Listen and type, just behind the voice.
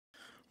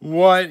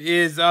What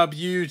is up,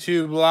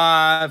 YouTube,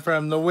 live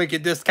from the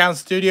Wicked Discount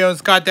Studio in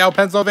Scottdale,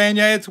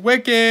 Pennsylvania? It's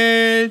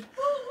Wicked!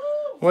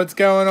 What's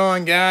going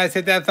on, guys?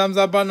 Hit that thumbs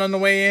up button on the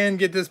way in.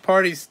 Get this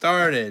party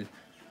started.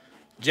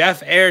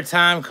 Jeff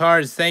Airtime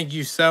Cards, thank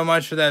you so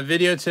much for that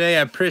video today.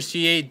 I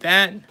appreciate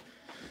that.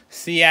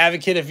 C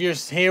Advocate, if you're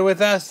here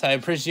with us, I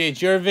appreciate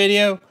your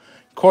video.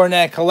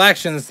 Cornet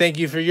Collections, thank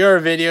you for your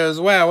video as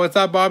well. What's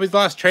up, Bobby's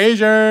Lost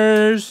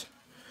Treasures?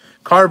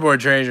 Cardboard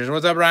Treasures.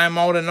 What's up, Ryan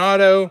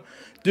Maldonado?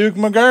 Duke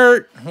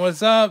McGirt,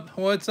 what's up?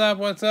 What's up?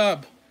 What's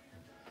up?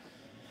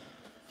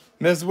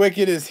 Miss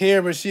Wicked is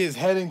here, but she is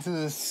heading to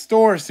the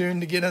store soon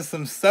to get us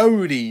some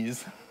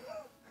sodies.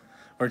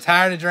 We're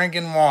tired of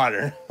drinking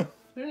water.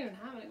 We don't even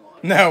have any water.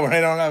 No, we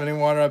don't have any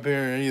water up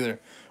here either.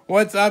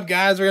 What's up,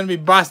 guys? We're going to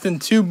be busting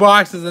 2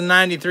 boxes of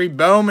 93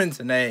 Bowman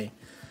today.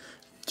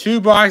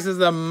 2 boxes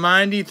of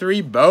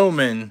 93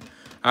 Bowman.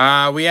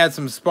 We had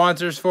some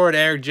sponsors for it.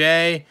 Eric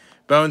J,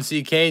 Bone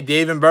CK,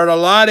 David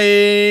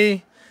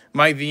Bertolotti.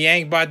 Mike the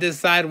Yank bought this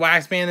side,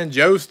 Waxman, and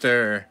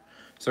Joester.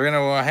 So we're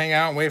going to hang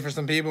out and wait for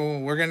some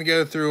people. We're going to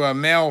go through a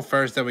mail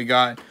first that we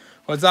got.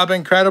 What's up,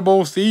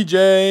 Incredible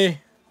CJ?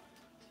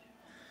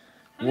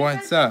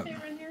 What's up?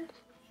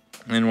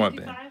 And what,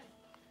 babe?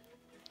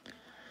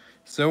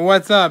 So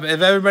what's up?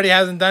 If everybody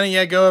hasn't done it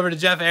yet, go over to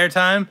Jeff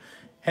Airtime.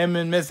 Him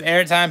and Miss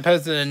Airtime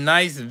posted a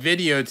nice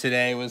video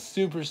today. It was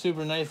super,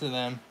 super nice of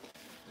them.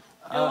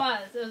 It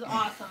was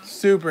awesome.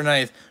 Super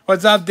nice.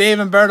 What's up, Dave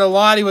and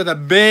Bertolotti with a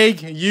big,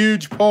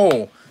 huge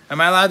poll?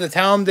 Am I allowed to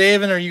tell him,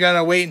 David, or you got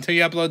to wait until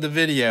you upload the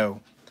video?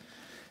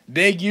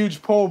 Big,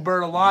 huge poll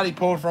Bertolotti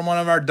pulled from one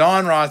of our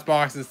Donruss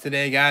boxes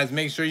today, guys.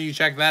 Make sure you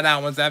check that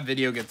out once that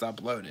video gets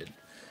uploaded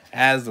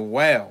as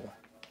well.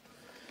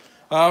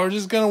 We're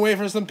just going to wait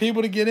for some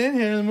people to get in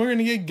here, and we're going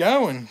to get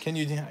going.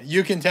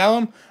 You can tell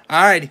them?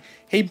 All right.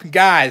 Hey,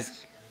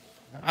 guys,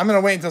 I'm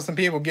going to wait until some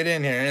people get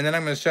in here, and then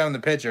I'm going to show them the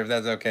picture if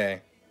that's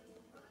okay.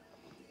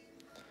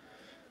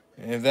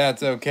 If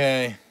that's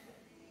okay.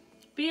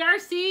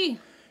 BRC.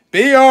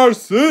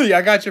 BRC.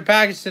 I got your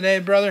package today,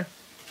 brother.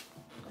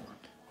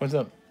 What's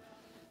up?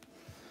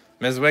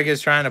 Ms.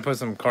 Wicked's trying to put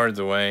some cards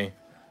away,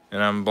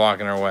 and I'm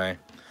blocking her way.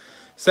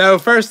 So,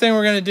 first thing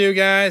we're going to do,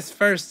 guys.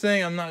 First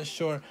thing, I'm not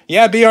sure.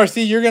 Yeah,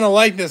 BRC, you're going to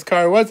like this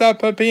card. What's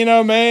up,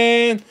 Pepino,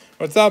 man?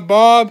 What's up,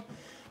 Bob?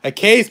 A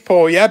case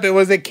pull. Yep, it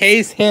was a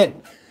case hit.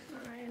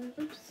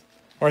 Oops.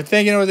 We're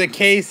thinking it was a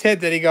case hit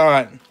that he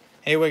got.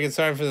 Hey, Wicked,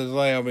 sorry for the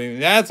delay.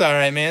 That's all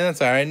right, man.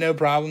 That's all right. No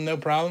problem. No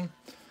problem.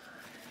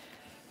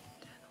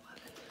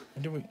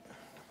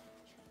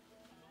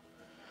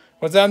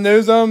 What's up,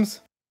 Newsums?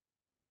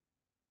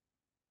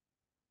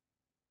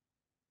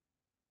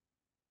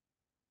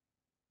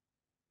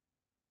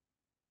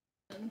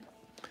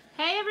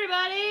 Hey,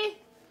 everybody.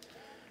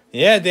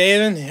 Yeah,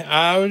 David.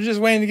 We're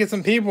just waiting to get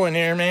some people in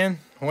here, man.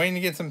 Waiting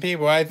to get some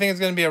people. I think it's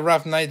going to be a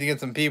rough night to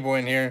get some people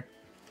in here.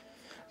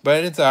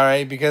 But it's all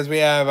right because we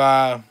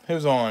have,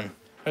 who's on?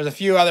 There's a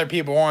few other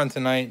people on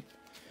tonight.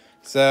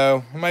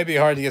 So, it might be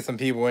hard to get some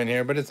people in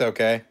here, but it's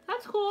okay.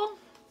 That's cool.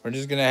 We're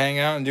just going to hang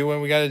out and do what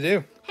we got to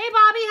do. Hey,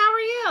 Bobby, how are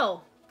you?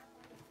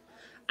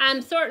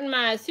 I'm sorting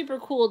my super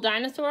cool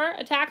dinosaur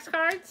attacks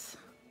cards.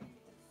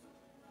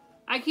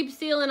 I keep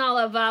stealing all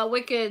of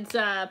Wicked's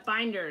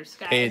binders,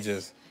 guys.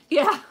 Pages.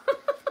 Yeah. All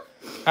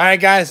right,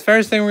 guys.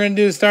 First thing we're going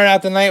to do is start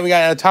out the night. We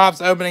got a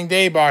Topps opening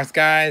day box,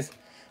 guys.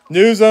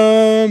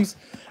 Newsums.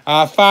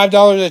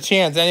 $5 a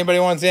chance. Anybody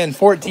wants in?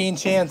 14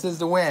 chances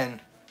to win.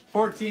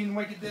 14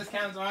 Wicked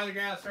discounts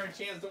autographs for a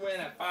chance to win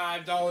at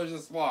 $5 a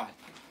slot.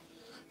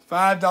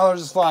 $5 a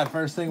slot.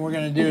 First thing we're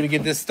going to do to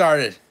get this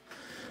started.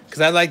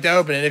 Because I'd like to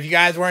open it. If you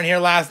guys weren't here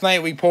last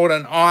night, we pulled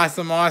an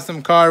awesome,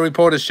 awesome card. We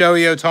pulled a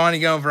Shohei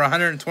Ohtani going for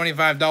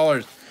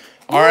 $125.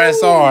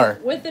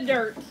 RSR. Ooh, with the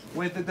dirt.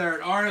 With the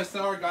dirt.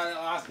 RSR got it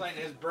last night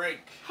in his break.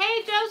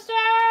 Hey,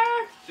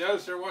 Joester.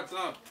 Joester, what's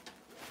up?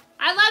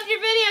 I loved your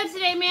video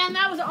today, man.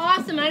 That was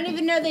awesome. I didn't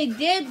even know they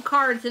did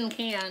cards and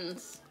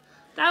cans.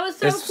 That was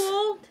so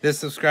cool. This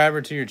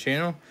subscriber to your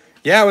channel?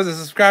 Yeah, it was a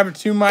subscriber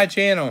to my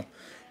channel.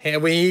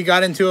 He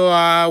got into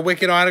a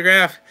Wicked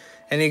autograph,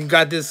 and he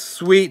got this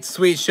sweet,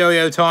 sweet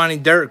Shohei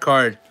Ohtani dirt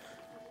card.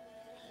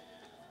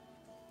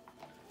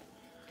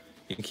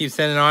 You can keep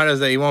sending autos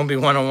that you won't be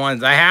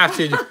one-on-ones. I have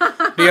to.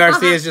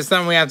 BRC is just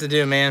something we have to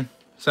do, man.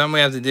 Something we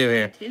have to do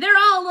here. They're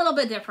all a little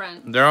bit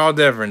different. They're all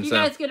different. You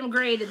guys get them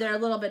graded. They're a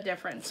little bit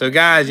different. So,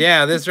 guys,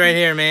 yeah, this right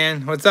here,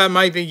 man. What's up,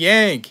 Mike the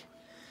Yank?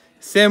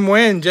 Sim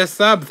Win, just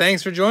sub.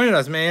 Thanks for joining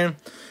us, man.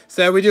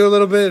 So, we do a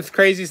little bit of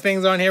crazy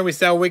things on here. We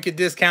sell Wicked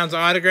discounts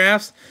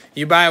autographs.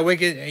 You buy a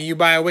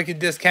Wicked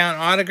discount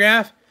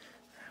autograph.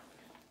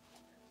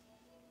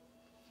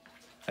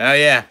 Oh,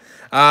 yeah.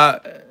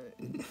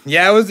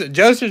 Yeah,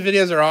 Joester's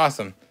videos are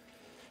awesome.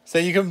 So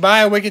you can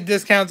buy a Wicked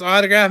discounts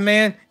autograph,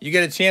 man. You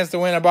get a chance to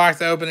win a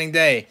box opening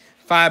day.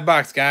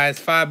 $5, guys.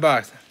 $5.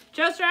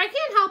 Joester, I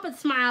can't help but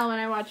smile when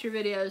I watch your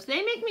videos.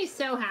 They make me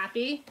so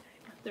happy.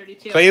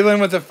 32.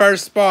 Cleveland with the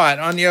first spot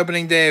on the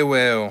opening day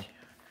wheel.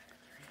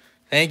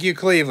 Thank you,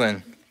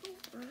 Cleveland.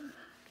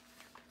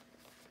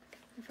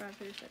 5,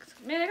 36.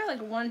 Man, I got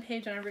like 1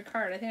 page on every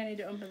card. I think I need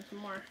to open some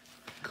more.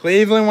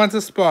 Cleveland wants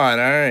a spot.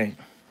 All right.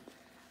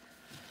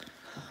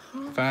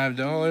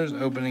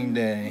 $5 opening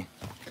day.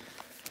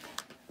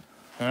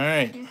 All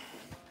right.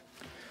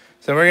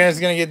 So we're just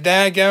going to get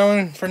that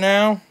going for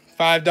now.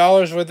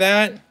 $5 with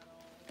that.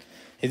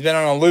 He's been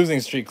on a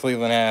losing streak,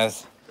 Cleveland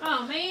has.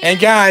 Oh, man. And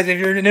guys, if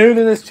you're new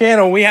to this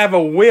channel, we have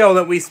a wheel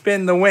that we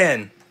spin to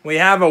win. We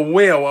have a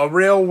wheel, a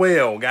real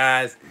wheel,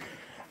 guys.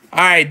 All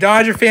right,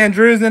 Dodger fan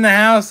Drew's in the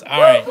house. All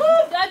right. Woo,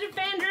 Dodger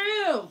fan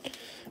Drew. All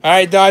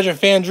right, Dodger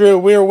fan Drew,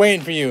 we were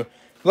waiting for you.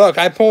 Look,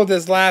 I pulled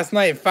this last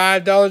night.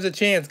 $5 a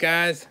chance,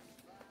 guys.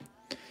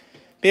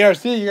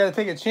 BRC, you got to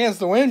take a chance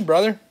to win,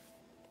 brother.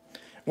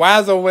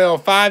 Wazzle wheel,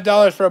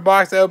 $5 for a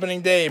box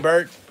opening day,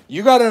 Bert.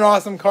 You got an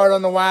awesome card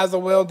on the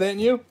Wazzle wheel, didn't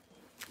you?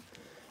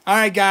 All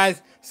right,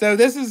 guys. So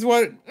this is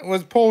what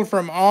was pulled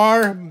from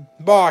our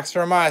box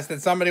from us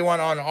that somebody won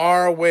on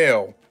our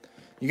wheel.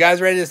 You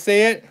guys ready to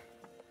see it?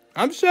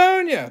 I'm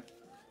showing you.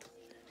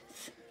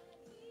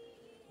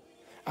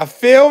 A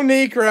Phil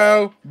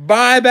Niekro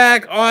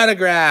buyback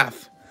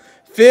autograph.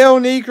 Phil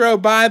Niekro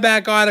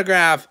buyback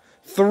autograph.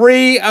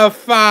 3 of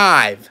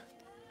 5.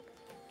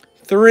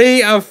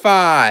 3 of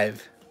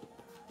 5.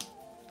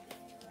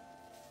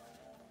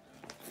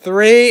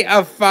 3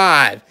 of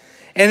 5.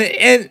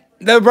 And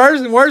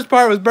the worst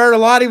part was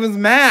Bertolotti was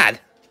mad.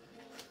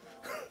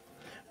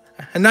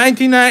 A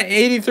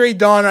 1983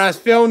 Donruss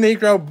Phil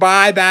Niekro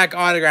buyback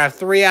autograph.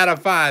 3 out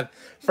of 5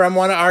 from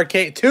one of our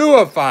 2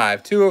 of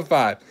 5. 2 of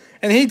 5.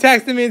 And he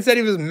texted me and said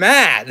he was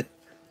mad.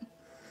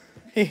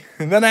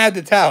 Then I had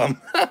to tell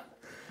him.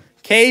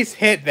 Case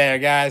hit there,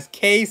 guys.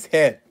 Case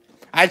hit.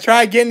 I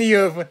tried getting to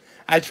you.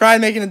 I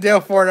tried making a deal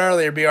for it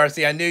earlier,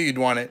 BRC. I knew you'd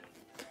want it.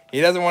 He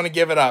doesn't want to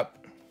give it up.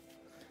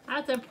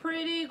 That's a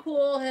pretty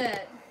cool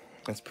hit.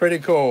 It's pretty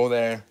cool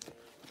there.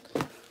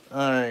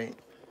 All right.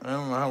 I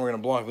don't know how we're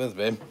going to block this,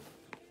 babe.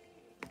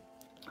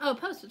 Oh,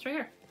 Post-its right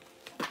here.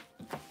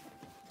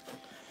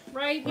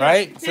 Right here.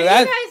 Right? Now, So you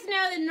that guys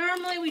know that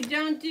normally we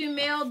don't do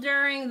mail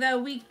during the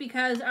week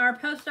because our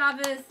post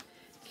office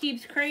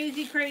keeps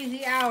crazy,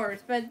 crazy hours.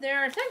 But there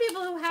are some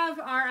people who have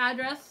our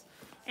address,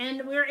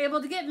 and we're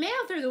able to get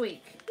mail through the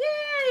week.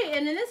 Yay!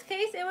 And in this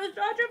case, it was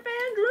Dodger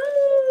fan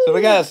Drew. So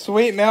we got a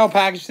sweet mail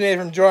package today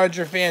from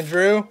Dodger fan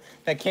Drew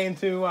that came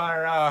to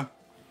our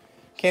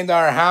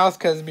house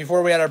because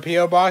before we had our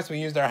P.O. box,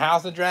 we used our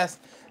house address.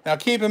 Now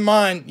keep in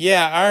mind,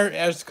 yeah,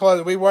 it's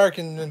closed. We work,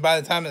 and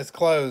by the time it's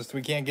closed,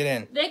 we can't get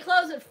in. They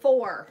close at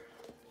 4.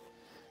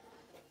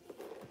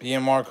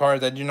 BMR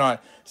cards, I do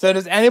not. So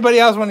does anybody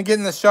else want to get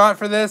in the shot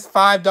for this?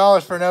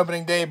 $5 for an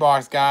opening day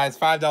box, guys.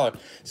 $5.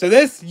 So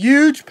this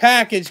huge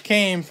package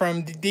came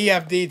from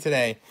DFD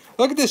today.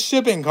 Look at the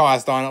shipping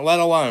cost on it, let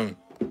alone.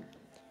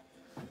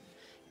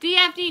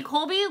 DFD,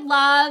 Colby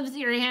loves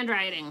your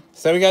handwriting.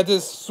 So we got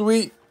this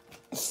sweet,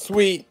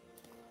 sweet.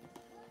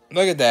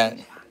 Look at that.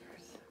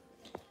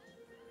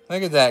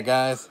 Look at that,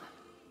 guys.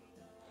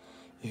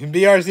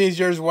 BRC's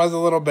yours was a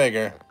little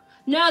bigger.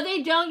 No,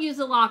 they don't use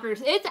the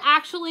lockers. It's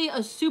actually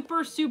a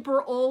super,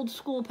 super old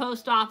school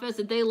post office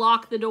that they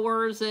lock the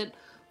doors at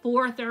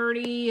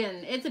 4:30,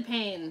 and it's a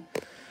pain.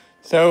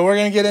 So we're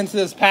going to get into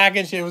this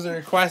package. It was a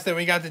request that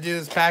we got to do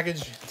this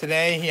package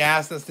today. He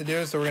asked us to do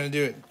it, so we're going to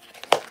do it.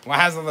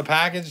 Wazzle the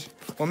package.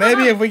 Well,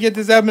 maybe if we get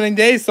this opening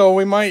day sold,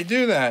 we might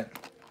do that.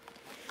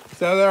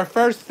 So our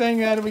first thing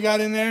that we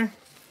got in there.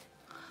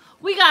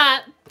 We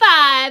got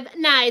 5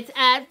 Nights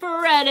at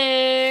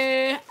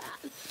Freddy's.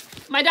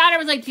 My daughter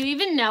was like, do you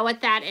even know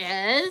what that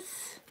is?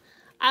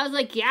 I was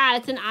like, yeah,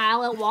 it's an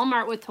aisle at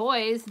Walmart with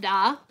toys,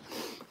 duh.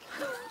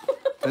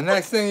 The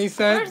next thing he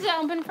said. Where's it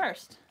open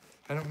first?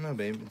 I don't know,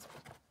 babe.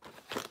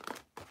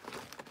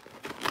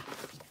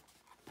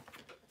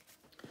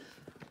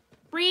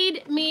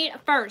 Read me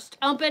first.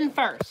 Open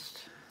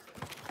first.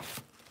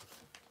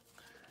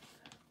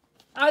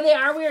 Oh, they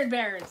are Weird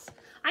Bears.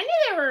 I knew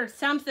there were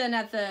something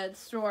at the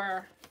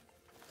store.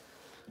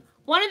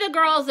 One of the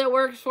girls that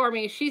works for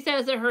me, she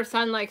says that her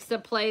son likes to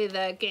play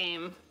the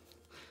game.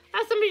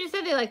 Somebody just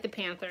said they like the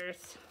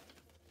Panthers.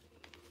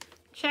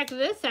 Check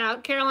this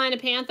out. Carolina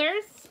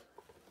Panthers.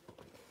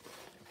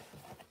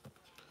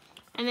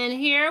 And then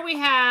here we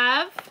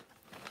have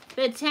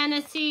the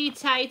Tennessee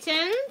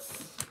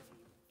Titans.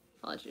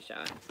 I'll let you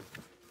show it.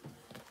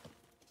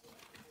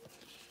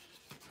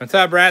 What's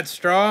up, Rat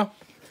Straw?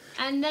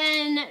 And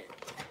then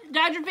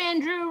Dodger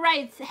fan Drew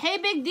writes, hey,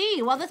 Big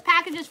D, well, this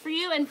package is for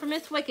you and for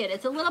Miss Wicked.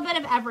 It's a little bit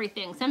of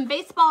everything. Some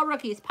baseball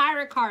rookies,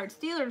 Pirate cards,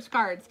 Steelers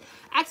cards,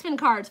 X-Men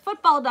cards,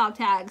 football dog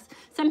tags,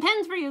 some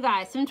pens for you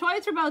guys, some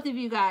toys for both of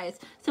you guys,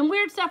 some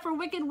weird stuff for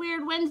Wicked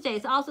Weird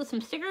Wednesdays, also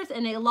some stickers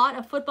and a lot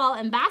of football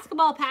and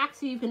basketball packs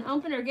so you can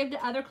open or give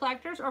to other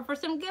collectors or for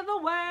some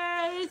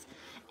giveaways.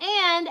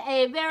 And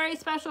a very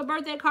special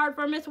birthday card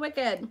for Miss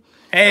Wicked.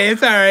 Hey,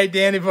 it's all right,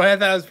 Danny boy. I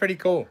thought it was pretty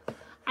cool.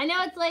 I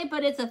know it's late,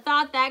 but it's a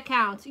thought that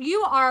counts.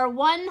 You are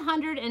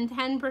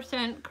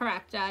 110%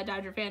 correct,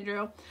 Dodger fan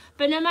Drew.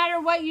 But no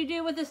matter what you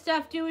do with the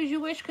stuff, do as you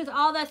wish, because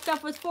all that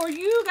stuff was for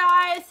you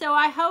guys. So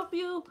I hope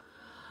you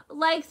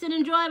likes and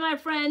enjoy, my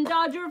friend.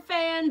 Dodger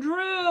fan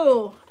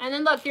Drew. And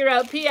then look, you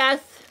wrote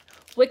P.S.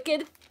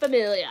 Wicked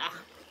Familia.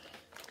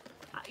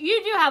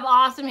 You do have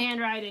awesome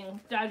handwriting,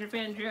 Dodger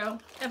fan Drew.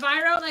 If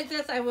I wrote like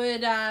this, I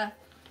would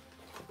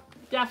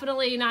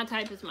definitely not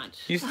type as much.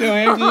 You still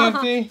here,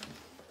 DFT?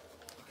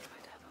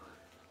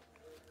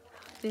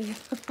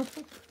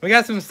 We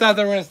got some stuff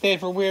that we're going to stay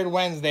for Weird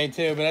Wednesday,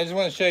 too. But I just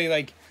want to show you,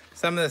 like,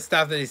 some of the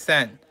stuff that he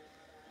sent.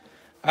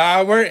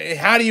 How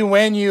do you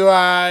win? You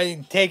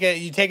take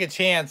a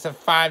chance of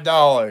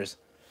 $5.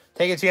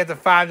 Take a chance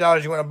of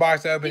 $5. You win a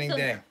box opening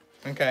day.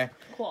 Okay.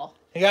 Cool.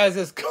 You guys,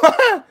 this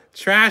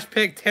trash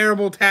pick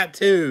terrible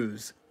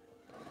tattoos.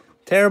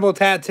 Terrible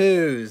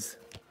tattoos.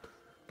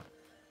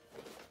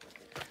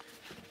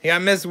 You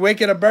got Miss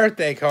Wicked a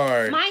birthday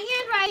card. My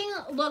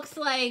handwriting looks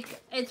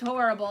like it's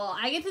horrible.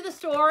 I get to the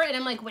store and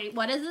I'm like, wait,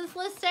 what does this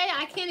list say?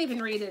 I can't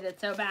even read it. It's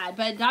so bad.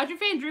 But Dodger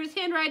fan Drew's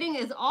handwriting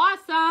is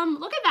awesome.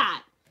 Look at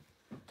that.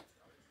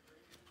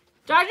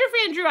 Dodger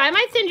fan Drew, I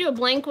might send you a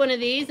blank one of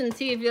these and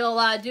see if you'll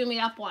do me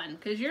up one.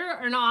 Because you're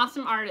an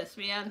awesome artist,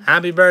 man.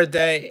 Happy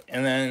birthday.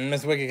 And then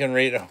Miss Wicked can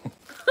read them.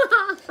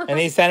 And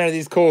he sent her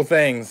these cool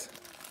things.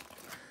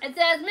 It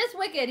says, Miss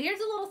Wicked, here's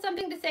a little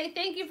something to say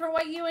thank you for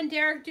what you and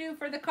Derek do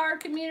for the card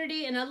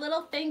community and a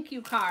little thank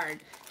you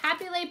card.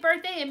 Happy late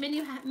birthday and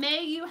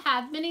may you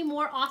have many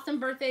more awesome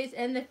birthdays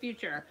in the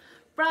future.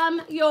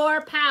 From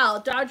your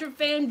pal, Dodger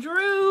fan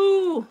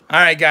Drew. All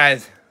right,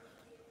 guys.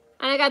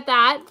 And I got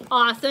that.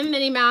 Awesome.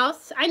 Minnie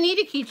Mouse. I need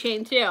a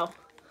keychain, too.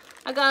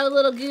 I got a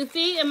little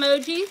Goofy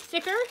emoji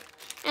sticker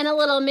and a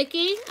little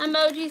Mickey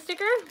emoji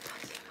sticker.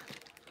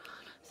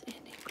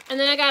 And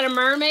then I got a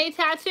mermaid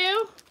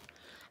tattoo.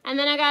 And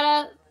then I got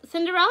a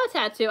Cinderella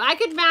tattoo. I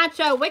could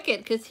match Wicked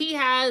because he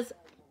has...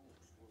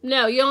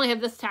 No, you only have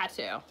this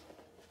tattoo.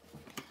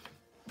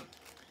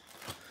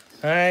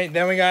 All right,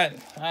 then we got...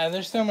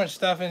 there's so much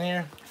stuff in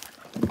here.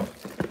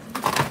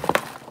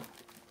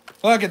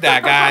 Look at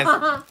that,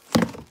 guys.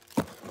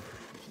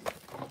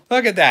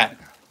 Look at that.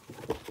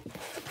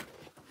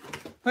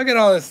 Look at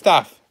all this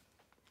stuff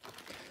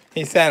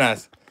he sent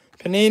us.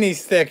 Panini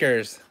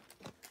stickers.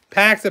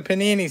 Packs of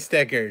Panini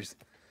stickers.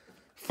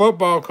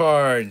 Football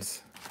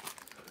cards.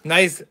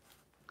 Nice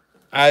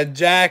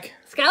Jack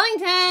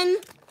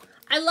Skellington.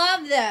 I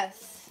love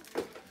this.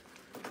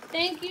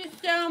 Thank you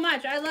so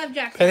much. I love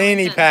Jack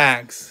Panini Skellington.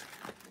 packs.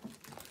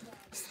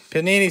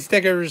 Panini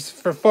stickers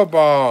for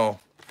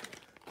football.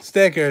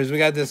 Stickers. We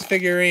got this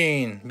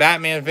figurine.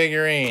 Batman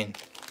figurine.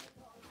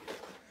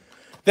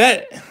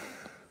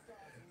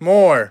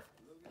 More.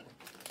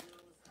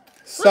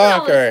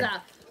 Soccer.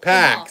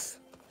 Packs.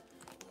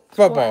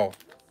 Football.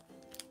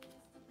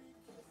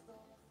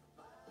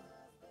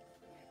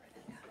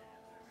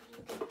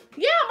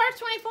 Yeah, March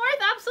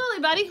 24th.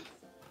 Absolutely, buddy.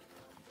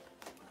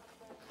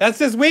 That's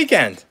this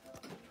weekend.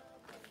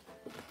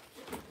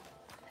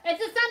 It's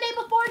the Sunday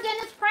before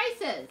Dennis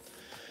Prices.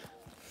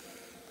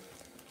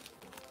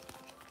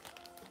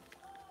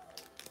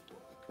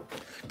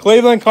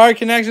 Cleveland Card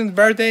Connections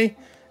birthday.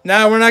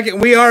 No, we're not.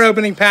 We are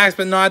opening packs,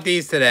 but not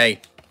these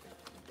today.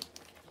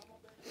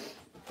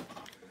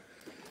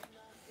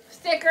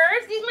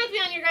 Stickers. These might be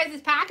on your guys'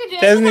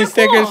 packages. Disney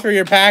stickers cool. for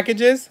your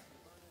packages.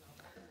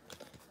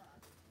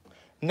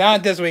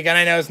 Not this weekend.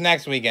 I know it's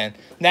next weekend.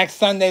 Next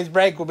Sunday's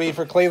break will be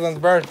for Cleveland's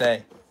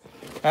birthday.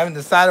 I haven't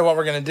decided what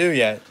we're going to do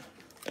yet.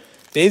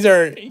 These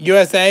are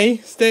USA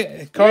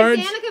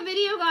cards. The Danica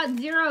video got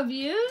 0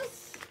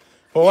 views.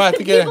 We'll have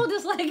to get People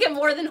just like it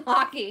more than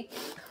hockey.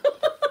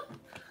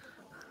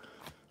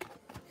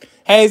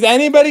 Hey, is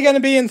anybody going to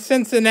be in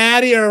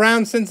Cincinnati or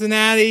around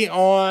Cincinnati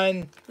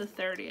on... The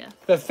 30th.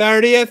 The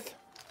 30th?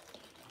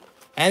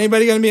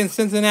 Anybody going to be in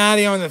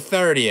Cincinnati on the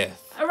 30th?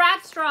 A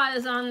rat straw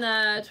is on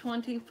the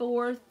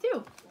 24th,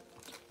 too.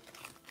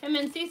 Him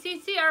and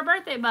CCC are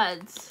birthday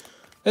buds.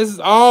 This is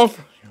all...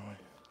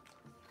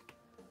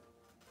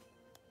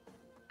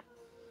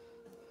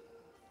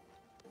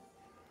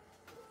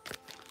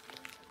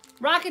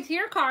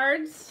 Rocketeer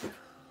cards.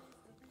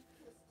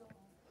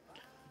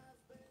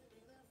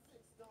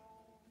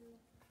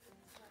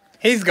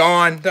 He's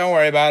gone. Don't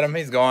worry about him.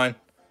 He's gone.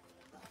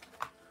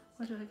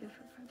 What do I get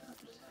for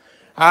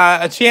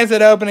 $5? A chance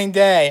at opening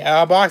day.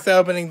 A box at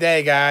opening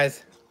day,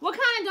 guys. What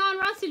kind of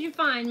Donruss did you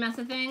find, mess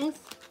of things?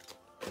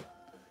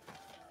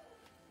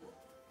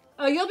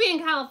 Oh, you'll be in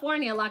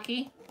California,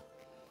 Lucky.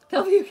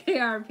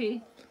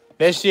 WKRP.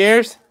 This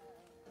year's?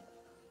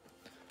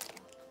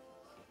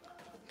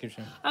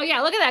 Oh,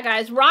 yeah, look at that,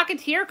 guys.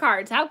 Rocketeer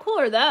cards. How cool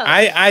are those?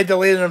 I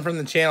deleted them from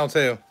the channel,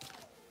 too.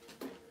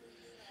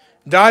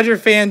 Dodger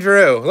fan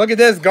Drew. Look at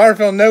this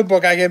Garfield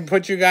notebook I can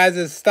put you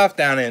guys' stuff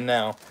down in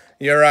now.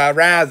 Your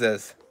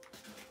Razzes.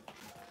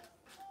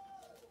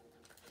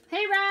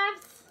 Hey,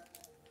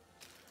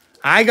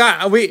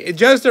 Ravs.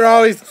 Joester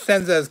always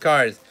sends those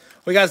cards.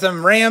 We got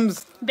some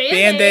Rams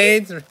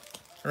Band-Aids.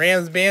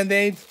 Rams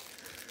Band-Aids.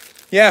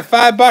 Yeah,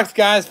 $5,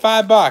 guys.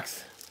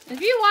 $5. If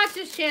you watch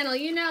this channel,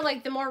 you know,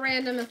 like, the more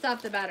random the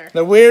stuff, the better.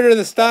 The weirder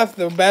the stuff,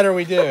 the better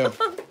we do.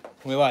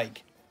 We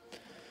like.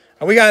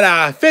 And we got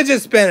a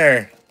fidget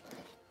spinner.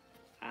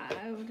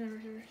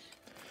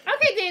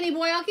 Okay, Danny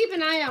boy, I'll keep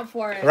an eye out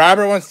for it.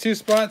 Robert wants 2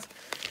 spots.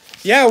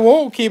 Yeah,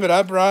 we'll keep it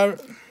up,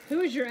 Robert.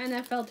 Who is your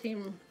NFL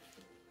team?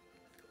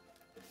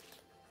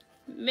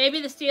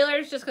 Maybe the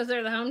Steelers, just because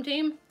they're the home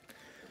team?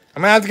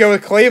 I'm going to have to go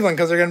with Cleveland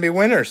because they're going to be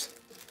winners.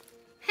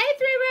 Hey,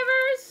 Three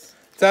Rivers.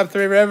 What's up,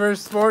 Three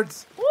Rivers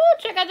Sports? Ooh,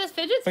 check out this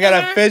fidget We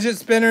spinner. got a fidget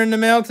spinner in the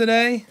mail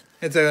today.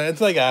 It's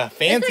like a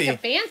fancy. It's like a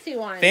fancy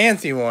one.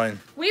 Fancy one.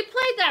 We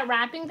played that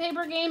wrapping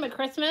paper game at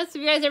Christmas.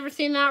 Have you guys ever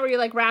seen that where you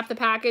like wrap the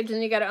package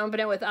and you got to open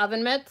it with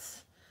oven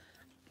mitts?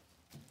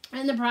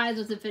 And the prize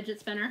was a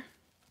fidget spinner.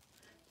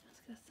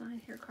 Just gonna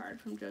sign your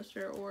card from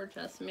Joester or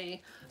just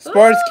me.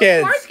 Sports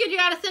Kids. Sports Kid, you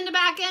got to send it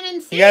back in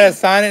and see. You got to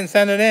sign it and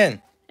send it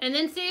in. And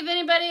then see if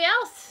anybody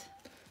else.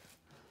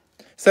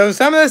 So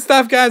some of the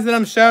stuff, guys, that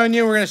I'm showing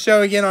you, we're going to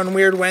show again on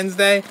Weird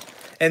Wednesday.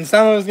 And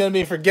some of it's going to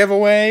be for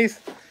giveaways.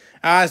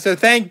 So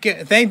thank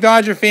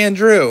Dodger fan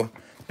Drew.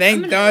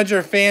 Thank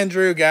Dodger fan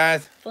Drew,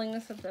 guys. Fling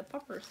this at the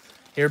puppers.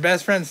 Your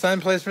best friend's son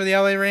plays for the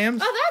LA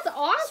Rams. Oh, that's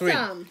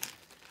awesome.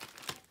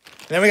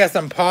 Sweet. Then we got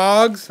some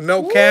Pogs,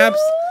 milk caps.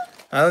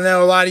 I don't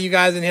know, a lot of you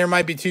guys in here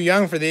might be too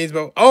young for these,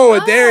 but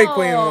a Dairy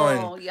Queen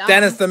one. Yum.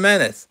 Dennis the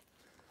Menace.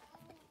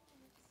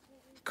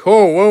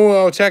 Cool.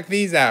 We'll check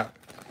these out.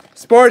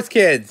 Sports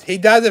Kids. He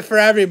does it for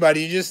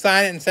everybody. You just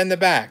sign it and send it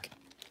back.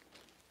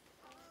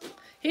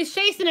 He's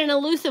chasing an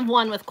elusive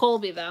one with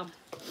Colby, though.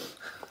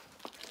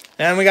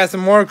 And we got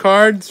some more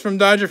cards from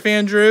Dodger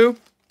fan Drew.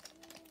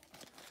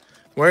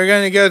 We're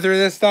going to go through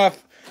this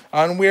stuff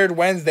on Weird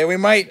Wednesday. We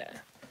might...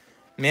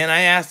 Man,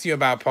 I asked you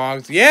about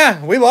Pogs.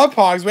 Yeah, we love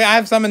Pogs. I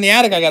have some in the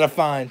attic I got to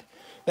find.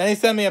 Then he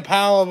sent me a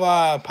pile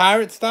of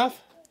pirate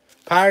stuff.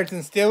 Pirates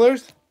and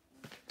Steelers.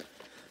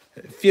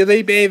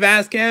 Felipe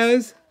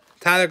Vasquez.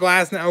 Tyler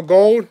Glasnow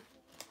Gold.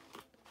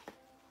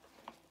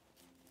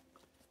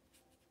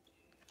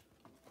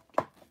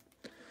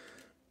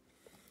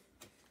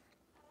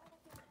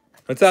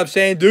 What's up,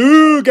 Shane?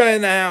 Dude, got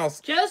in the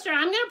house. Joester,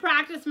 I'm going to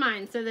practice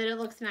mine so that it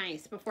looks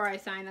nice before I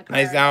sign the card.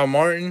 Nice Al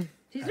Martin.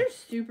 These are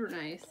super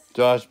nice.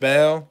 Josh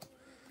Bell.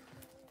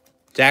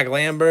 Jack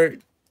Lambert.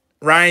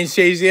 Ryan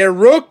Shazier,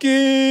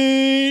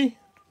 rookie.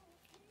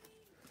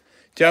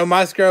 Joe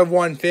Musgrove,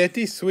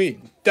 150.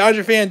 Sweet.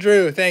 Dodger fan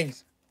Drew,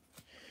 thanks.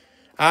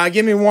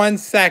 Give me 1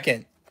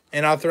 second,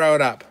 and I'll throw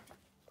it up.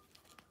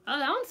 Oh,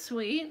 that one's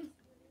sweet.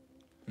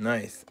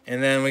 Nice.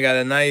 And then we got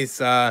a nice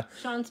Sean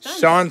Spence.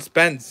 Sean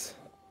Spence.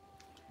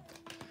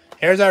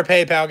 Here's our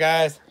PayPal,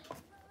 guys.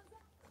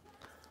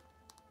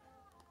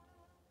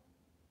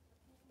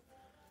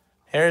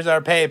 Here's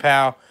our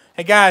PayPal.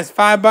 Hey, guys,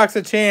 $5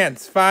 a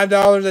chance.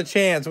 $5 a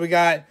chance.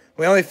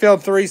 We only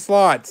filled 3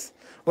 slots.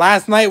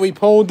 Last night we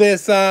pulled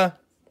this,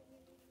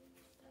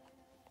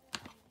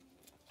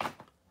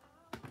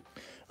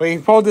 we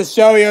pulled this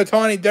Shohei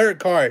Ohtani dirt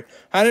card.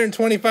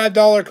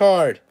 $125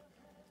 card.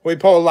 We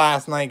pulled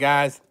last night,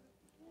 guys.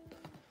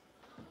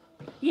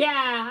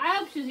 Yeah, I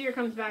hope Shazier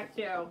comes back,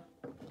 too.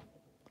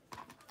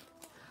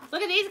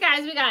 Look at these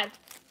guys. We got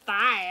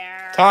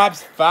Fire.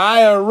 Topps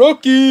Fire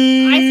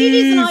rookies. I see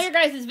these in all your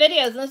guys'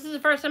 videos, and this is the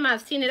first time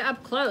I've seen it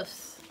up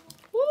close.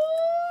 Woo!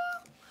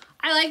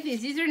 I like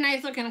these. These are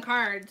nice looking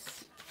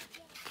cards.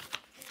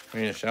 Are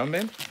you going to show them,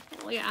 babe?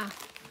 Oh, yeah.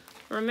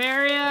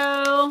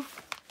 Romario,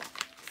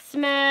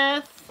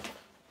 Smith,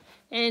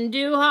 and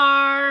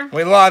Duhar.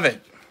 We love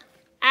it.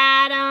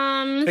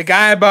 Adams. The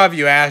guy above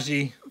you,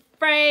 Ashley.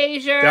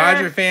 Frazier.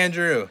 Dodger fan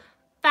Drew.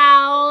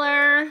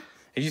 Fowler.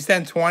 If you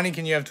send 20,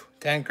 can you have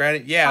 10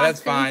 credit? Yeah, Austin.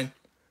 that's fine.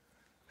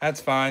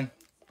 That's fine.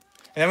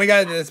 And then we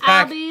got this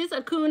pack. Albies,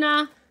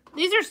 Acuna.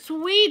 These are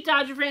sweet,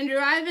 Dodger fan Drew.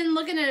 I've been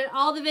looking at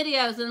all the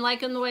videos and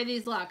liking the way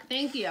these look.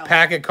 Thank you.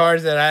 Pack of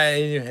cards that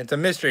it's a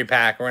mystery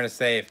pack we're going to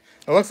save.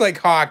 It looks like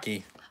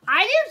hockey.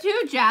 I do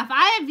too, Jeff.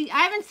 I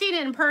haven't seen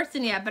it in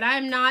person yet, but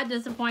I'm not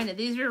disappointed.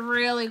 These are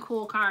really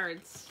cool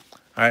cards.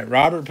 All right,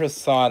 Robert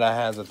Prasada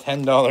has a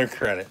 $10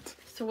 credit.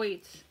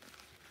 Sweet.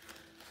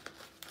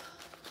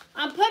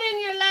 I'm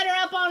putting your letter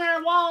up on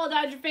our wall,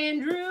 Dodger fan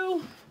Drew.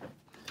 All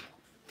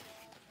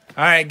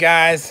right,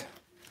 guys.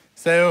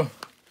 So,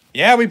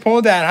 yeah, we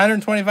pulled that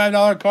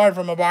 $125 card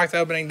from a box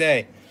opening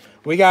day.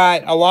 We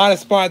got a lot of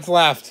spots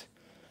left.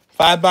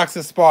 $5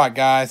 a spot,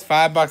 guys.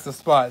 $5 a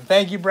spot.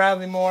 Thank you,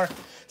 Bradley Moore.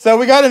 So,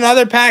 we got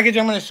another package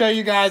I'm going to show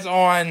you guys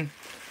on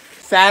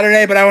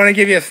Saturday, but I want to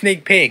give you a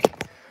sneak peek.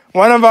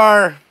 One of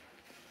our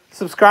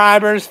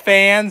subscribers,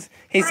 fans,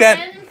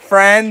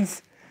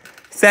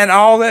 sent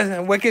all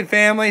this, Wicked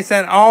Family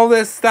sent all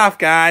this stuff,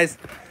 guys,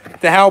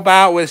 to help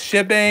out with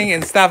shipping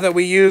and stuff that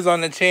we use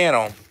on the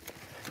channel.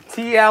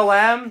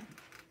 TLM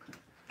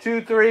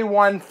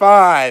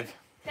 2315.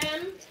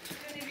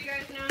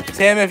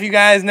 Tim, if you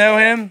guys know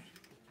him.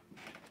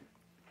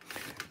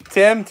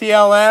 Tim,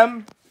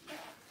 TLM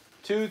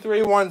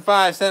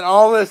 2315 sent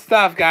all this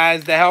stuff,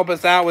 guys, to help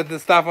us out with the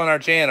stuff on our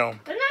channel.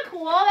 Isn't that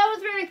cool? That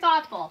was very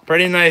thoughtful.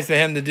 Pretty nice of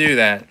him to do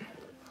that.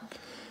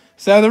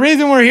 So the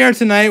reason we're here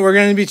tonight, we're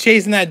going to be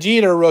chasing that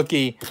Jeter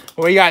rookie.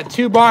 We got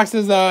 2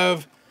 boxes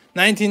of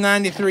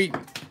 1993.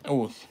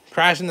 Oh,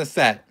 crashing the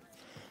set.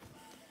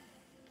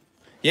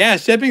 Yeah,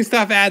 shipping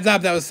stuff adds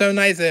up. That was so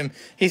nice of him.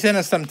 He sent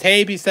us some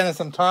tape. He sent us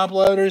some top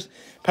loaders,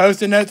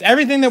 Post-it notes.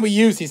 Everything that we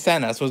used, he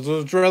sent us.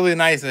 Was really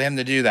nice of him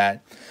to do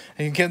that.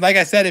 And like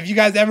I said, if you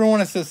guys ever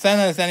want us to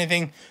send us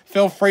anything,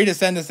 feel free to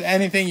send us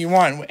anything you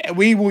want.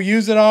 We will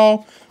use it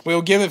all.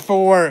 We'll give it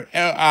for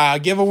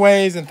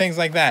giveaways and things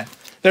like that.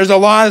 There's a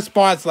lot of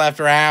spots left,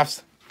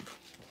 Rafts.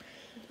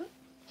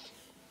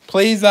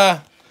 Please,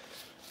 and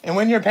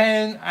when you're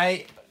paying,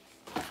 I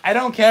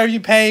don't care if you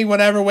pay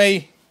whatever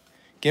way.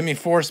 Give me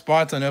 4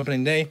 spots on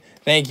opening day.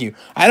 Thank you.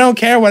 I don't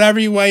care whatever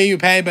way you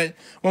pay, but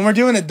when we're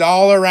doing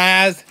 $1,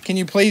 Raz, can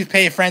you please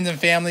pay friends and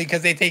family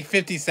because they take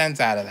 50 cents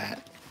out of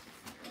that.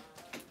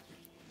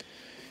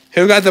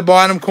 Who got the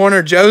bottom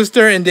corner?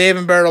 Joester and Dave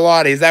and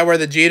Bertolotti. Is that where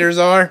the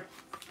Jeters are?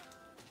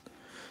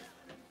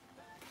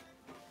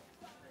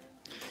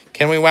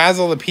 Can we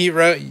Wazzle the Pete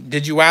Rose?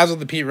 Did you Wazzle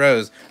the Pete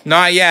Rose?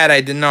 Not yet. I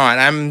did not.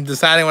 I'm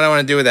deciding what I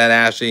want to do with that,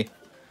 Ashley.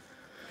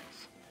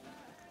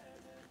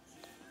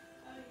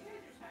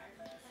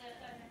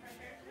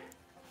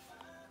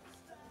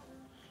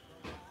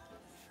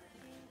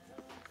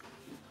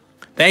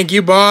 Thank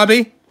you,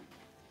 Bobby.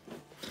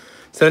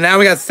 So now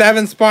we got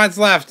 7 spots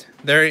left.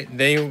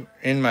 They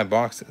in my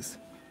boxes.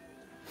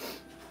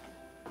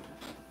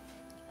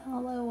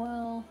 Hello,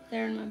 well,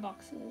 they're in my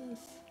boxes.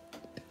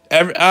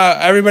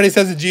 Everybody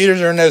says the Jeters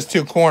are in those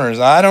 2 corners.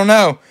 I don't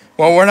know.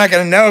 Well, we're not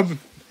going to know.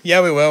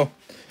 Yeah, we will.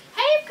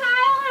 Hey, Kyle,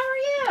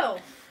 how are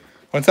you?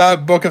 What's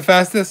up, Book of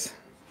Festus?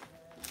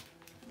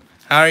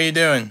 How are you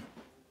doing?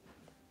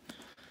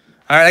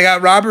 All right, I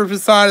got Robert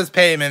Posada's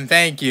payment.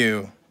 Thank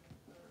you.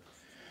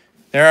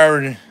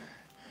 The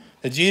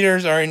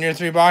Jeters are in your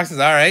 3 boxes.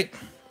 All right.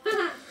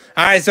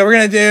 All right, so we're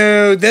going to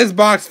do this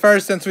box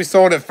first since we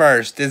sold it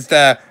first. It's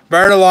the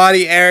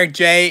Bertolotti, Eric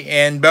J,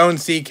 and Bone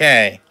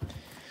CK.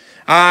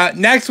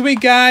 Next week,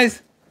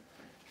 guys.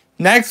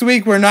 Next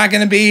week, we're not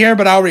going to be here,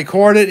 but I'll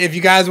record it if you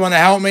guys want to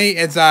help me.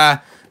 It's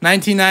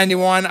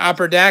 1991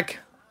 Upper Deck.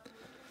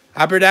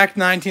 Upper Deck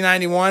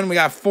 1991. We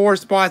got 4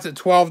 spots at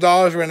 $12.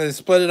 We're going to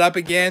split it up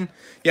again.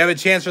 You have a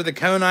chance for the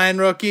Conine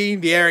rookie,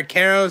 the Eric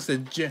Karros,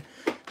 the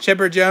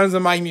Chipper Jones,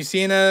 and Mike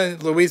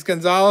Mussina, Luis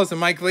Gonzalez,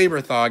 and Mike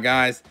Lieberthal,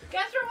 guys.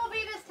 Guess where we'll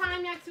be this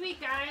time next week,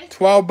 guys?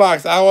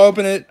 $12. I'll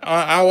open it.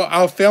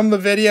 I'll film the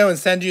video and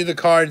send you the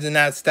cards in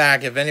that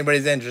stack if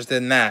anybody's interested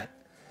in that.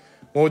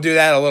 We'll do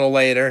that a little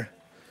later.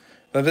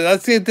 But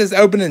let's get this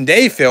opening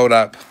day filled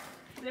up.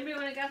 Does anybody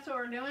want to guess what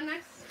we're doing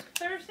next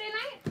Thursday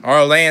night?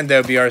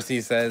 Orlando,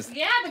 BRC says.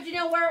 Yeah, but you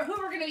know who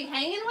we're going to be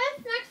hanging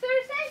with next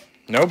Thursday?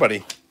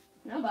 Nobody.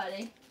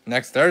 Nobody.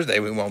 Next Thursday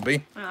we won't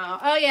be.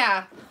 Oh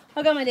yeah.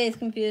 I got my days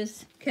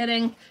confused.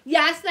 Kidding.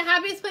 Yes, the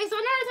happiest place on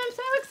earth. I'm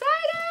so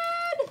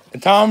excited. The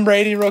Tom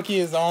Brady rookie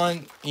is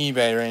on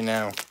eBay right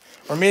now.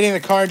 We're meeting the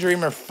Card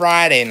Dreamer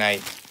Friday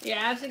night.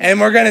 Yeah.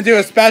 And we're going to do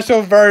a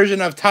special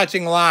version of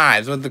Touching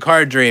Lives with the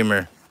Card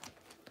Dreamer.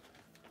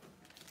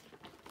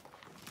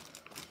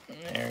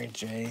 Mary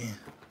J.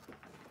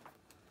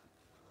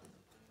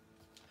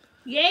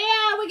 Yeah,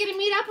 we get to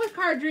meet up with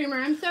Card Dreamer.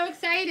 I'm so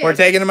excited. We're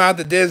taking him out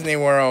to Disney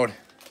World.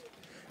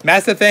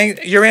 That's the thing.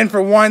 You're in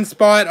for 1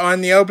 spot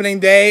on the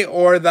opening day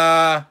or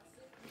the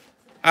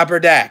Upper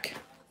Deck.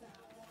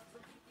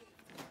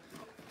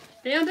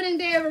 The opening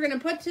day we're going to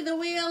put to the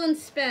wheel and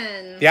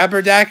spin. The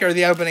Upper Deck or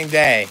the opening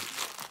day?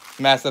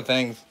 Mess of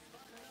things.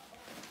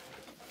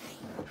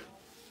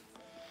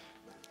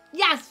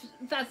 Yes,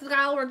 that's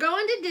how we're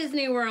going to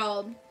Disney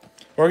World.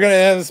 We're going to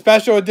have a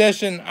special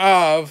edition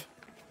of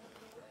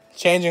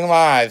Changing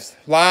Lives.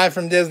 Live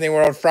from Disney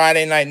World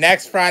Friday night.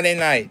 Next Friday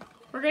night.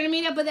 We're going to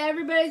meet up with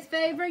everybody's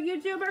favorite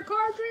YouTuber,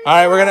 Card Dreamer. All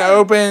right, we're going to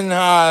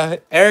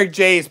open Eric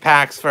J's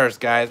packs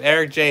first, guys.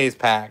 Eric J's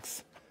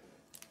packs.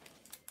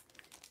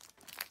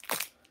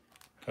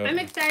 I'm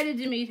excited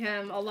to meet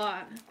him a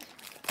lot.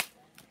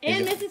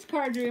 And Mrs.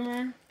 Card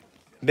Dreamer.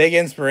 Big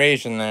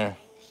inspiration there.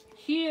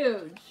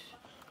 Huge.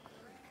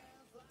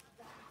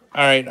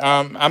 All right,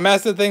 I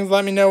messed with things.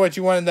 Let me know what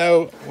you want to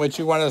know, what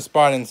you want to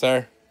spot in,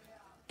 sir.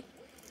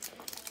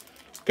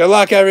 Good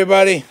luck,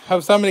 everybody.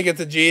 Hope somebody gets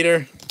a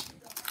Jeter.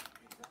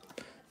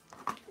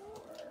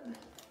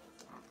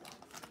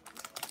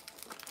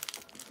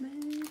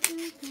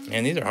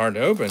 Man, these are hard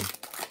to open.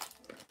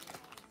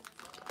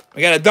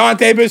 We got a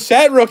Dante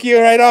Bichette rookie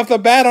right off the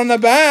bat on the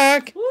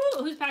back. Ooh,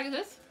 whose pack is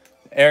this?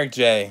 Eric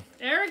J.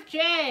 Eric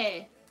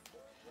J.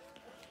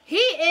 He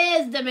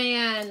is the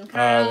man,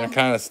 Kyle. Oh, they're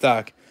kind of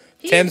stuck.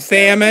 Tim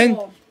Salmon.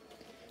 Cool.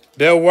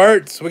 Bill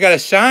Wirtz. We got a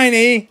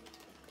shiny.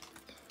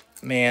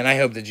 Man, I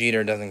hope the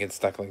Jeter doesn't get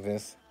stuck like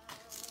this.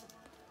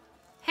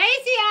 Hey,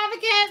 Sea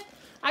Advocate.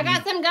 I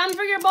got some gum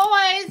for your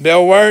boys.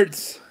 Bill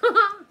Wirtz.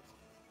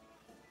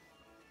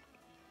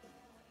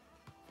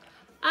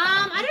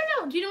 I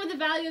don't know. Do you know what the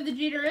value of the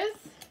Jeter is?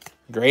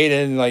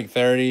 Graded like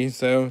 30,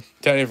 so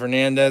Tony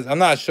Fernandez. I'm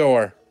not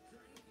sure.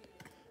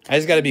 I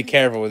just got to be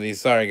careful with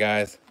these. Sorry,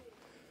 guys.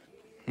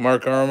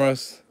 Mark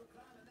Armos.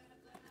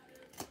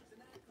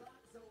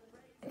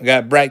 We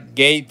got Brett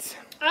Gates.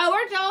 Oh,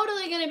 we're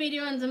totally going to be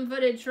doing some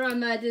footage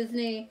from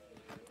Disney.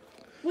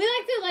 We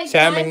like to like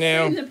Chad live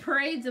McNeil. stream the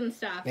parades and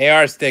stuff. They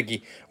are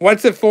sticky.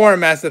 What's it for,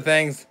 mess of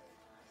things?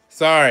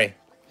 Sorry.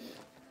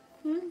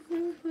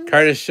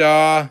 Curtis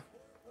Shaw.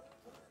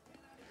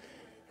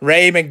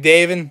 Ray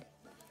McDavid.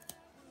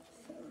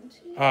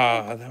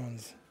 Ah, that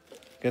one's...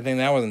 Good thing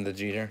that wasn't the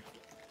Jeter.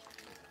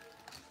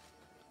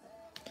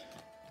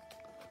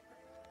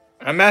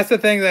 A mess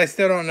of things I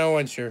still don't know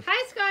what you're...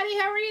 Hi, Scotty.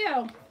 How are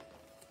you?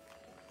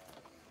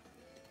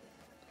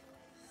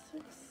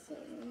 6,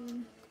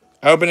 7.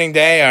 Opening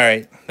day? All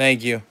right.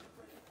 Thank you.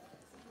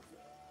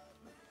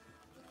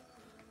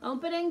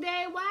 Opening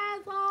day,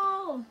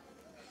 Wazzle.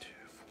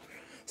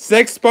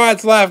 6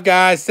 spots left,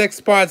 guys. 6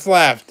 spots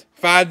left.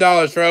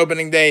 $5 for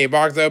opening day.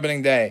 Box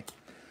opening day.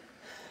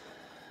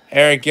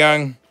 Eric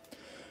Young.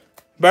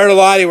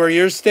 Bertolotti, were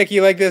yours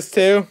sticky like this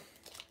too?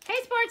 Hey,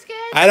 sports kids.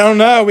 I don't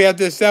know. We have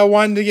to sell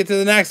one to get to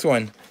the next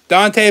one.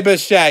 Dante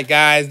Bichette,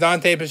 guys.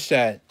 Dante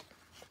Bichette.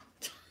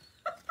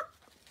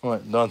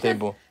 What? Dante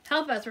Bull.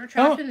 Help us. We're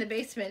trapped in the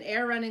basement.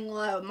 Air running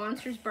low.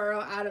 Monsters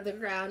burrow out of the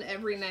ground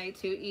every night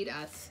to eat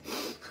us.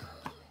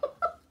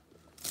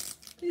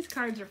 These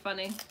cards are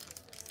funny.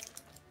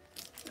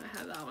 I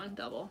have that one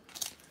double.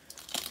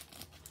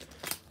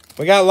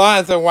 We got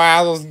lots of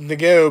Wazzles to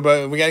go,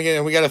 but we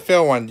gotta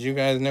fill one. Do you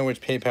guys know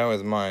which PayPal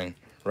is mine?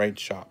 Right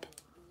shop.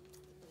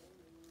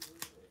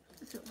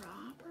 Is it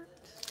Robert?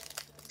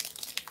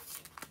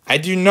 I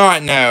do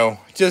not know.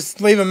 Just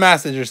leave a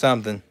message or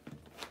something.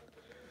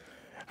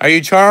 Are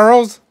you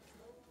Charles?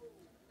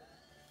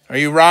 Are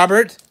you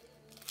Robert?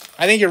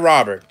 I think you're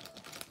Robert.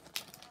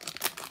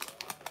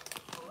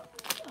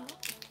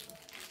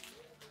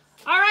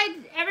 All right,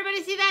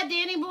 everybody see that?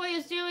 Danny Boy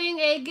is doing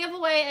a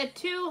giveaway at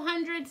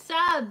 200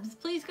 subs.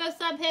 Please go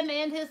sub him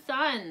and his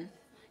son.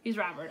 He's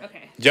Robert,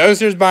 okay.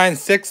 Joster's buying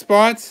 6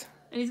 spots.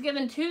 And he's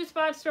given 2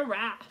 spots to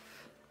Raph.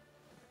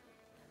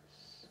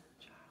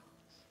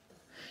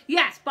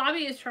 Yes,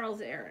 Bobby is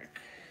Charles Eric.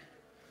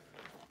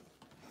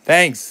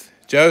 Thanks,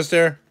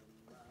 Joster.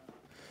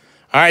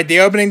 All right, the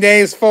opening day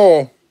is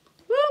full.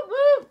 Whoop,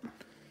 whoop.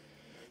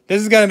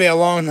 This is going to be a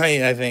long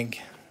night, I think.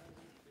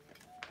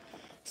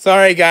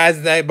 Sorry,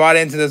 guys, that I bought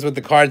into this with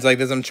the cards like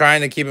this. I'm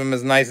trying to keep them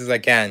as nice as I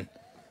can.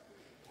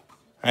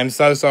 I'm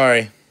so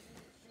sorry.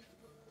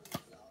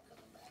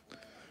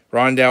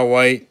 Rondell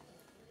White.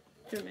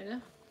 Do you want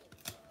me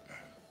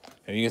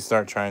to? You can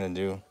start trying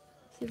to do.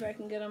 See if I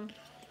can get him.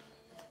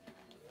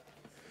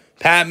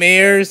 Pat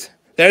Mears.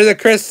 There's a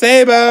Chris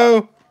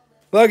Sabo.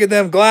 Look at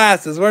them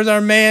glasses. Where's our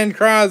man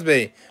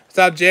Crosby? What's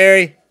up,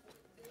 Jerry?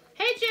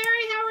 Hey,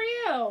 Jerry, how are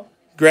you?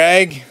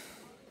 Greg.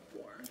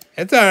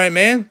 It's all right,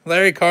 man.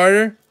 Larry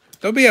Carter.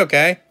 They'll be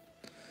okay.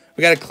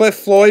 We got a Cliff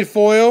Floyd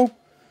foil.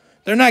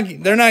 They're not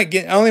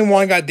getting, only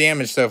one got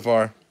damaged so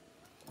far.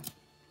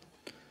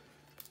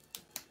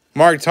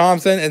 Mark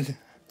Thompson, and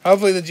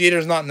hopefully the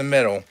Jeter's not in the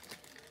middle.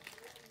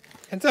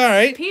 It's all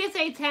right.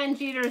 PSA 10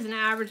 Jeter is an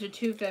average of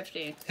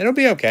 250. It'll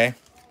be okay.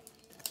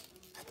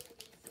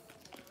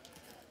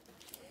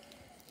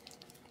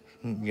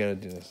 You gotta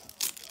do this.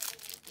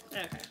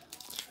 Okay.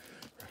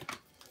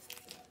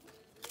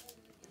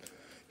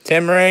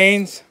 Tim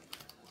Raines.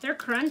 They're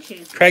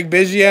crunchy. Craig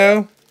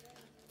Biggio.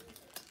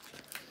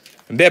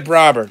 And Bip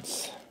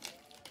Roberts.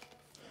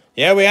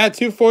 Yeah, we had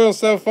 2 foils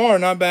so far.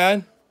 Not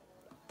bad.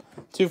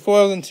 2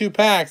 foils and 2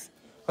 packs.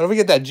 What if we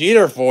get that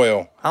Jeter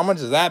foil? How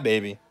much is that,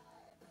 baby?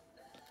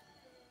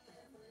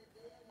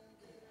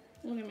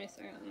 Give me a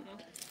second. I don't know.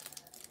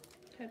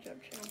 Catch up,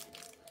 chill.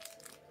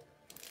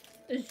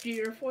 Is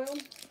Jeter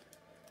foiled?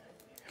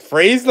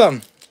 Freeze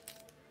them.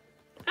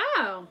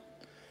 Oh.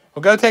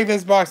 Well, go take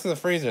this box to the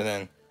freezer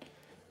then.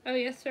 Oh,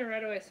 yes, sir.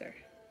 Right away, sir.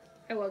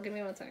 I will. Give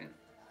me 1 second.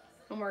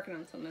 I'm working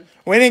on something.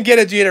 We didn't get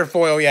a Jeter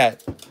foil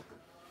yet.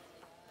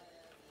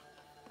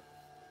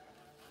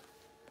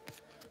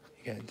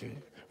 You gotta do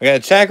it. We got a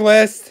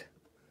checklist.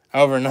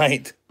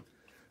 Overnight.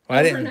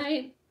 Well,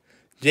 Overnight.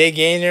 Jay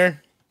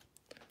Gaynor.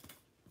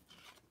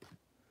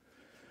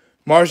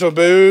 Marshall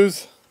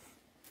Booze.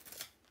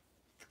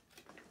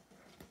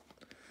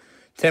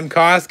 Tim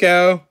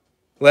Costco.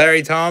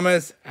 Larry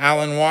Thomas.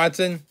 Alan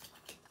Watson.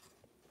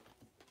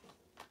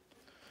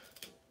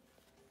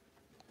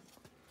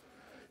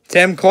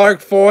 Tim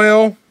Clark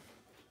foil.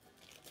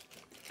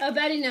 I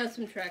bet he knows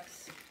some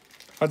tricks.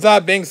 What's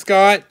up, Bing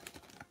Scott?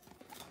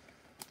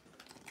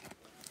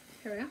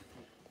 Here we go.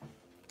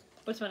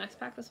 What's my next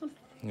pack? This one?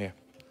 Yeah.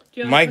 Do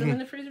you want Mike, to put them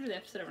in the freezer or do they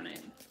have to sit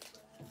overnight?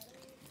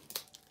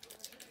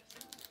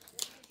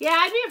 Yeah,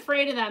 I'd be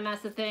afraid of that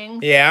mess of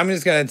things. yeah, I'm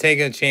just gonna take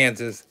a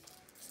chances.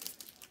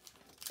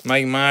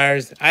 Mike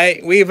Myers.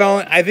 I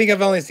think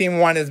I've only seen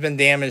one that's been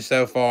damaged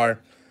so far.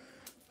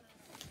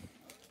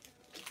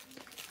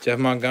 Jeff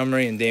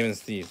Montgomery and Damon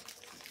Steve.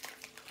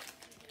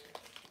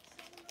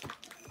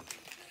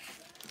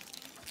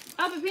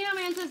 Oh, Pepino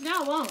Man says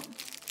no, it won't.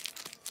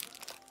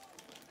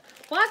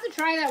 We'll have to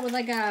try that with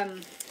like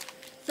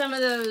some of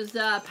those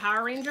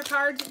Power Ranger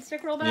cards that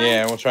stick real bad.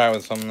 Yeah, we'll try it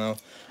with something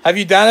else. Have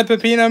you done it,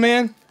 Pepino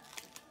Man?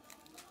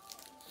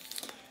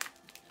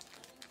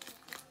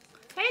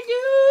 Hey,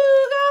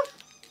 Duga!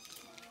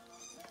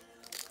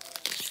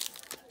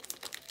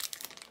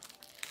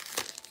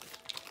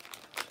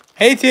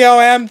 Hey,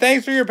 TLM.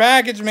 Thanks for your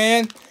package,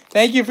 man.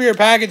 Thank you for your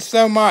package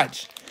so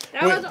much.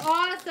 That was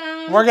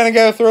awesome. We're going to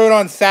go through it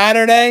on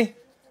Saturday,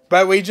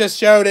 but we just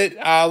showed it,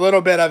 a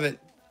little bit of it.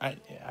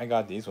 I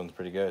got these ones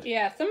pretty good.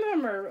 Yeah, some of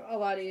them are a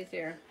lot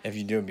easier. If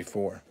you do it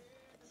before.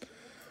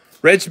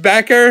 Rich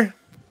Becker.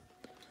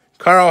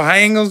 Carl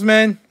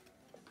Hangelsman.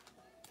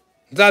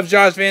 What's up,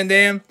 Josh Van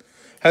Dam?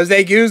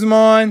 Jose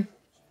Guzman.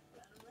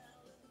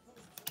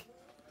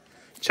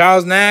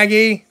 Charles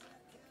Nagy.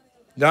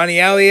 Donnie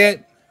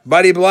Elliott.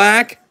 Buddy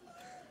Black.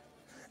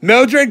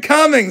 Mildred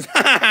Cummings.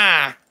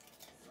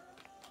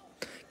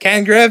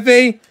 Ken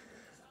Griffey.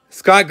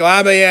 Scott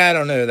Glaba. Yeah, I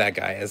don't know who that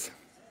guy is.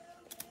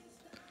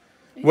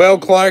 Will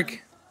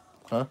Clark.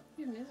 Huh?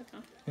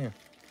 Yeah.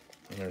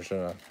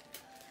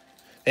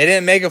 They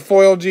didn't make a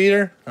foil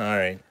Jeter? All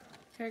right.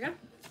 Here we go.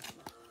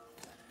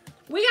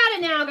 We got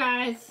it now,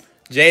 guys.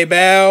 Jay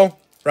Bell,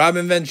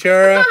 Robin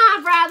Ventura,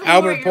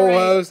 Albert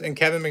Pujols, right. and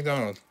Kevin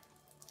McDonald.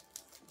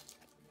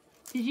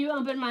 Did you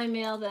open my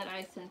mail that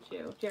I sent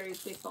you?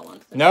 Jerry's baseball one.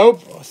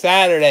 Nope.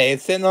 Saturday.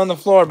 It's sitting on the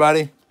floor,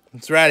 buddy.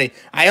 It's ready.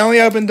 I only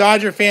opened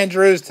Dodger fan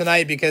Drew's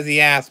tonight because he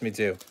asked me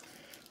to.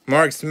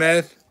 Mark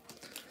Smith.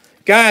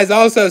 Guys,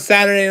 also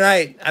Saturday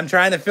night, I'm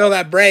trying to fill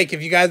that break.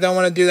 If you guys don't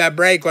want to do that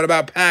break, what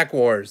about Pack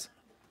Wars?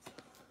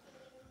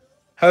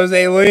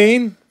 Jose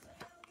Lean,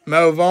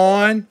 Mo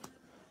Vaughn,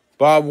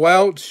 Bob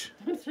Welch.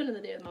 I'm spending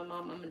the day with my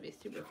mom. I'm going to be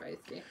super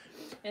feisty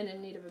and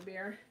in need of a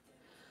beer.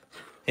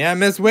 Yeah,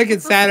 Miss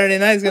Wicked Saturday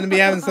night is going to be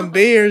having some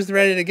beers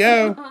ready to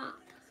go.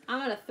 I'm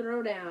going to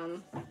throw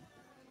down.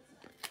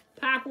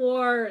 Pack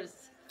Wars.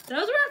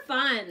 Those were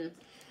fun.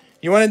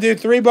 You want to do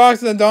 3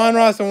 boxes of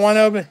Donruss and 1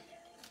 open?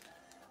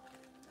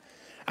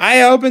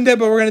 I opened it,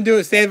 but we're going to do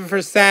it, save it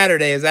for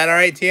Saturday. Is that all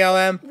right,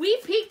 TLM? We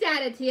peeked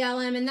at it,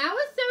 TLM, and that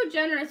was so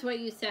generous what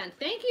you sent.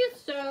 Thank you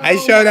so much. I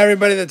showed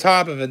everybody the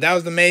top of it. That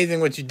was amazing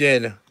what you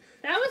did.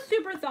 That was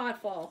super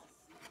thoughtful.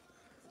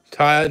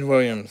 Todd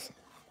Williams.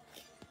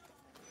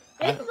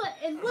 It's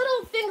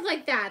little things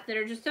like that that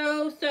are just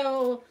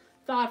so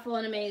thoughtful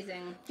and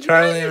amazing. You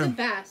Charlie guys are the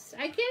best.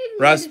 I can't even.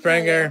 Russ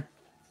Springer.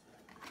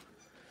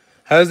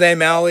 Jose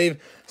Malleave.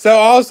 So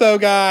also,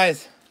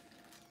 guys.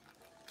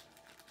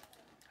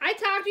 I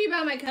talked to you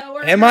about my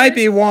coworker. It might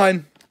be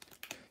one.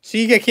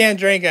 She can't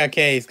drink a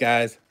case,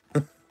 guys.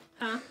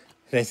 Huh?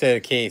 They said a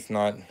case,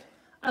 not.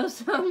 Oh,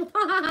 so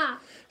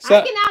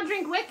I can now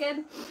drink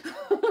Wicked.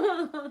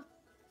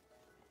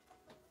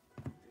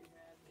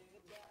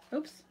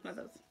 Oops, my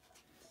those.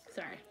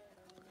 Sorry.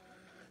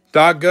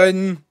 Doc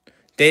Gooden,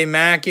 Dave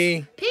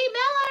Mackey, Pete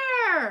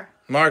Miller,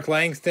 Mark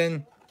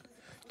Langston,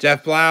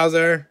 Jeff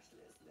Blauser,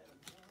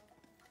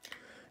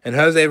 and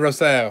Jose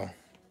Rosell.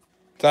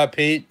 What's up,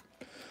 Pete?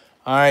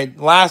 All right,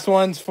 last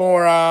one's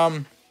for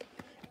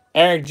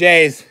Eric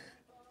Jays.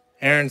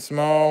 Aaron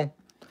Small.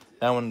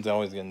 That one's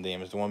always getting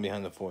damaged. The one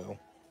behind the foil.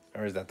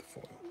 Or is that the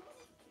foil?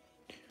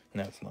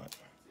 No, it's not.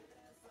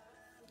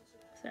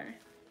 Sorry.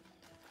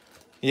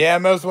 Yeah,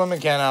 most women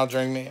can't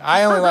outdrink me.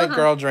 I only like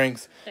girl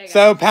drinks.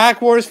 So,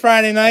 Pack Wars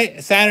Friday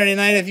night. Saturday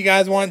night, if you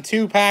guys want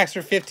 2 packs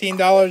for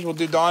 $15, we'll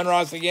do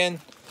Donruss again.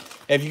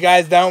 If you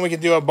guys don't, we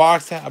can do a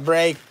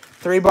break.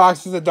 3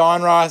 boxes of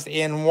Donruss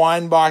in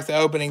 1 box of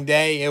opening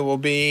day. It will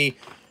be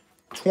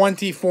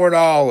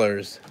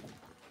 $24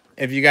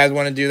 if you guys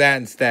want to do that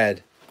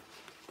instead.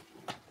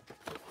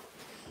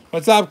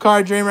 What's up,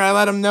 Card Dreamer? I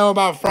let them know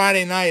about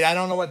Friday night. I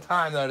don't know what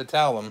time, though, to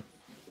tell them.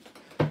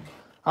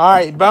 All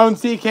right, Bone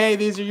CK,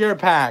 these are your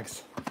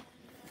packs. All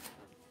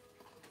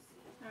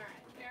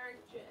right, Eric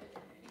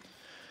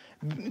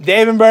J.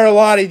 David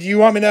Bertolotti, do you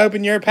want me to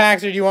open your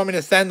packs or do you want me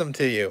to send them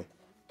to you?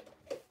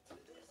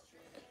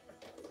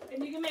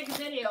 And you can make a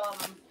video of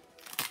them.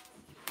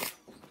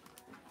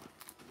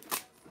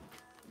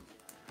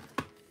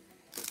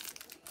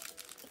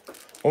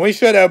 Well, we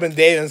should open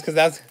David's because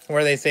that's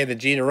where they say the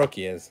Jeter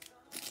rookie is.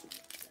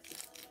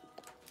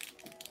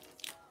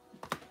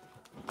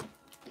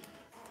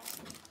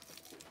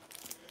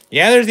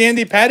 Yeah, there's the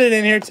Indy Pettit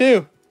in here,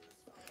 too.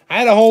 I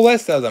had a whole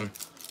list of them.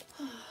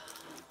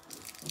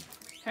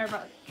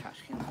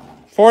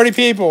 40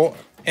 people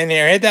in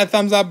here. Hit that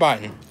thumbs up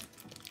button.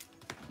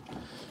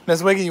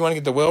 Miss Wiggy, you want to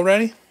get the wheel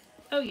ready?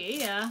 Oh,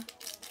 yeah.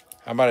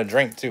 How about a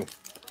drink, too?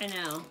 I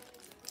know.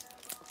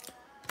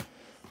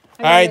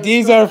 All right,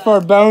 these are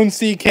for Bone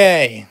CK.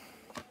 Hey,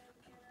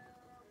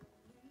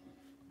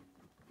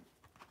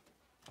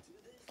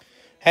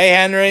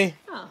 Henry.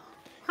 Oh.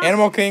 Huh.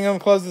 Animal Kingdom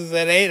closes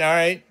at 8. All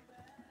right.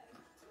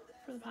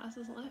 For the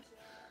passes left.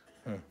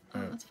 Oh,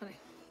 that's funny.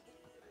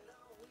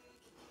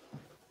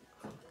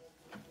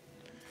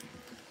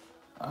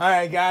 All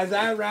right, guys.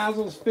 That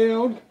razzle's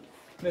filled.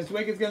 Miss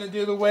Wicked's going to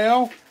do the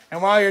wheel.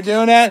 And while you're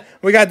doing that,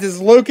 we got this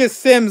Lucas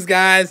Sims,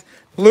 guys.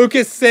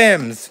 Lucas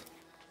Sims.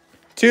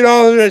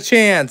 $2 a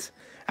chance.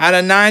 Out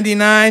of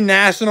 99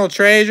 National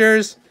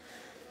Treasures.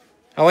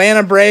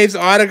 Atlanta Braves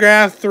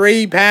autograph.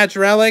 3-patch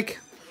relic.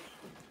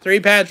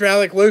 3-patch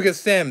relic Lucas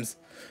Sims.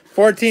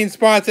 14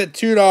 spots at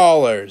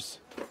 $2.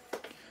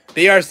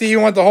 BRC, you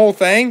want the whole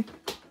thing?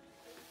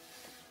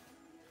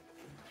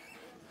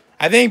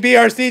 I think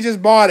BRC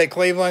just bought it,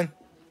 Cleveland.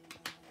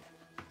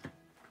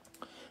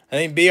 I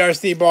think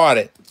BRC bought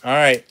it. All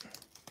right.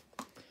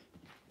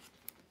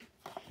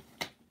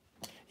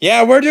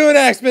 Yeah, we're doing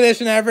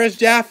Expedition Everest,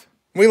 Jeff.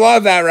 We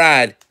love that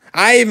ride.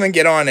 I even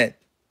get on it.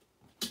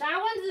 That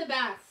one's the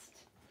best.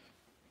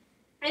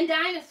 And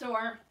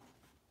Dinosaur.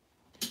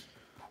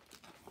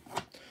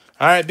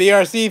 All right,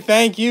 BRC,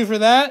 thank you for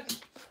that.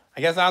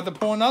 I guess I'll have to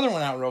pull another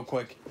one out real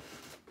quick.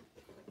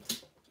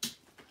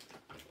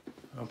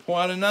 I'll pull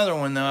out another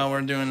one, though, while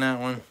we're doing that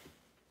one.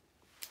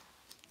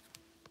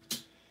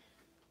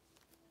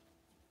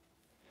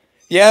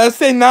 Yeah, let's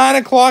say 9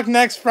 o'clock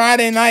next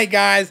Friday night,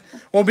 guys.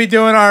 We'll be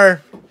doing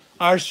our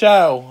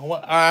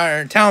show.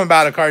 Tell them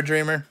about it, Card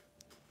Dreamer.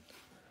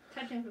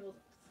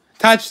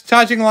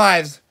 Touching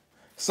lives.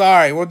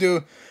 Sorry, we'll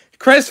do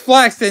Chris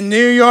Flexton,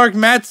 New York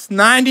Mets,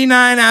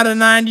 99 out of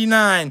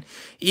 99.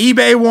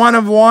 eBay 1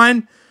 of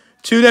 1.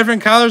 2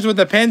 different colors with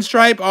a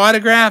pinstripe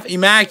autograph.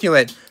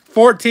 Immaculate.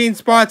 14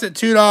 spots at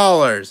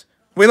 $2.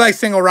 We like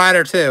single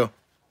rider, too.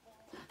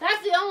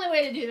 That's the only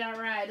way to do that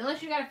ride,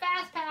 unless you got a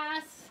fast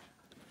pass.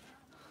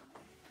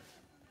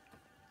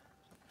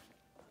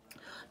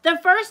 The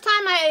first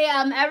time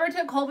I ever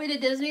took Colby to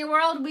Disney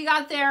World, we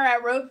got there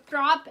at rope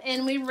drop,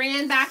 and we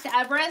ran back to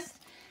Everest.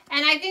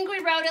 And I think we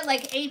rode it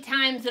like 8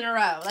 times in a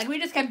row. Like, we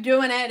just kept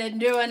doing it and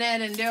doing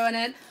it and doing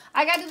it.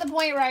 I got to the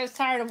point where I was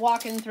tired of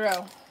walking through.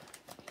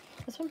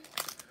 This one?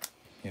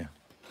 Yeah.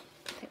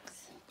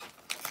 Thanks.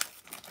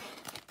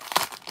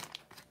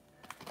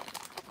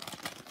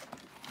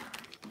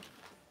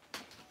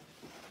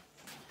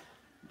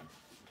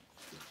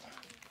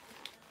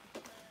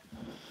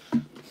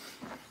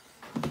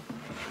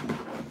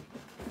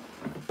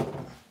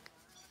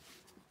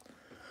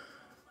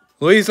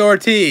 Luis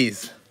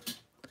Ortiz.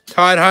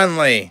 Todd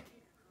Hundley.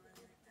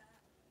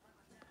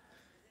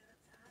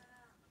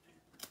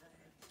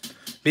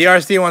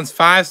 BRC wants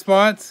 5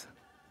 spots.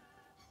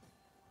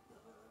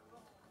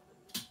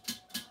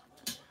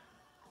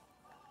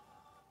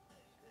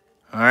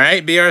 All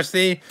right,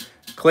 BRC.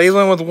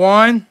 Cleveland with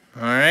 1.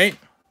 All right.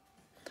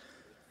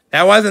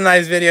 That was a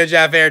nice video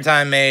Jeff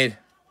Airtime made.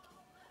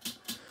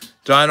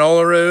 John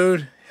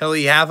Olerud,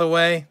 Hilly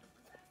Hathaway.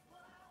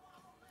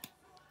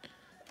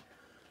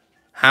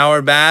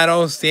 Howard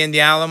Battle, Sandy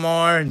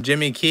Alomar,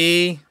 Jimmy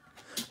Key,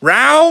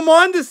 Raul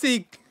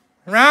Mondesi.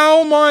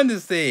 Raul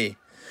Mondesi.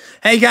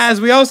 Hey guys,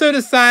 we also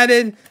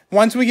decided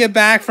once we get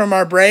back from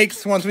our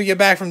breaks, once we get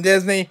back from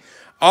Disney,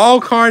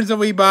 all cards that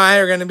we buy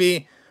are going to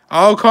be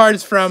all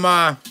cards from,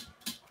 I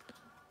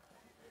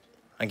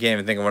can't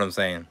even think of what I'm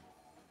saying.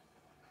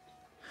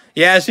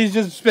 Yeah, she's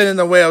just spinning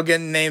the wheel,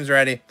 getting names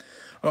ready.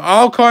 Well,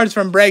 all cards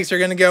from breaks are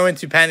going to go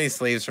into penny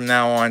sleeves from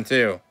now on,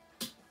 too.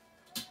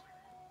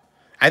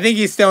 I think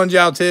he's still in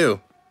jail, too.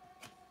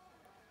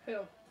 Who?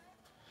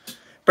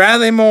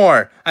 Bradley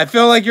Moore. I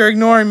feel like you're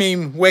ignoring me,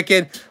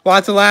 Wicked.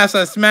 Lots of laughs.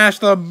 I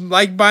smashed the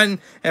like button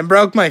and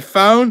broke my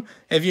phone.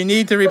 If you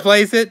need to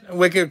replace it,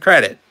 Wicked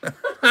credit. Okay,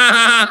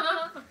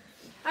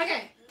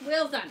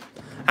 wheel's done.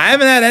 I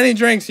haven't had any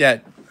drinks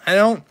yet.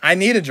 I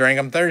need a drink.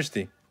 I'm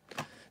thirsty.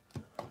 All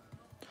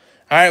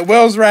right,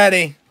 Will's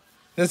ready.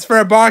 This is for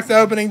a box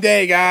opening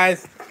day,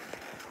 guys.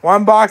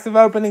 1 box of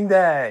opening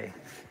day.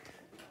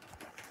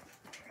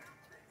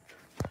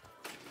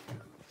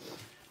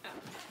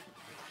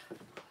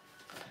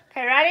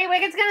 Okay, ready?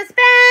 Wicked's gonna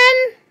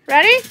spin.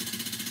 Ready?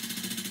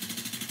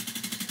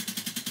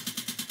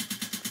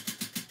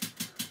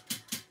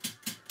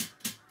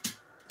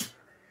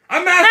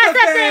 A mess of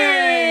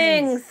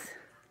things!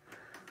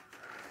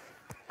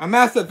 A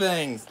mess of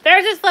things.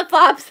 There's his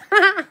flip-flops.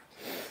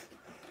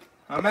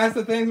 A mess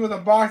of things with a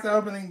box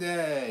opening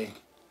day.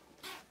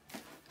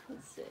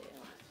 Let's see.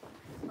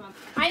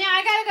 I know,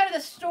 I gotta go to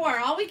the store.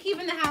 All we keep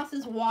in the house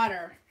is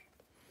water.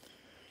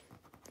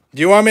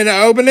 Do you want me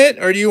to open it,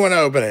 or do you want to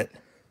open it?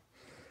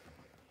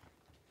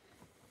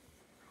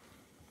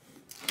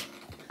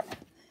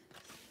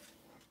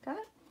 Got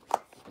it?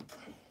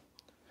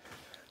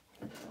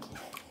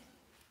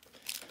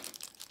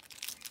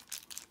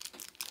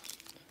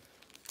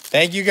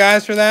 Thank you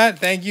guys for that.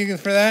 Thank you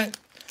for that.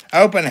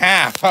 Open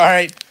half. All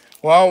right.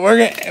 Well,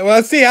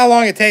 let's see how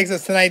long it takes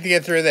us tonight to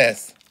get through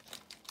this.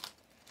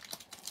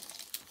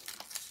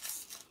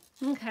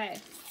 Okay.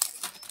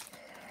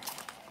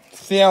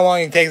 See how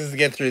long it takes us to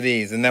get through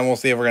these, and then we'll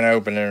see if we're going to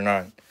open it or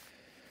not.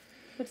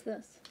 What's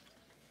this?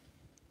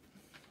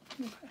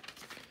 Okay.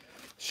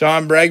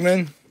 Sean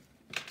Bregman.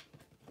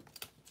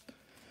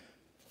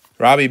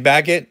 Robbie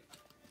Beckett.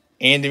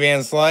 Andy Van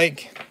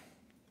Slyke.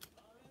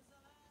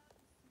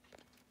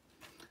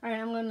 All right,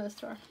 I'm going to the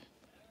store.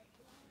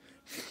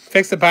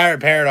 Fix the Pirate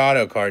Parrot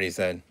auto card, he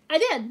said. I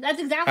did. That's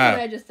exactly what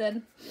I just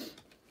did.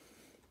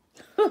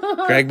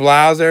 Greg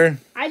Blauser.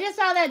 I just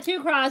saw that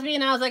too, Crosby,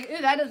 and I was like,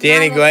 ooh, that does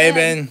Danny not look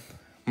Glavin. good.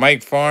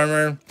 Mike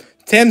Farmer.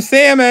 Tim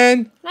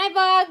Salmon. Night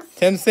Bugs.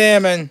 Tim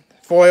Salmon.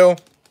 Foil.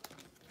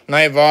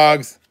 Night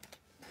Vogs.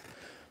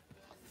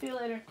 See you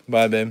later.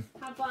 Bye, babe.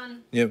 Have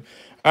fun. Yep.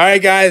 All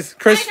right, guys.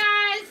 Bye, guys.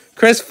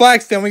 Chris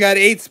Flexton. We got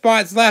 8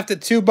 spots left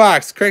at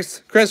 $2.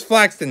 Chris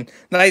Flexton.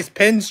 Nice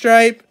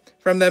pinstripe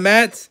from the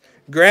Mets.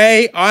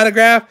 Gray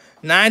autograph.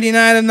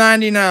 99 of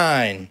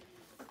 99.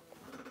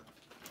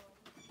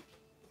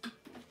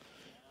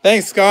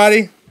 Thanks,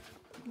 Scotty.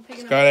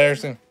 Scott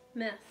Anderson.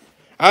 Miss.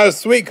 Oh,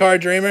 sweet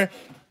card dreamer.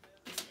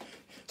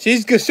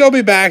 She'll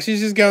be back. She's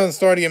just going to the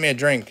store to get me a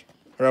drink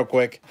real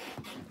quick.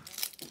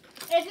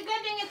 It's a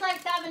good thing it's like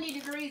 70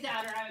 degrees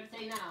out, or I would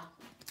say no.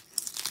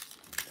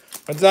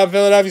 What's up,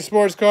 Philadelphia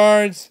Sports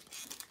Cards?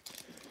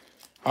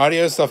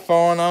 Audio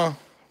Safona.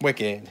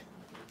 Wicked.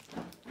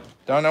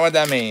 Don't know what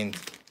that means.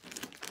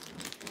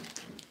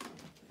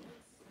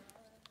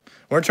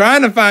 We're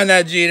trying to find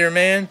that Jeter,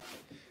 man.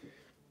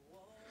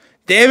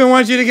 David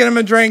wants you to get him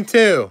a drink,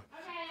 too.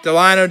 Okay.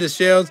 Delino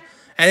DeShields.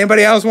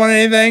 Anybody else want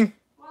anything?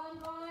 While I'm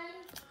going.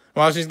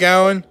 While she's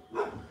going?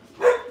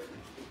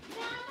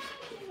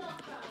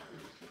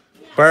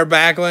 Burt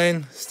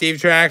Backlund, Steve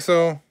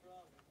Traxel,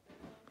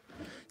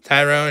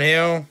 Tyrone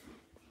Hill,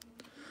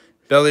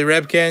 Billy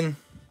Ripken,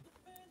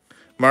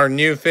 Mark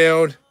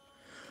Newfield,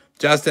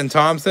 Justin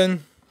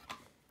Thompson.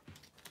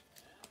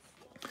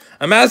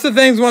 A Mess of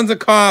Things wants a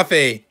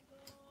coffee.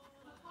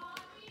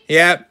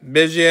 Yep,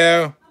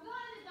 Biggio.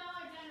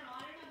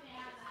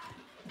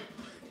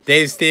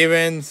 Dave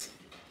Stevens.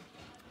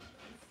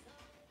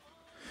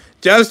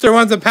 Joester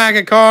wants a pack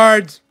of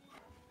cards.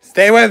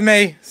 Stay with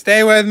me.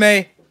 Stay with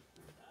me.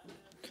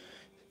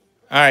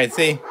 All right,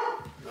 see.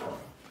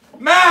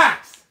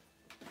 Max!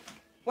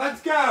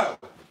 Let's go.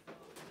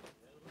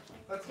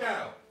 Let's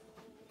go.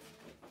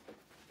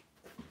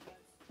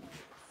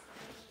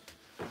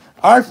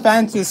 Our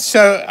fence is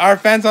our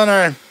fence on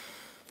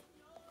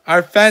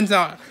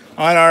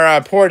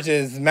our porch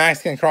is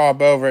Max can crawl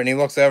up over it and he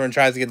looks over and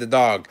tries to get the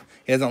dog.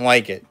 He doesn't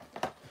like it.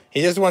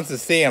 He just wants to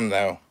see him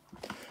though.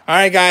 All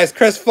right, guys,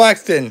 Chris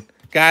Flexton.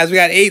 Guys, we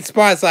got 8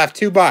 spots left,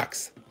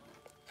 $2.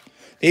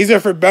 These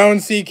are for Bone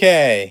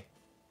CK.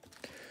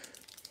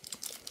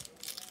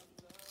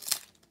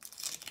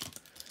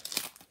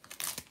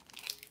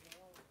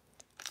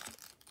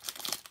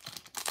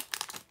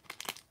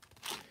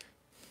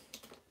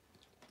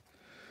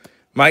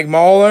 Mike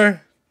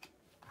Moeller,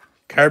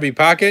 Kirby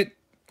Puckett,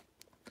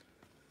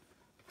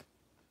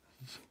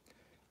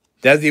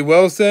 Desi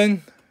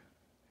Wilson,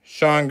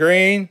 Sean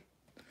Green,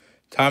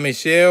 Tommy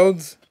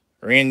Shields,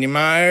 Randy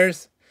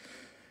Myers.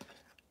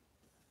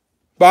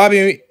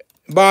 Bobby,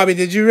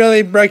 did you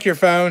really break your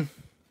phone?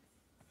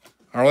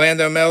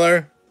 Orlando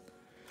Miller,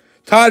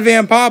 Todd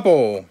Van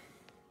Poppel.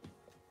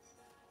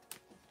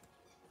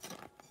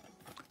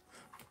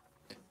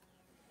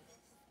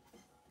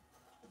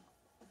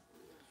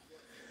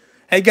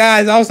 Hey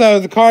guys, also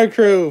the Card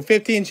Crew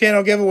 15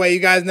 channel giveaway. You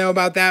guys know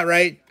about that,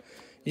 right?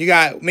 You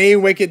got me,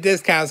 Wicked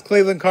Discounts,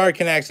 Cleveland Card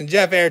Connection,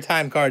 Jeff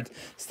Airtime Cards,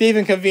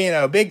 Stephen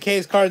Cavino, Big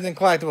Case Cards and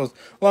Collectibles,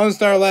 Lone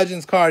Star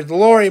Legends Cards,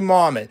 Lori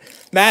Mauman,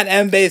 Matt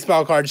M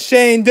Baseball Cards,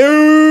 Shane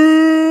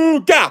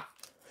Duga,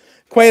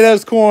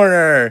 Cueto's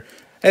Corner,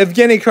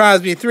 Evgeny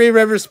Crosby, Three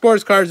Rivers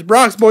Sports Cards,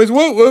 Brock's Boys,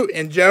 Woot Woot,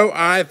 and Joe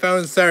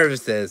iPhone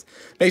Services.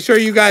 Make sure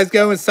you guys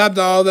go and sub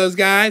to all those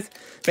guys.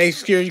 Make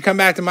sure you come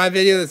back to my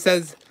video that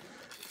says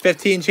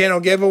 15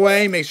 channel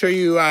giveaway. Make sure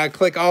you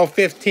click all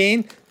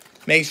 15.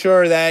 Make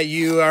sure that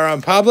you are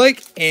on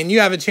public and you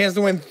have a chance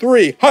to win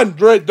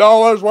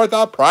 $300 worth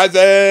of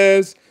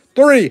prizes.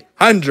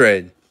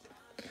 $300.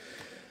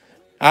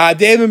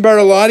 David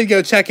Bertolotti,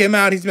 go check him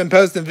out. He's been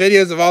posting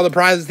videos of all the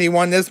prizes he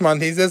won this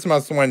month. He's this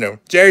month's window.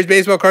 Jerry's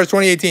Baseball Cards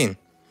 2018.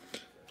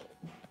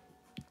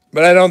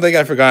 But I don't think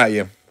I forgot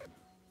you.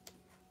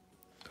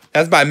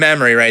 That's by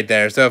memory right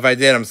there. So if I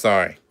did, I'm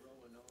sorry.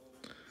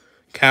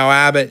 Cal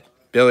Abbott,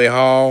 Billy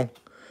Hall,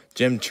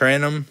 Jim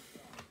Trenum,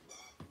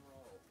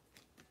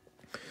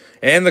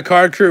 and the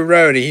Card Crew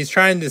Roadie. He's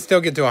trying to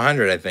still get to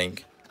 100, I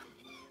think.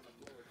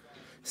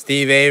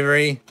 Steve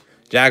Avery,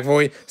 Jack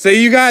Voigt. So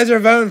you guys are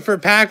voting for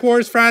Pack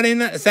Wars Saturday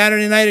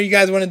night, or you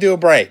guys want to do a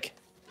break?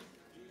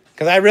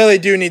 Because I really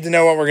do need to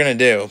know what we're going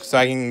to do so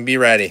I can be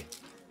ready.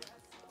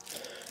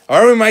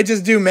 Or we might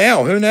just do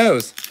mail. Who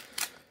knows?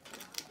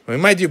 We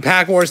might do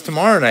Pack Wars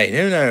tomorrow night.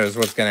 Who knows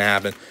what's going to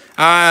happen?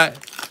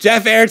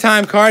 Jeff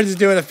Airtime Cards is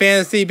doing a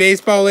Fantasy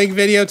Baseball League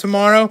video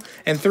tomorrow.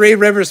 And Three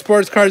Rivers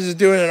Sports Cards is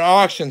doing an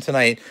auction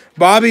tonight.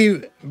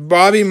 Bobby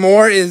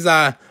Moore is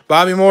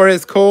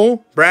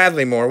cool.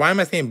 Bradley Moore. Why am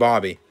I saying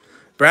Bobby?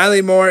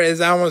 Bradley Moore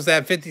is almost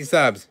at 50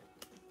 subs.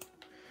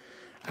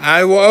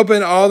 I will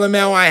open all the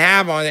mail I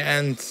have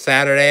on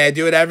Saturday. I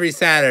do it every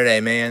Saturday,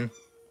 man.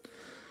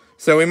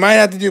 So we might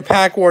have to do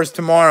Pack Wars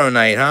tomorrow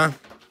night, huh?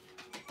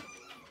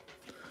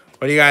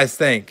 What do you guys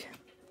think?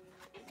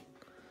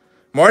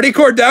 Marty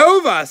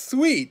Cordova.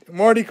 Sweet.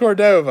 Marty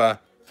Cordova.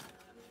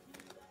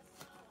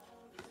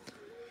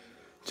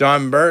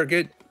 John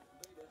Burkett.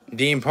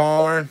 Dean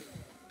Palmer.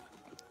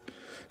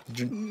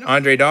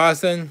 Andre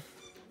Dawson.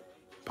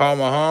 Paul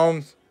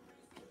Mahomes.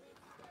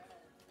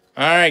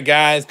 All right,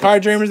 guys.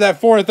 Card Dreamer's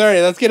at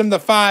 4:30. Let's get him to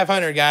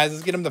 500, guys.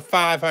 Let's get him to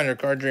 500,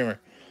 Card Dreamer.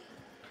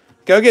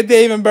 Go get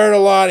Dave and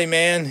Bertolotti,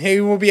 man.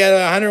 He will be at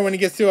 100 when he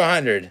gets to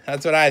 100.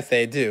 That's what I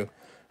say, too.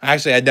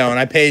 Actually, I don't.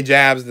 I pay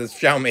Jabs to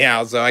show me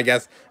out, so I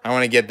guess I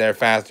want to get there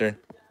faster.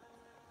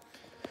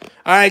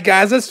 All right,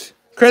 guys. Let's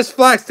Chris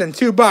Flexton,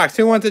 $2.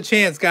 Who wants a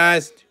chance,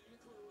 guys?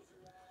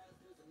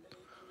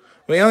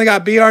 We only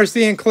got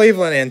BRC and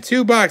Cleveland in.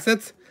 $2.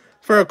 That's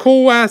for a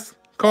Cool West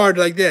card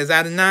like this.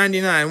 Out of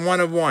 99, 1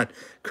 of 1.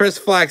 Chris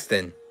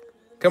Flexton.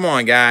 Come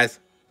on, guys.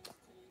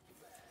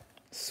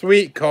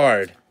 Sweet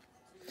card.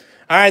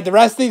 All right, the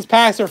rest of these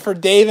packs are for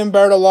Dave and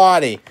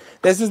Bertolotti.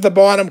 This is the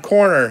bottom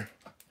corner.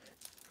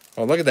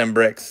 Oh, look at them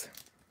bricks.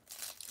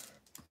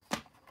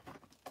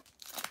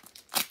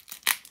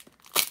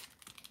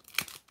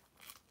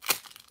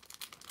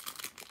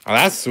 Oh,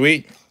 that's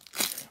sweet.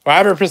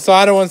 Robert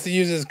Prasada wants to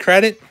use his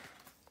credit.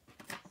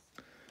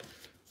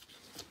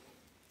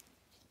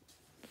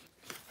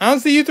 I don't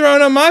see you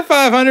throwing up my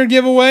 500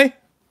 giveaway.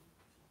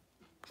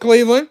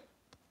 Cleveland.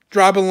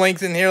 Dropping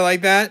links in here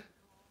like that.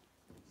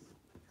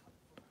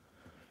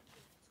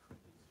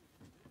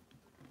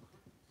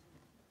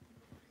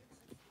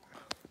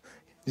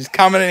 Just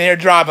coming in here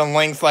dropping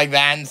links like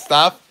that and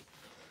stuff.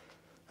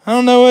 I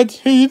don't know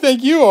who you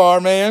think you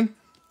are, man.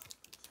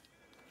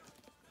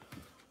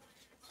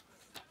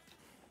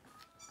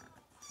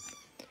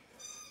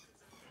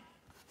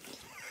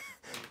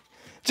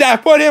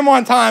 Jeff, put him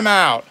on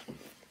timeout.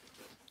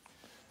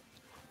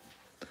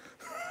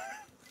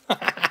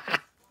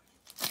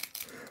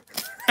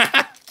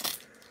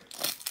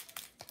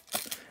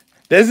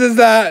 This is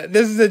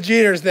the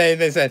Jeter's thing.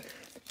 They said,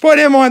 put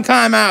him on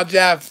timeout,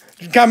 Jeff.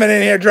 Coming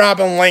in here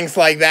dropping links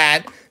like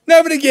that.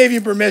 Nobody gave you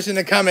permission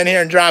to come in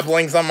here and drop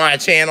links on my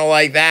channel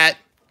like that.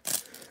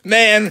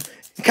 Man,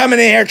 coming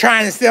in here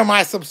trying to steal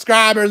my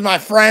subscribers, my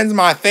friends,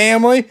 my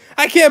family.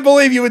 I can't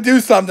believe you would do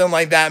something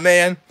like that,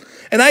 man.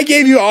 And I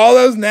gave you all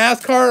those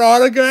NASCAR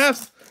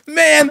autographs.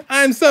 Man,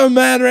 I'm so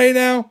mad right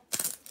now.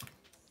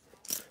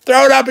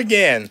 Throw it up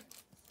again.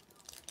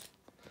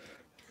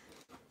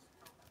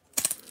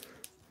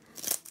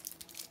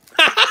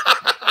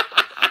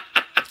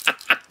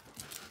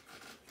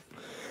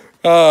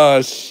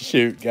 Oh,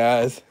 shoot,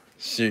 guys.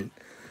 Shoot.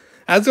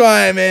 That's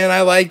why, man,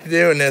 I like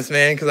doing this,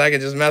 man, because I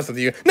can just mess with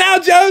you. Now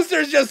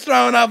Joester's just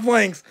throwing up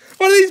links.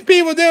 What are these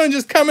people doing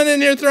just coming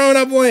in here throwing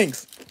up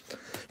links?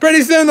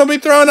 Pretty soon they'll be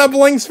throwing up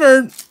links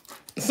for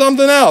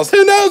something else.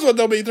 Who knows what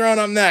they'll be throwing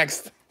up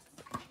next?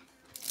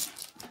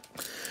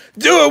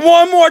 Do it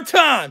one more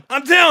time.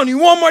 I'm telling you,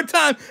 one more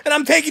time, and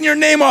I'm taking your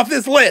name off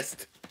this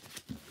list.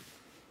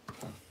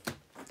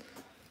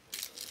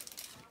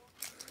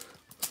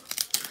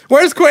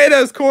 Where's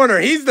Cueto's Corner?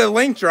 He's the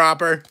link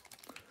dropper.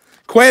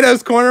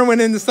 Cueto's Corner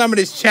went into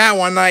somebody's chat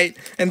one night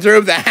and threw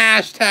up the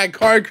hashtag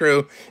card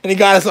crew, and he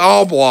got us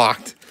all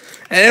blocked.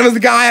 And it was the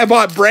guy I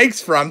bought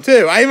breaks from,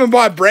 too. I even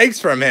bought breaks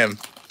from him.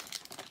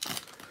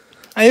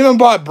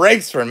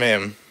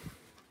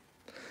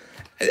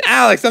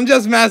 Alex, I'm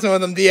just messing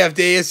with him,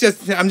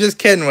 DFD. I'm just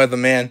kidding with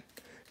him, man.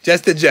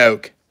 Just a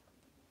joke.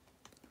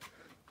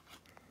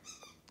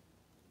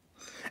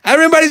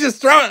 Everybody's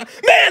just throwing...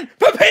 Man,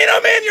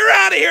 Pepino, man, you're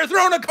out of here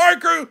throwing a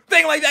card crew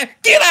thing like that.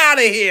 Get out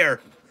of here.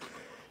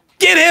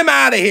 Get him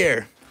out of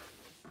here.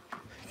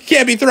 You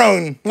can't be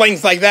throwing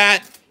links like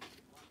that.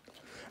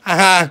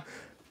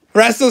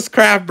 Restless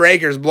Craft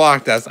Breakers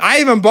blocked us. I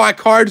even bought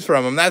cards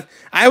from him.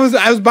 I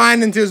was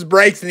buying into his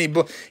breaks, and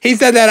he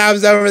said that I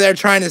was over there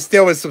trying to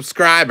steal his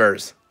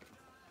subscribers.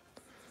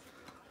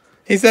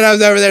 He said I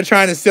was over there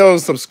trying to steal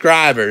his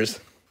subscribers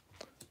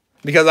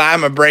because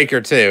I'm a breaker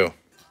too.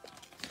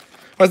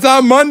 What's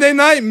up, Monday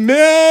Night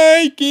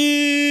Mikey?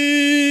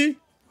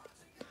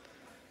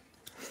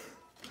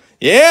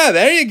 Yeah,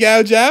 there you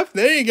go, Jeff.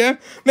 There you go.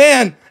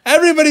 Man,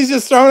 everybody's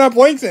just throwing up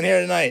links in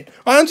here tonight.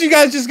 Why don't you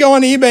guys just go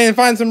on eBay and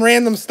find some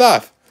random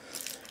stuff?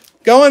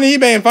 Go on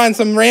eBay and find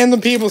some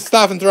random people's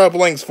stuff and throw up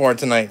links for it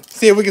tonight.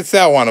 See if we can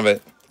sell one of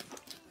it.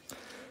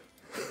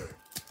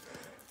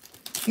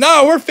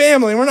 No, we're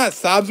family. We're not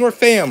subs. We're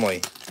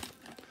family.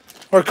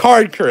 We're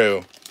card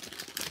crew.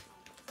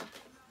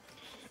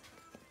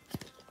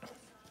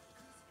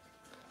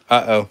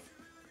 Uh-oh.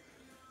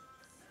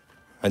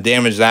 I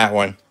damaged that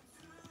one.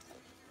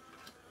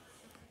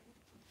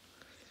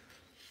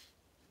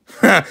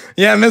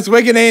 Yeah, Miss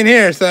Wicked ain't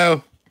here,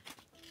 so...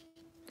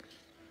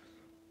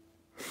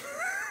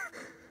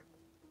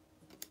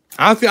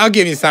 I'll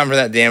give you something for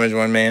that damaged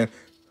one, man.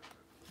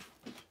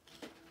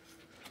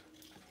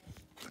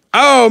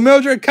 Oh,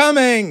 Mildred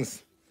Cummings!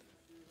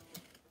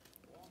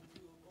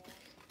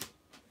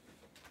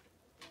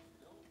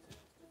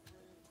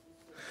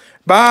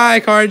 Bye,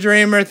 Card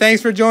Dreamer.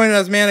 Thanks for joining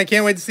us, man. I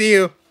can't wait to see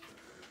you.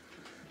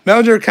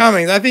 Mildred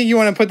Cummings. I think you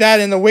want to put that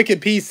in the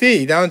Wicked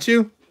PC, don't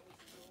you?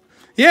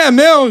 Yeah,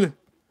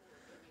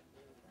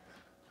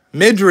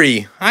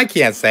 Midri. I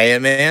can't say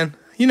it, man.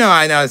 You know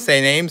I know how to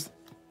say names.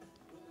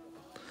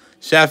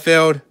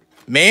 Sheffield.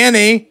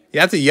 Manny.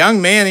 Yeah, that's a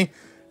young Manny.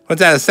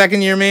 What's that, a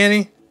second-year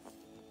Manny?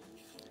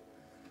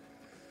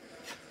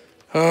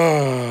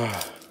 Oh,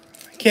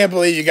 I can't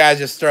believe you guys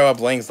just throw up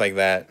links like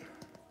that.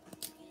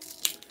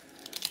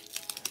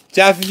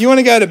 Jeff, if you want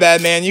to go to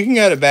bed, man, you can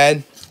go to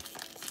bed.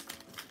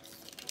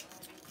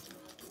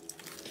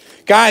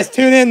 Guys,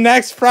 tune in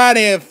next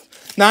Friday at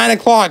 9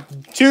 o'clock.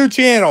 2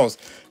 channels.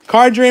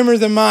 Card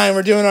Dreamers and mine.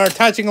 We're doing our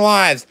Touching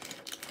Lives.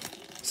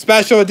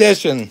 Special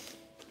edition.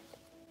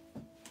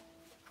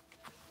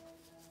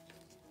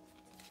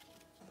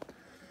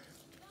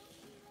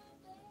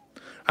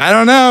 I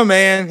don't know,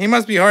 man. He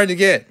must be hard to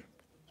get.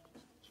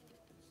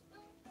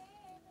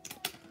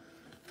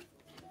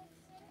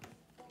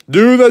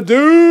 Do the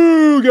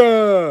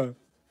Dooga.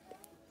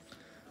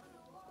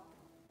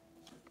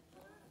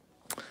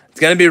 It's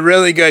gonna be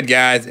really good,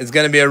 guys. It's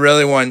gonna be a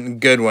really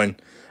good one.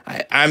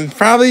 I'm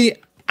probably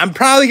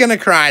gonna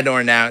cry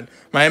during that.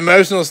 My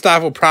emotional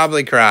stuff will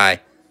probably cry.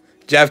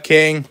 Jeff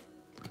King.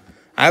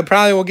 I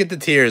probably will get the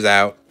tears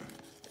out.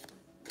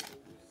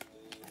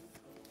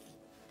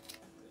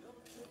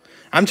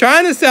 I'm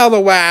trying to sell the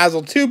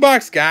Wazzle.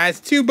 $2,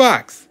 guys.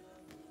 $2.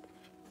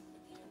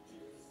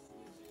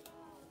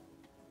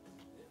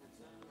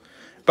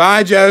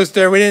 Bye,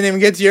 Joester. We didn't even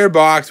get to your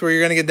box where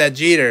you're going to get that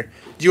Jeter.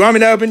 Do you want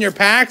me to open your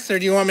packs or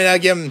do you want me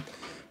to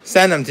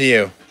send them to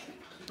you?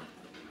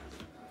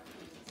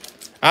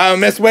 Oh,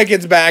 Miss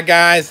Wicked's back,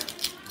 guys.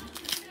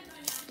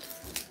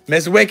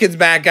 Miss Wicked's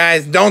back,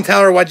 guys. Don't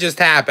tell her what just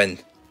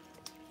happened.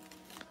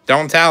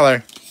 Don't tell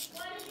her.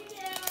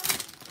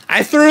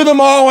 I threw them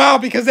all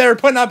out because they were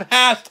putting up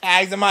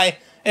hashtags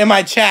in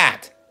my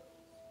chat.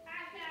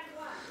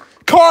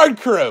 Card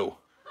Crew.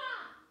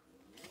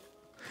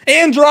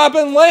 And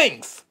dropping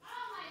links.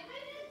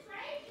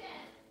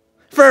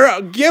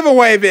 For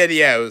giveaway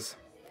videos.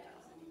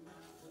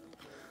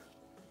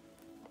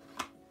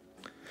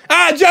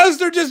 Ah,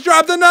 Joester just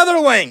dropped another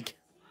link.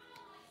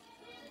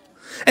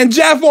 And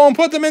Jeff won't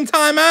put them in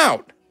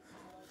timeout.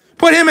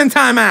 Put him in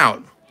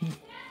timeout.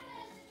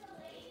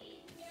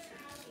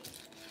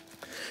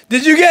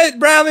 Did you get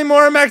Bradley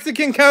Moore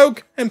Mexican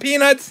Coke and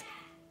peanuts?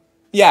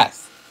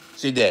 Yes,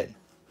 she did.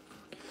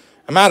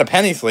 I'm out of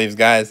penny sleeves,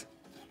 guys.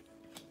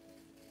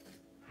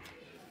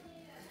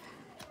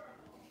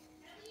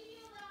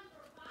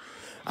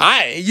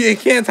 You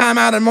can't time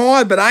out a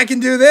mod, but I can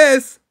do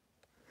this.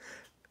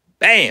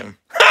 Bam.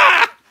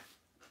 Ha!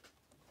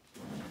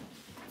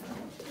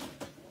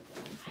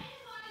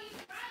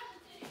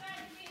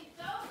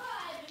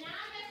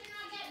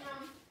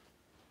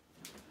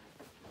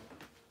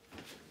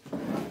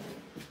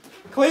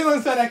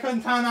 Cleveland said I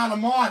couldn't time out a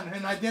mod,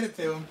 and I did it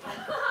to him.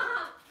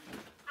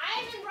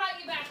 I even brought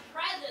you back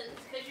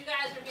presents because you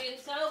guys are being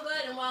so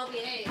good and well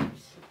behaved.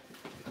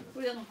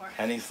 What are you looking for?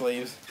 Penny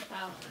sleeves.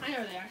 Oh, I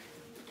know they are.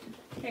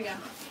 Here you go.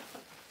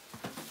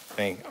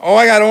 Oh,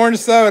 I got orange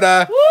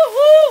soda.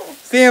 Woo-hoo!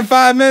 See you in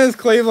 5 minutes,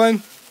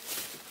 Cleveland.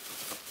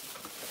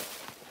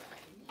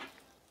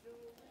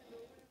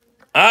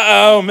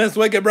 Uh-oh, Miss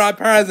Wicked brought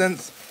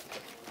presents.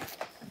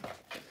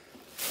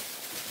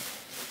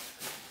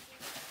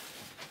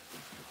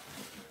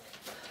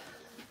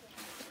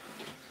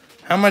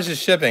 How much is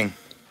shipping?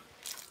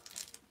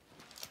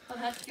 Oh,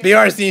 that's good.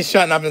 BRC's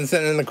shutting up and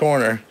sitting in the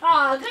corner.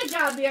 Oh, good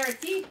job,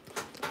 BRC.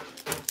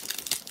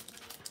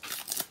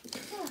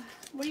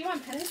 What do you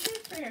want, penny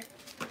sleeves for here?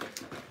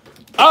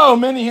 Oh,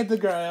 Minnie hit the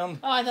ground.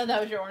 Oh, I thought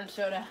that was your orange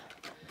soda.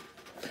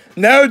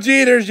 No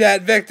Jeters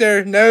yet,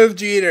 Victor. No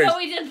Jeters. Oh,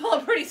 we did pull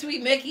a pretty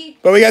sweet Mickey.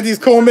 But we got these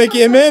cool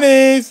Mickey and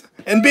Minnies.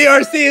 And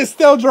BRC is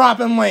still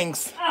dropping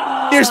links.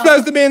 Oh. You're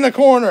supposed to be in the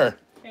corner.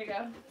 Here you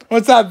go.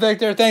 What's up,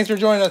 Victor? Thanks for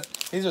joining us.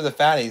 These are the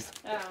fatties.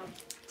 Oh.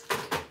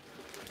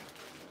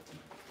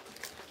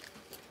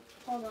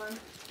 Hold on.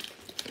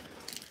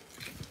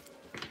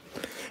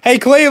 Hey,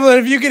 Cleveland,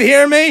 if you could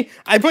hear me,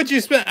 I put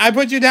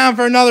you down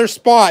for another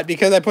spot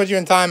because I put you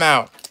in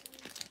timeout.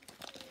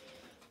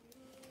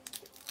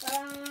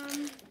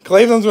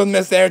 Cleveland's with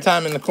Miss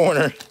Airtime in the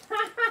corner.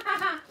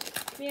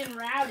 Being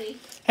rowdy.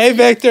 Hey,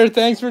 Victor,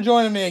 thanks for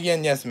joining me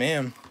again. Yes,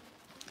 ma'am.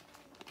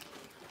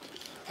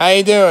 How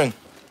you doing?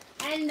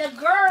 And the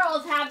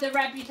girls have the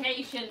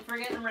reputation for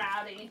getting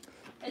rowdy.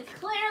 It's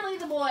clearly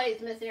the boys,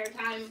 Miss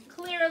Airtime.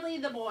 Clearly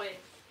the boys.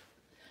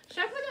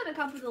 Should I put that in a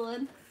cup of the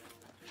lid?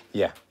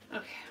 Yeah.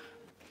 Okay.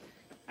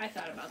 I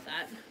thought about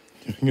that.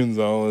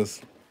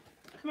 Gonzalez.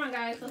 Come on,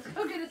 guys. Let's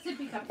go get a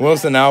sippy cup.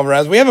 Wilson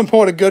Alvarez. We haven't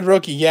pulled a good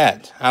rookie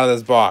yet out of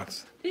this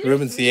box. These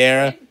Ruben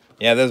Sierra. Right?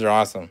 Yeah, those are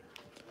awesome.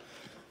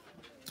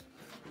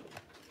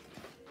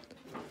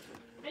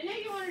 I know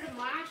you wanted them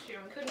last year.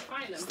 We couldn't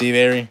find them. Steve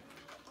Airy.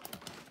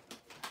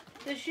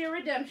 This year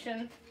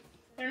redemption.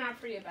 They're not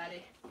for you,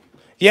 buddy.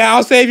 Yeah,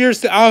 I'll save your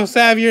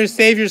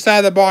save your side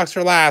of the box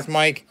for last,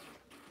 Mike.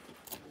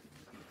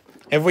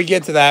 If we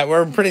get to that,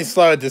 we're pretty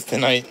slow at this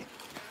tonight.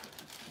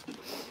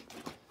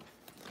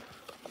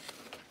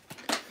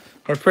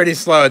 We're pretty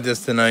slow at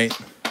this tonight.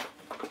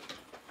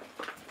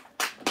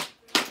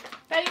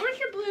 Betty, where's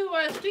your blue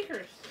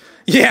speakers?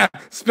 Yeah,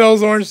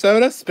 spills orange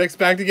soda, sticks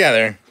back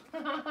together.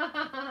 There we go.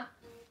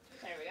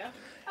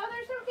 Oh,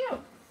 they're so cute.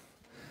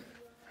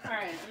 All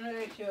right, I'm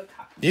gonna get you a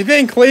cup. Do you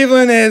think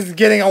Cleveland is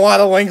getting a lot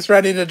of links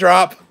ready to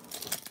drop?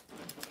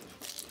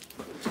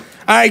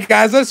 All right,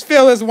 guys, let's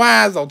fill this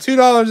Wazzle.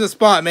 $2 a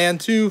spot, man.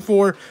 2,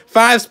 4,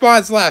 5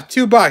 spots left.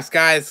 $2,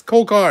 guys.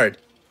 Cold card.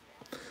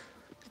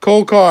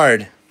 Cold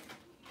card.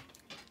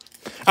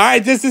 All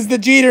right, this is the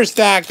Jeter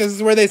stack. This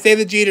is where they say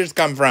the Jeters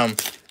come from.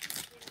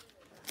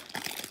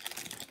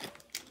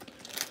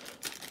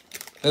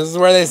 This is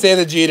where they say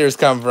the Jeters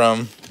come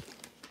from.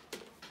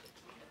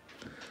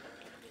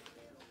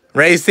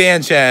 Ray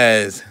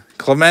Sanchez.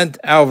 Clement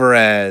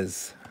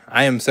Alvarez.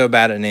 I am so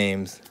bad at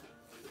names.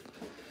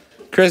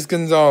 Chris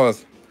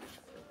Gonzalez.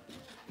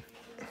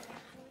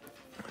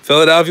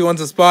 Philadelphia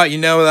wants a spot. You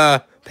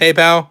know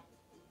PayPal.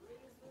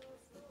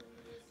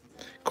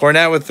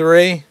 Cornette with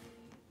 3.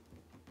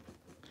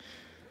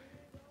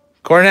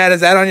 Cornette,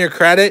 is that on your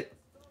credit?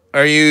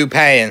 Or are you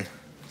paying?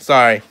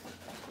 Sorry.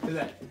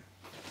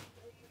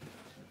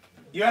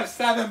 You have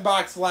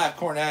 $7 left,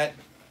 Cornette.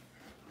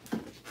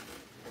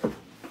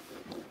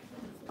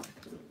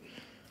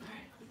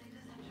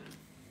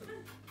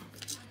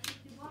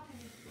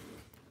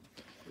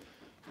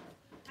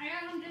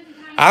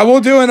 I will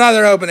do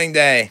another opening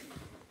day.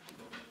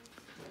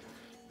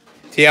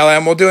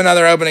 TLM, we'll do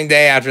another opening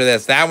day after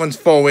this. That one's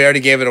full. We already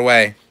gave it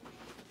away.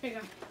 Here you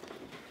go.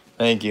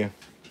 Thank you.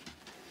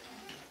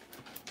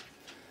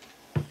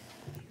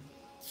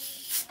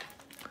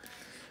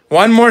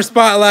 One more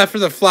spot left for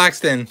the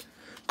Flaxton.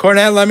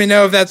 Cornette, let me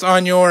know if that's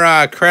on your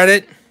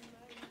credit.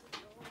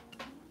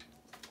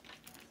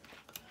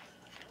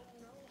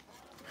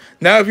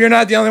 No, if you're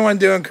not the only one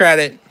doing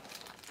credit.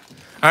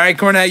 All right,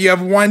 Cornette, you have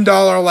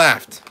 $1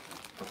 left.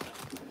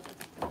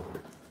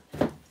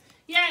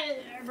 Yeah,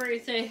 everybody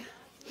say,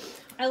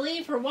 I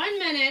leave for 1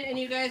 minute and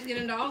you guys get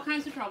into all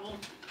kinds of trouble.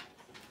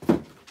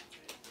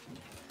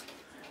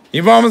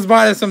 You've almost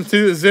bought us some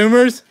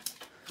Zoomers.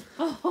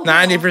 Oh.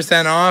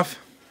 90% off.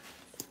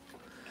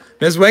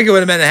 Miss Wicked would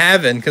have been in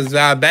heaven because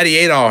Betty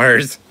ate all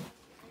hers.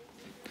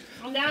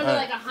 I'm down to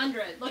like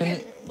 100. Look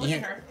at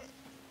her.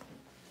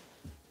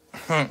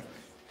 Huh.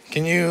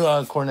 Can you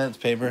Cornette's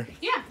paper?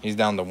 Yeah. He's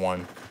down to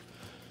 1.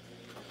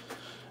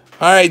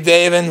 All right,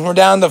 David. We're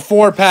down to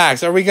 4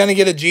 packs. Are we going to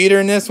get a Jeter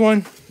in this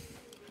one?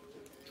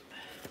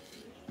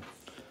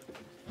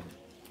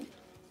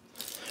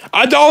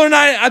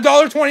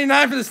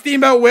 $1.29 for the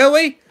Steamboat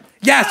Willie?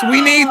 Yes,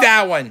 we need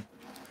that one.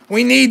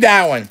 We need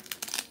that one.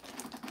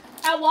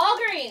 At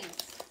Walgreens.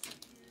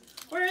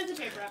 Where is the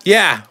paper?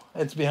 Yeah,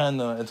 it's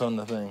behind it's on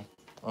the thing,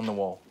 on the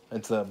wall.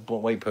 It's a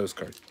white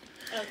postcard.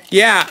 Okay.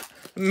 Yeah,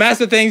 mess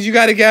of things, you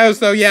got to go,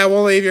 so yeah,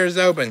 we'll leave yours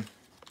open.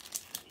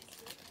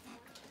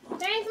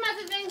 Thanks,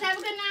 mess of things. Have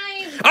a good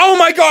night. Oh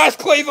my gosh,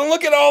 Cleveland,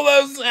 look at all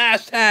those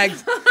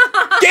hashtags.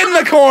 Get in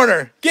the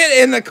corner. Get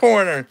in the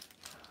corner.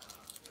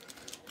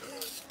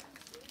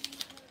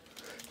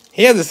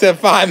 He had to sit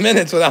 5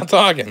 minutes without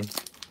talking.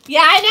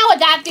 Yeah, I know what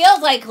that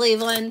feels like,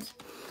 Cleveland.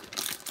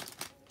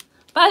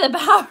 By the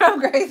power of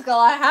Grayskull,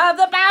 I have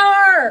the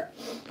power.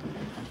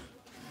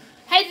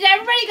 Hey, did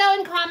everybody go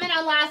and comment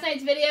on last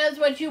night's videos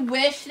what you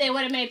wish they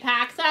would have made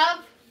packs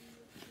of?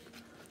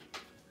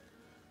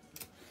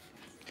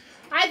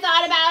 I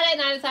thought about it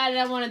and I decided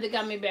I wanted the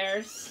gummy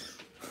bears.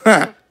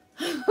 They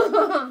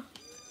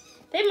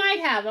might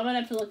have. I'm going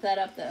to have to look that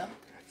up, though.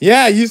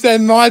 Yeah, you said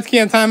mods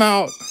can't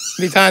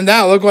be timed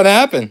out. Look what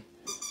happened.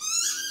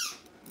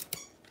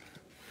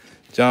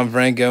 John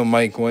Franco,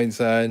 Mike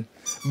Whiteside,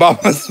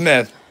 Bubba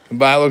Smith.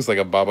 But it looks like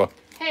a Bubba.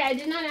 Hey, I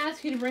did not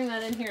ask you to bring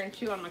that in here and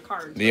chew on my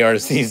cards. The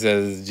RC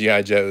says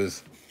G.I.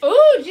 Joe's.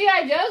 Ooh,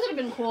 G.I. Joe's would have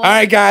been cool. All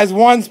right, guys,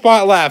 1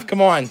 spot left.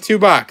 Come on,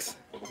 $2.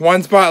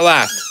 1 spot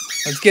left.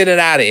 Let's get it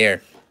out of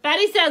here.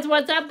 Betty says,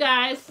 what's up,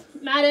 guys?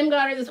 Madam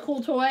got her this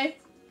cool toy.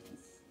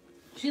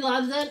 She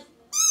loves it.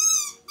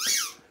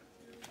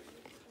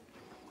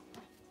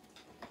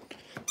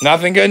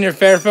 Nothing good in your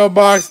Fairfield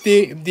box,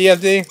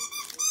 DFD?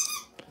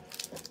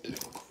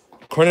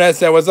 Cornette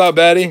said, what's up,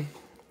 Betty?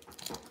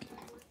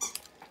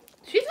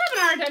 She's having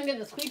a hard time getting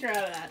the squeaker out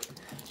of that.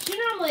 She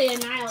normally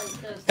annihilates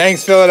those.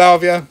 Thanks,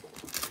 Philadelphia.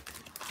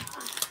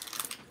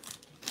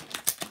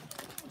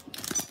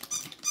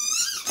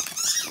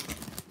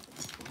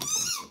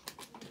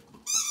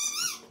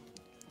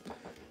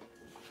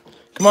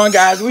 Come on,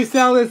 guys. We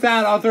sell this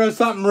out. I'll throw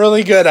something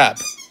really good up.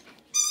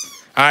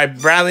 All right,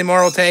 Bradley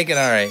Moore will take it.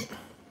 All right.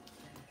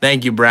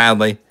 Thank you,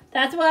 Bradley.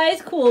 That's why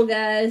it's cool,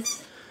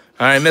 guys.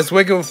 All right, Miss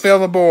Wicked will fill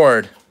the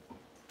board.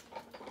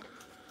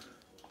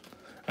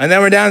 And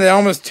then we're down to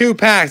almost 2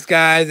 packs,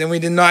 guys, and we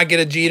did not get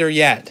a Jeter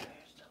yet.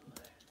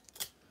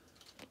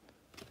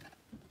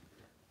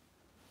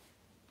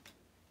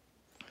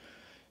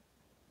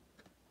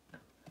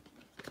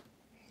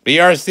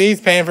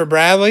 BRC's paying for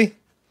Bradley.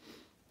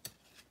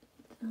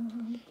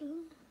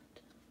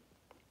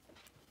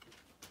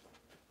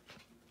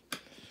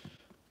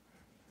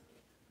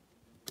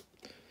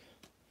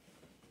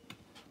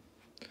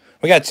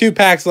 We got 2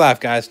 packs left,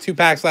 guys. 2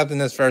 packs left in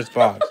this first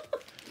box.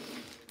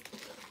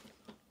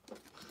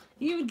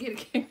 You would get a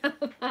kick out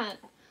of that.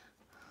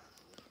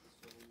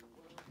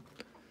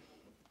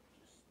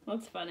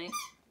 That's funny.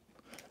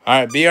 All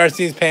right,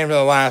 BRC's paying for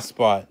the last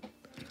spot.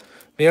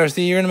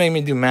 BRC, you're going to make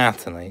me do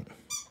math tonight.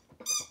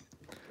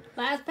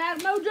 Last pack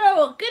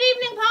mojo. Good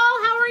evening,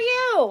 Paul. How are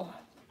you? All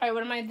right,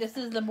 what am I? This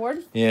is the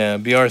board? Yeah,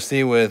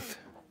 BRC with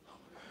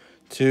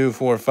 2,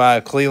 4,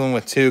 5. Cleveland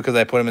with 2 because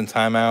I put him in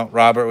timeout.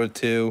 Robert with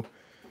 2.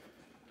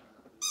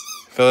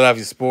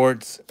 Philadelphia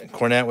Sports.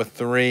 Cornette with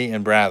 3.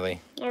 And Bradley.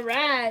 All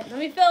right. Let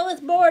me fill this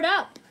board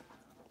up.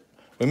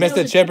 We missed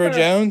a Chipper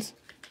Jones?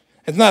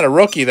 It's not a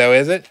rookie, though,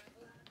 is it?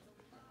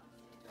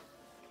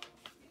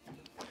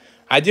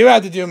 I do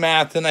have to do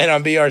math tonight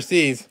on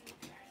BRCs.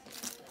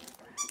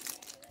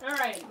 All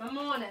right, I'm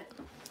on it.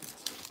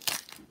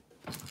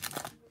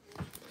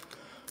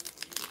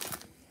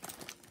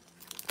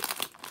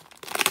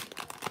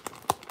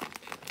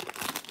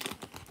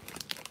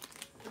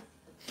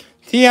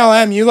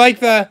 TLM, you like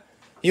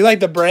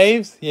the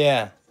Braves?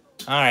 Yeah.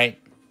 All right.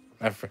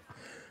 I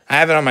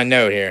have it on my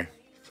note here.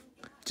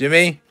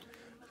 Jimmy,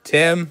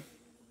 Tim,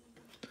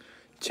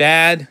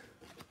 Chad,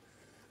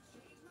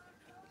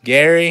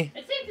 Gary.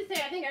 It's safe to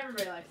say I think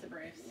everybody likes the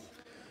Braves.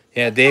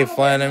 Yeah, Dave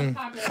Flanham.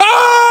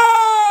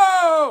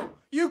 Oh!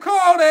 You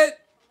called it.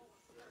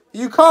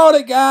 You called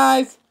it,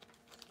 guys.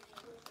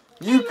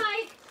 Hey,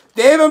 Mike.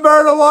 David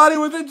Bertolotti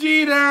with a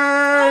Jeter.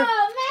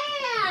 Oh,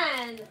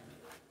 man.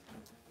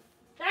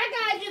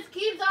 That guy just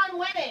keeps on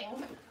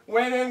winning.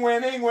 Winning,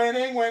 winning,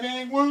 winning,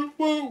 winning. Woo,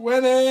 woo,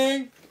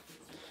 winning.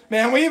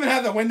 Man, we even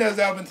have the windows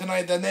open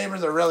tonight. The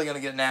neighbors are really going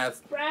to get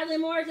nasty. Bradley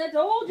Morris, I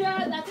told you.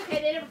 That's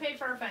okay. They never paid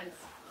for our fence.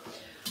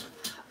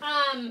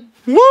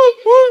 Woo, woo.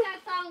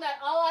 That song that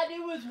all I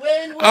do is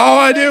win. All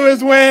I do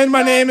is win.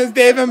 My name is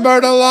David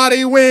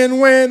Bertolotti. Win,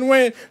 win,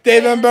 win.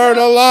 David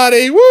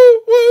Bertolotti.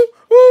 Woo, woo,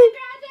 woo.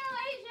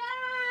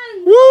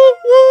 Congratulations. Woo,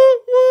 woo,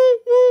 woo,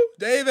 woo.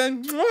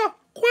 David. Quack,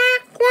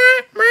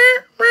 quack, meh,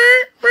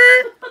 meh,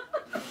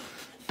 meh.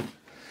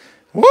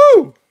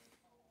 Woo.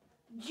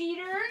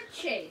 Jeter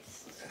Chase.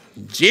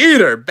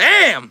 Jeter.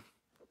 Bam.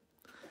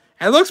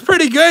 It looks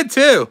pretty good,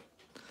 too.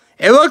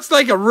 It looks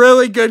like a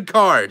really good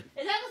card.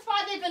 Is that the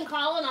spot they've been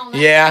calling on that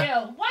Yeah.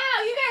 too?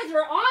 Wow, you guys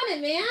were on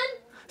it, man.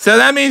 So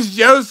that means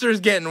Joster's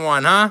getting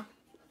one, huh?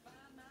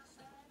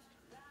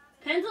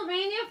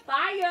 Pennsylvania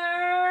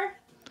Fire.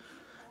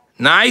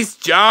 Nice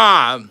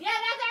job. Yeah,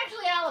 that's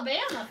actually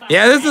Alabama Fire.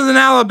 Yeah, this is an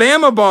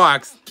Alabama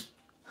box.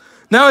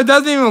 No, it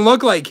doesn't even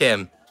look like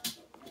him.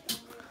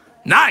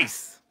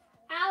 Nice.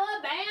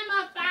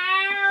 Alabama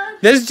Fire.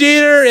 This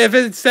Jeter, if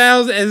it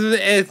sells,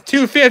 is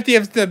 $250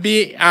 if it's to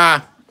be,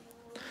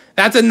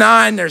 that's a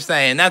 9, they're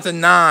saying. That's a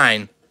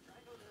 9.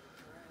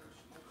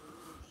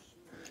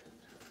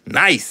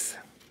 Nice.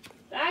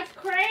 That's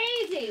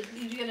crazy.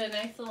 Did you get a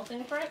nice little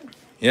thing for it?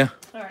 Yeah.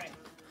 All right.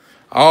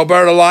 All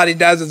Bertolotti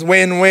does is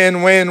win,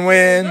 win, win,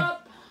 win.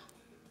 Up.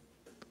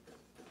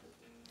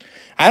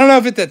 I don't know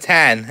if it's a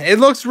 10. It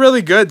looks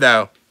really good,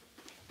 though.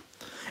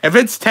 If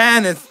it's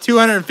 10, it's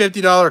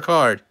 $250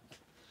 card.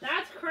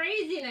 That's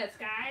craziness,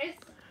 guys.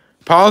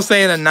 Paul's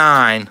saying a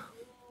 9.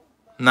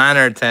 9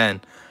 or a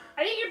 10.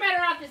 I think you're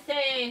better off to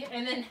say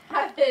and then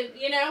have it,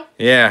 you know?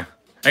 Yeah.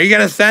 Are you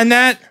going to send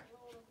that?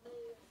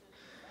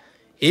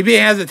 eBay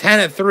has a 10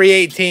 at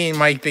 318,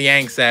 Mike the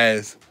Yank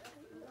says.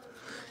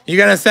 You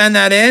going to send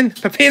that in?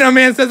 Pepino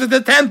Man says it's a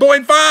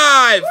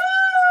 10.5.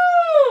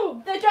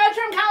 Woo! The judge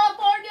from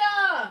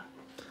California.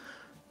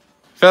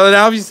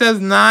 Philadelphia says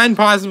 9,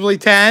 possibly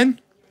 10.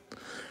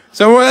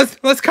 So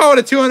let's call it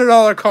a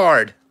 $200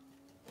 card.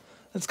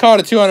 Let's call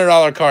it a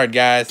 $200 card,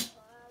 guys.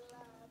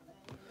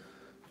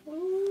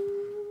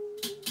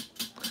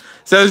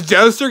 So is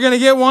Joester going to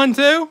get one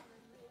too?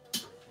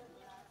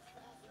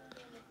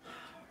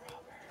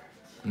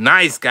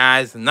 Nice,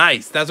 guys.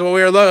 Nice. That's what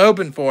we were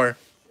hoping for.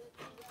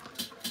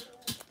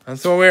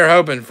 That's what we were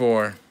hoping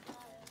for.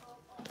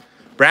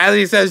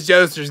 Bradley says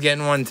Joester's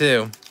getting one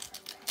too.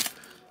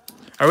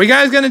 Are we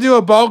guys going to do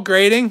a bulk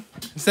grading?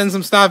 Send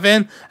some stuff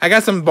in? I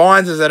got some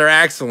Bonds that are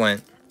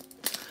excellent.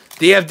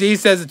 DFD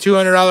says a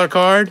 $200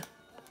 card.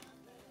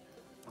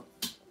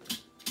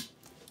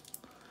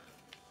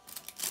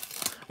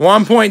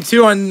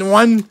 1.2 on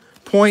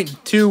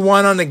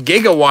 1.21 on the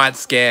gigawatt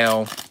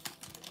scale.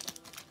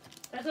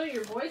 That's what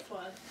your voice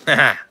was.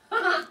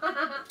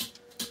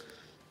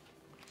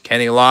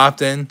 Kenny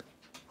Lofton,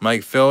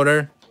 Mike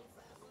Fielder.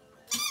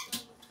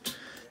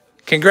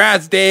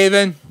 Congrats,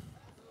 David.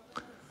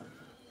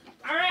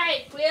 All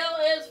right, wheel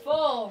is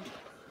full.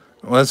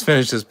 Let's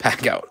finish this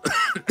pack out.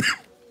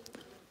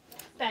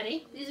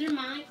 Betty, these are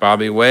mine.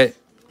 Bobby Witt,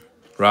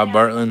 Rob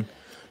Bartlett,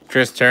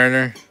 Chris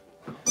Turner.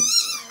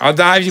 I'll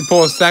die if you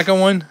pull a second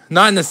one.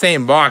 Not in the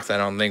same box, I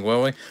don't think,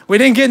 will we? We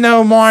didn't get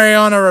no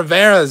Mariano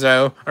Rivera,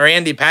 though, or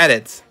Andy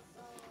Pettitte.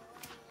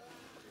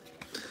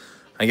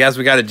 I guess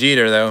we got a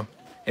Jeter, though.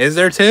 Is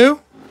there two?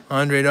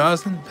 Andre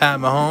Dawson, Pat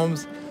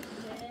Mahomes.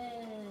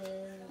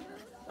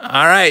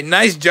 All right,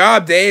 nice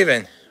job,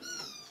 David.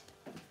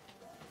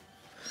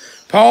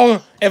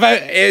 Paul,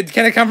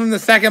 can it come from the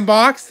second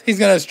box? He's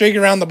going to streak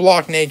around the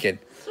block naked.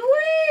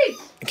 Sweet!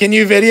 Can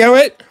you video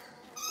it?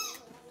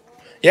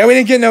 Yeah, we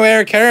didn't get no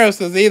Eric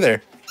Karroses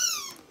either.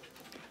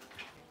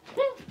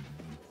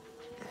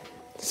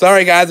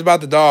 Sorry, guys,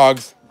 about the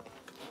dogs.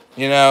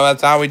 You know,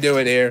 that's how we do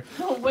it here.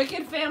 Oh,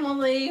 wicked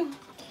family.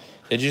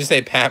 Did you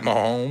say Pat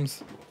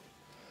Mahomes?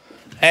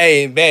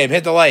 Hey, babe,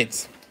 hit the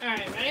lights. All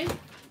right, ready?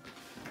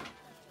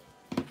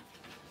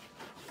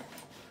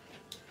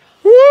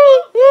 Woo,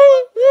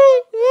 woo,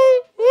 woo,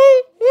 woo,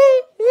 woo,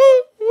 woo,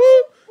 woo,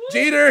 woo.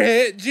 Jeter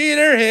hit,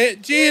 Jeter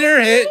hit,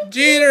 Jeter hit,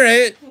 Jeter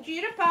hit.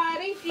 Jeter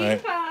party, Jeter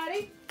right.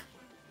 party.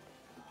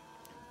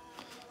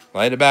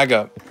 Light it back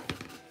up.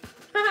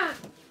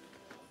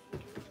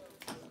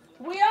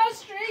 We are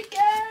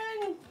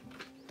streaking.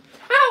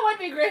 That would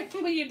be great for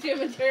YouTube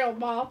material,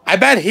 Bob. I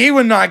bet he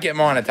would not get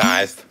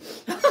monetized.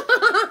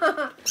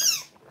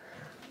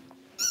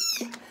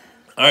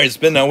 All right,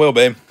 spin that wheel,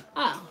 babe.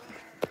 Oh.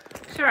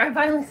 Sure, I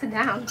finally sit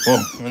down.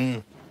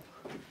 Whoa.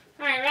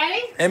 All right,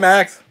 ready? Hey,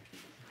 Max.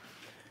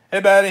 Hey,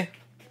 buddy.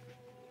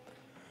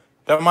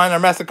 Don't mind our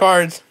mess of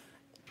cards.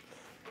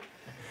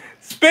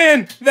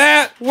 Spin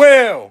that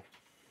wheel.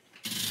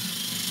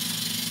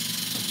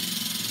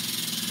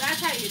 That's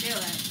how you do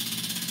it.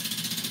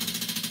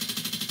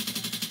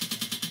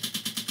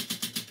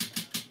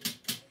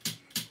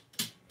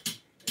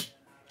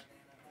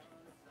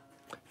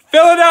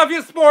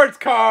 Philadelphia sports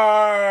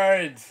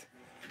cards.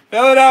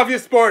 Philadelphia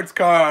sports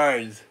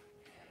cards.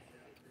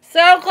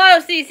 So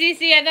close,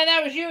 CCC. I thought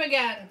that was you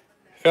again.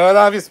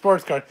 Philadelphia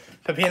sports card.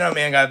 Pepino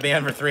Man got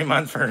banned for 3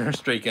 months for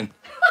streaking.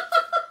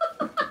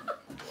 Doesn't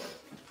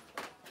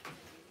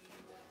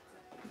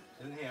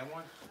he have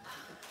one?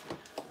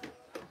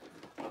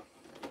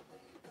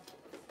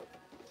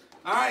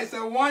 Alright,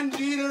 so 1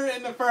 Jeter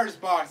in the first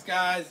box,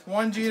 guys.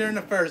 1 Jeter in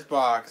the first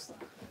box.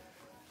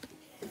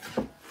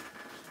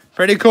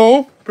 Pretty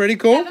cool. Pretty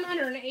cool.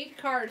 708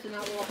 cards in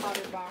that little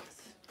powder box.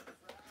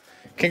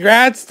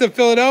 Congrats to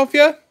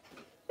Philadelphia.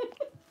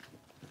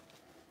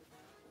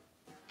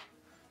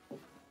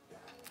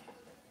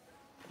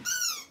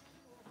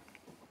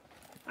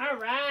 All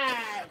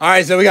right. All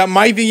right, so we got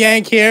Mike the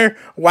Yank here,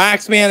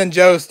 Waxman, and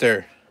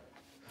Joester.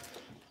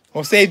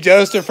 We'll save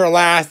Joester for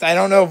last. I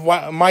don't know if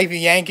Mike the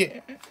Yank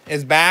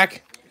is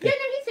back. Yeah, no,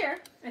 he's here.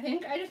 I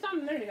think. I just saw him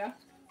a minute ago.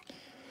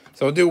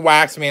 So we'll do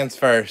Waxman's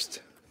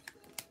first.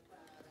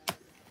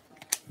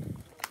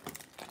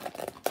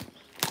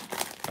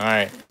 All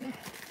right.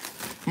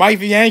 Mike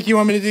the Yank, you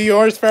want me to do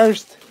yours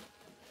first?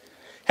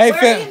 Hey, Where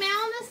Phil. are you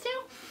mailing this to?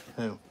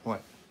 Who?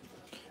 What?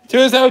 To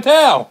his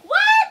hotel. What?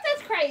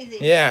 That's crazy.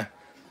 Yeah.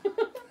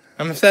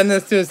 I'm sending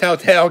this to his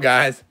hotel,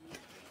 guys.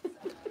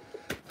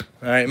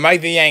 All right,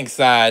 Mike the Yank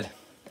side.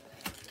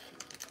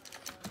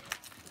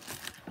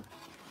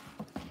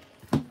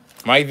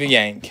 Mike the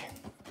Yank.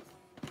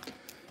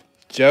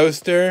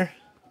 Joester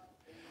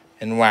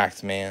and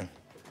Waxman.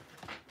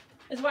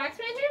 Is Waxman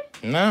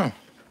here? No.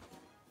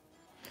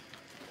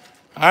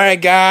 All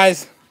right,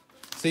 guys.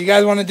 So you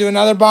guys want to do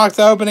another box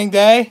opening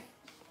day?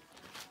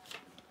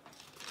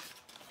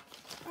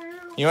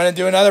 You want to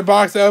do another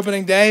box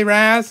opening day,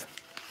 Raz?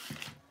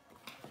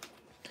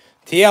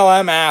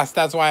 TLM asked.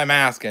 That's why I'm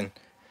asking.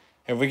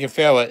 If we can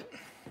fill it.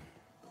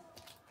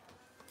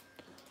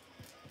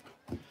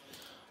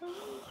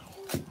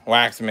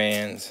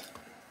 Waxman's.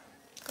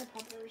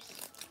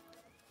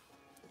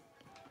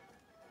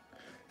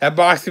 That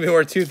box could be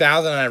worth $2,000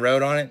 and I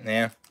wrote on it.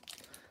 Yeah.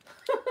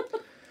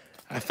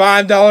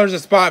 $5 a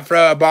spot for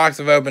a box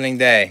of opening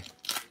day.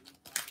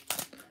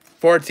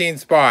 14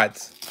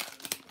 spots.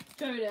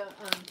 Do you want me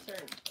to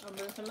start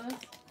opening some of this?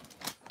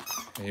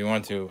 If you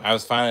want to. I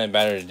was finding it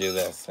better to do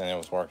this and it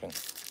was working.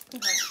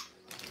 Okay.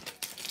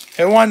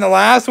 Who won the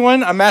last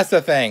one? A mess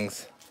of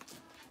things.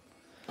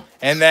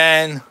 And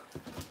then...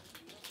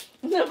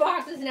 The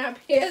box is now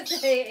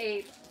PSA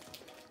 8.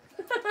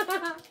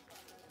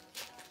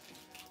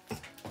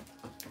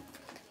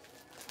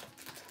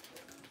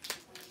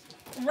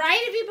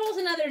 Right? If he pulls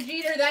another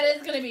Jeter, that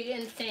is going to be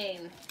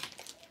insane.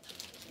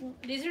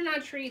 These are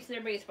not treats, they're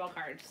baseball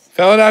cards.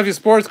 Philadelphia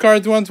Sports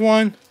Cards once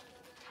won.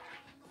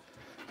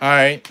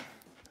 Alright.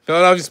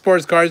 Philadelphia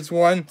Sports Cards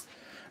won.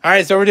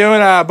 Alright, so we're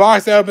doing a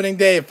box opening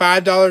day.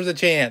 $5 a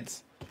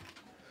chance.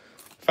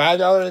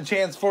 $5 a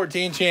chance,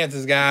 14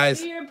 chances,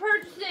 guys. You're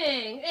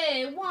purchasing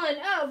a 1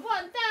 of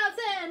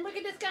 1,000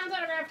 Wicked Discounts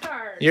autograph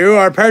card. You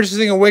are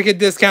purchasing a Wicked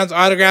Discounts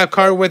autograph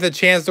card with a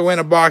chance to win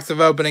a box of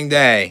opening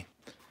day.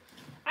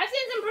 I've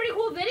seen some pretty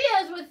cool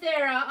videos with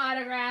their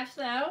autographs,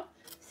 though.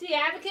 See,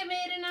 Advocate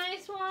made a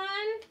nice one.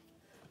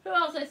 Who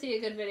else I see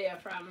a good video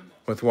from?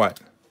 With what?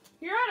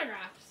 Your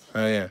autographs.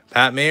 Oh, yeah.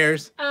 Pat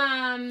Mears.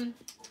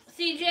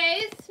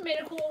 CJ's made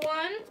a cool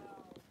one.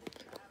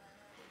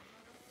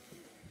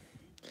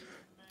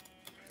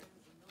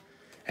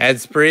 Ed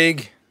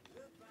Sprague.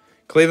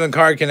 Cleveland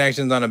Card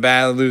Connections on a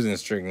bad losing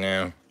streak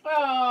now.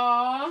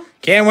 Aww.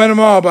 Can't win them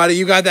all, buddy.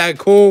 You got that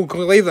cool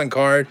Cleveland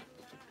card.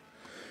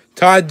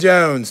 Todd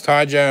Jones.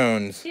 Todd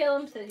Jones.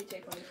 TLM said he'd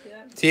take one. See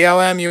that?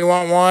 TLM, you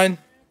want one?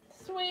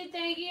 Sweet,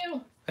 thank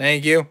you.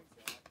 Thank you.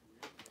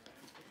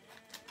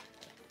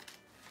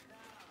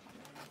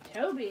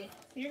 Toby,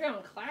 you're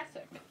going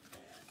classic.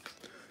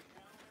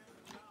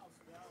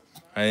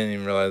 I didn't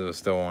even realize it was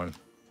still on.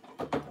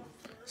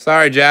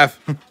 Sorry, Jeff.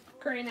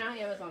 Great, now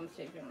Amazon's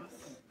taking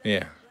us.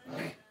 Yeah.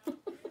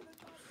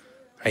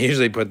 I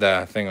usually put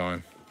that thing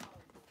on.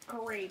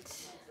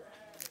 Great.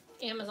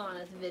 Amazon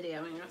is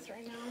videoing us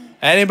right now.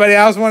 Anybody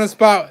else want a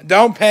spot?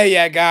 Don't pay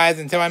yet, guys,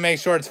 until I make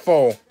sure it's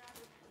full.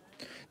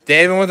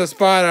 David with a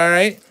spot, all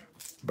right?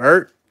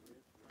 Bert.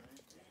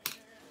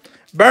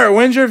 Bert,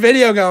 when's your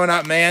video going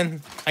up,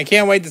 man? I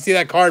can't wait to see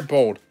that card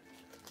pulled.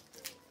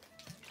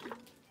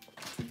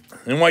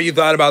 And what you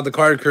thought about the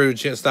card crew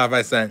stuff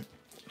I sent.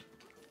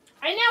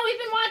 I know, we've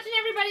been watching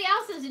everybody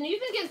else's, and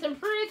you've been getting some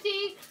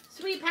pretty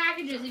sweet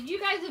packages. If you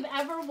guys have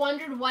ever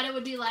wondered what it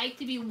would be like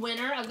to be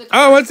winner of the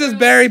Oh, what's this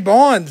Barry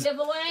Bonds?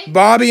 giveaway?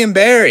 Bobby and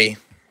Barry.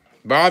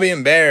 Bobby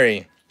and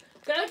Barry.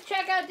 Go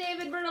check out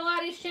David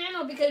Bertolotti's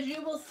channel because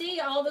you will see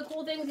all the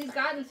cool things he's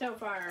gotten so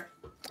far.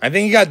 I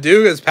think he got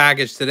Duga's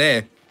package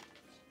today.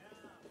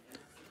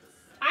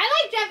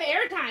 I like Jeff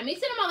Airtime. He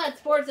sent him all that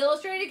Sports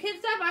Illustrated kid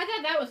stuff. I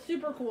thought that was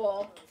super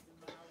cool.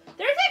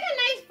 There's like a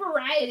nice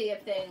variety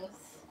of things.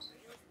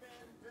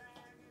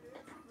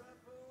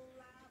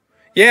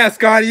 Yeah,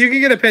 Scotty, you can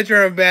get a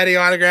picture of Batty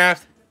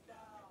autographed.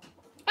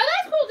 Oh,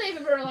 that's cool,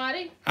 David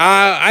Bertolotti.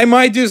 I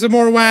might do some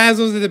more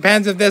Wazzles. It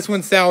depends if this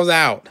one sells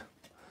out.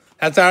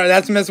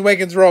 That's Miss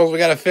Wicked's rules. We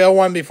got to fill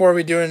one before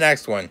we do the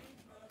next one.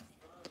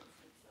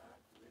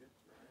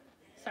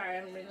 Sorry,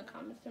 I'm reading the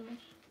comments too much.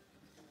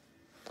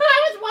 But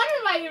I was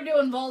wondering why you're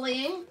doing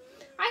bullying.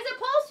 I said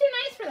Paul's too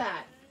nice for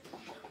that.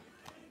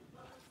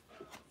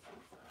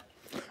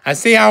 I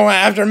see how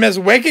after Miss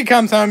Wicked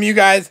comes home, you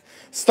guys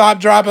stop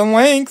dropping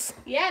links.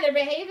 Yeah, they're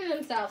behaving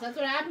themselves. That's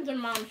what happens when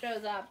Mom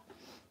shows up.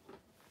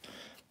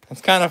 That's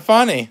kind of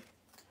funny.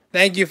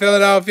 Thank you,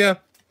 Philadelphia.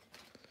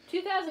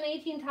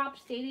 2018 Top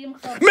Stadium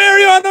Club.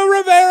 Mariano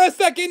Rivera,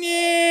 second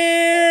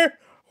year.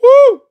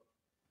 Woo!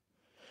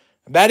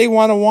 Batty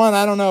 101.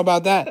 I don't know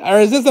about that. Or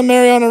is this a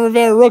Mariano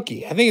Rivera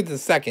rookie? I think it's the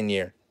second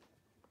year.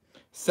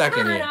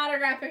 Second year. An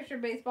autograph picture,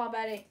 baseball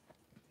Betty.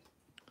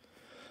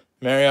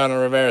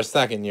 Mariano Rivera,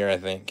 second year, I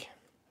think.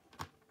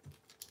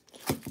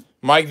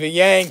 Mike the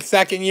Yank,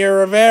 second year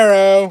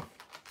Rivero.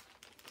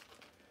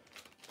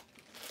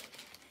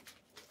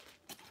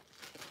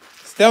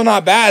 Still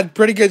not bad.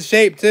 Pretty good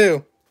shape,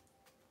 too.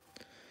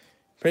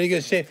 Pretty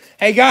good shape.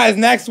 Hey, guys,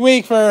 next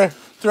week for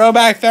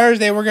Throwback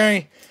Thursday, we're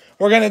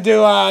gonna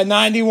do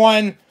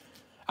 91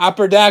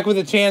 Upper Deck with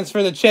a chance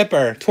for the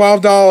chipper.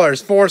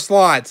 $12, 4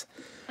 slots.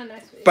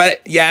 Next week.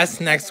 But, yes,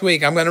 next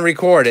week. I'm going to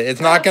record it.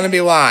 It's not going to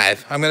be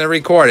live. I'm going to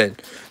record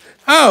it.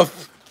 Oh,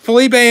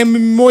 Felipe and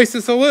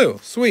Moises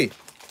Alou. Sweet.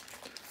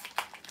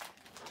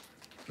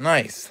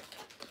 Nice.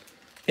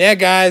 Yeah,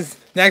 guys.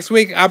 Next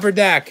week, Upper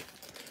Deck.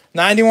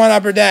 91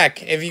 Upper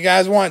Deck. If you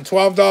guys want,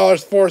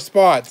 $12, 4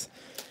 spots.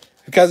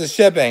 Because of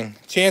shipping.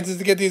 Chances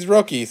to get these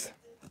rookies.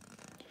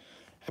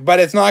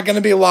 But it's not going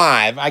to be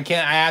live. I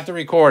have to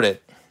record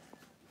it.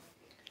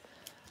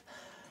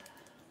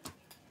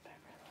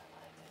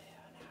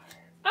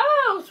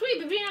 Oh,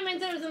 sweet. Pepino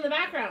Mendoza in the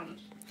background.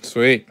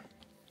 Sweet.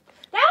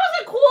 That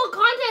was a cool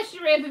contest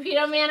you ran,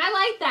 Pepino, man. I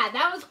like that.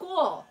 That was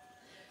cool.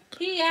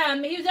 He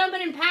was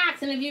opening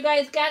packs, and if you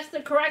guys guessed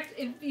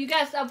if you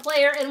guessed a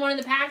player in one of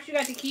the packs, you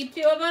got to keep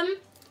 2 of them.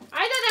 I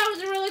thought that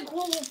was a really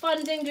cool,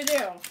 fun thing to do.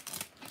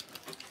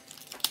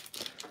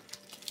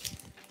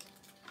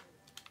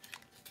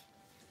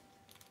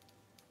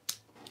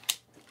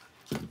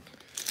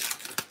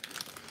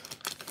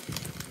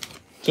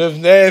 So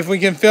if we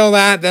can fill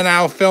that, then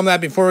I'll film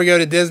that before we go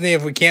to Disney.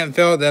 If we can't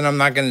fill it, then I'm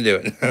not going to do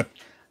it.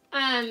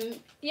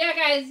 Yeah,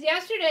 guys,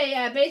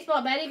 yesterday,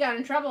 Baseball Betty got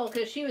in trouble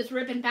because she was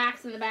ripping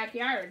packs in the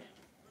backyard.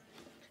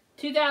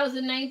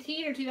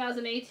 2019 or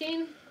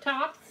 2018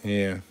 tops.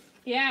 Yeah.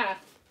 Yeah.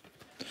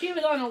 She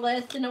was on a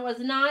list, and it was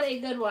not a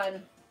good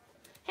one.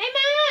 Hey,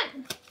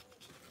 Matt!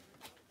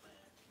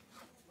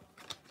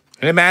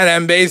 Hey, Matt,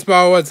 M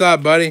Baseball, what's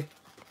up, buddy?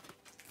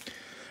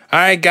 All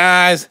right,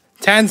 guys.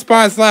 10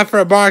 spots left for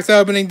a box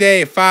opening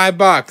day.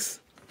 $5.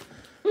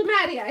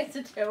 Matty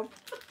Isotope.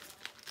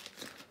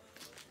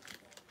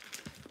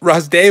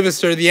 Russ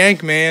Davis or the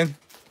Yank, man.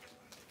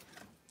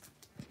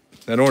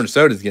 That orange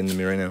soda's getting to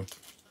me right now.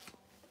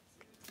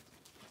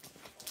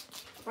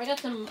 I got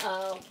some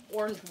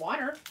orange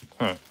water.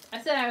 Huh.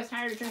 I said I was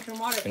tired of drinking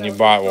water. And you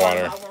bought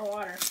water. More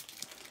water.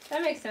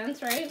 That makes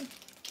sense, right?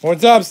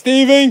 What's up,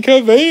 Steven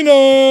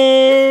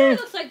Cavino? It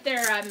looks like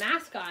their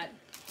mascot.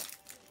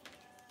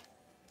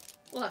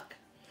 Look.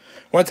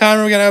 What time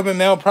are we going to open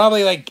mail?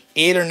 Probably like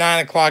 8 or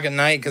 9 o'clock at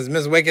night because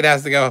Miss Wicked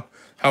has to go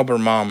help her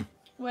mom.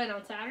 When,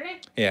 on Saturday?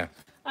 Yeah.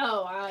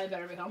 Oh, I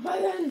better be home by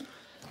then.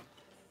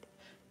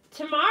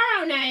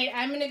 Tomorrow night,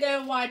 I'm going to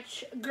go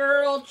watch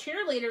girl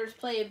cheerleaders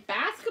play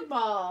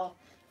basketball.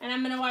 And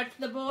I'm going to watch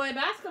the boy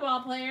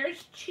basketball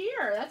players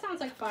cheer. That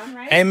sounds like fun,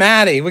 right? Hey,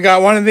 Maddie, we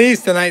got one of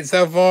these tonight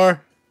so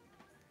far.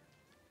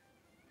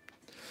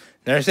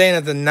 They're saying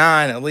it's a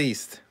 9 at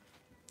least.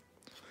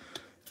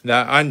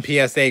 The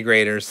un-PSA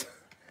graders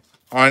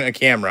on a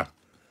camera.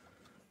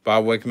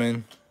 Bob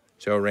Wickman,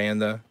 Joe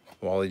Randa,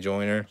 Wally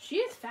Joyner. She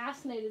is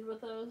fascinated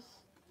with those.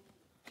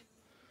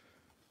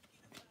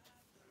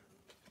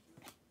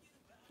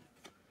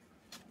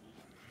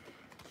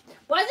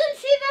 Wasn't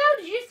she,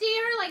 though? Did you see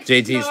her, like,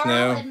 JT snarl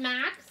Snow at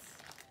Max?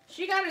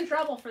 She got in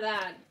trouble for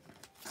that.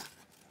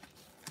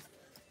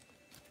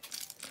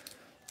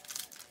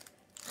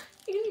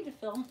 You need to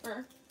film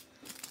her.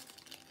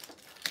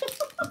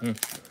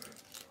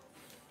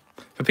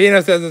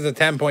 Pepino says it's a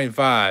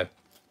 10.5.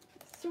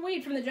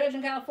 Sweet, from the judge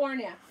in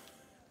California.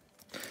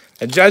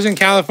 The judge in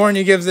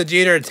California gives the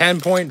Jeter a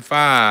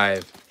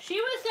 10.5.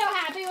 She was so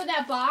happy with that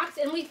that box,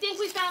 and we think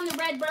we found the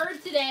red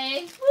bird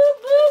today. Whoop,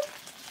 whoop.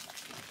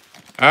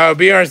 Oh,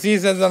 BRC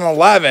says an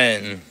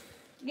 11.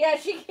 Yeah,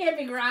 she can't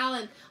be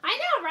growling. I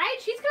know, right?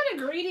 She's kind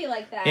of greedy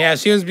like that. Yeah,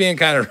 she was being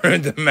kind of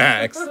rude to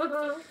Max.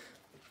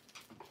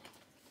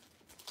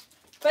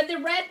 But the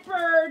red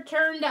bird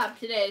turned up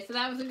today, so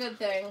that was a good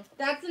thing.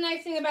 That's the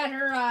nice thing about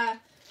her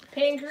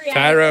pancreatic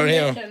Tyrone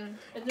Hill.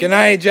 Good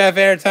night, Jeff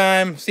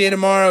Airtime. See you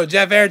tomorrow.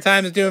 Jeff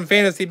Airtime is doing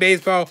fantasy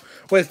baseball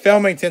with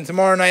Filmington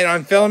tomorrow night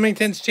on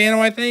Filmington's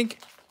channel, I think.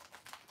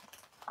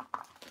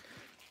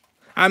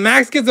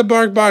 Max gets a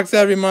bark box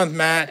every month,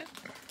 Matt.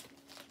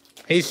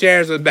 He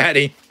shares with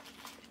Betty.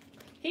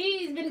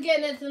 He's been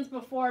getting it since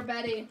before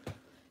Betty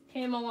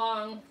came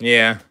along.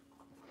 Yeah.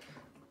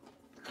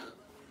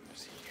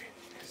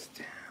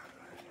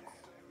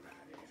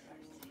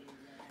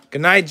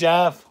 Good night,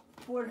 Jeff.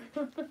 Good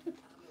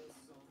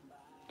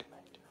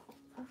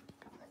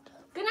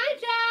night,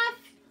 Jeff.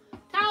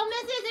 Tell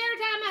Mrs.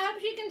 Airtime I hope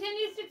she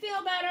continues to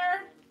feel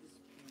better.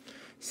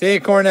 See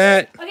you,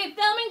 Cornette. Okay,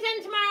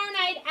 Filmington tomorrow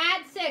night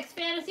at 6.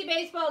 Fantasy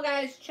baseball,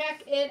 guys.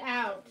 Check it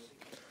out.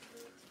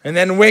 And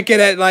then Wicked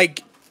at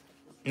like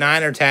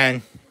 9 or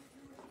 10.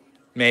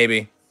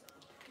 Maybe.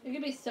 It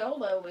could be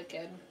solo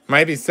Wicked.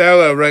 Might be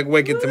solo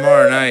Wicked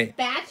tomorrow night.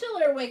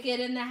 Bachelor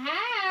Wicked in the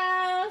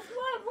house.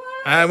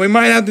 What? We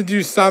might have to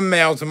do some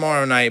mail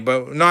tomorrow night,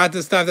 but not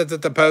the stuff that's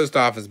at the post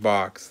office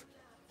box.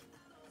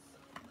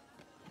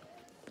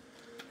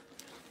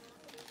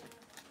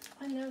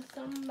 I know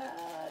somebody.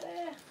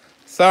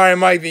 Sorry,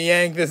 Mike the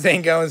Yank. This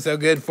ain't going so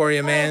good for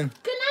you, man.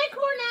 Good night,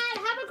 Cornette.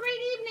 Have a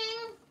great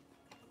evening.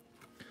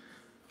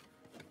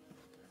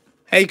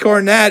 Hey,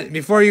 Cornette,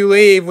 before you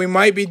leave, we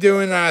might be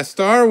doing a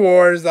Star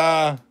Wars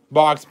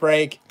box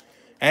break.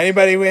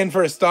 Anybody in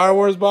for a Star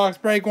Wars box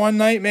break one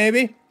night,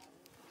 maybe?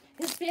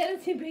 Is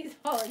fantasy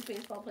baseball like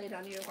baseball played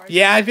on unicorns?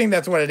 Yeah, I think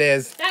that's what it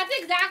is. That's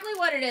exactly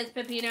what it is,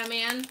 Pepino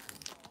Man.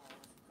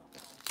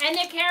 And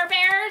the Care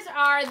Bears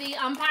are the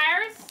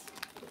umpires.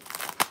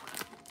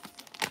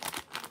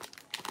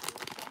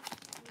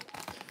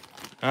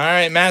 All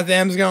right, Matt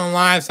M's going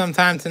live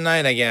sometime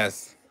tonight, I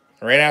guess.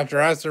 Right after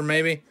us, or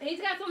maybe.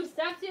 He's got some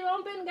stuff to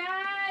open,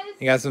 guys.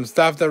 You got some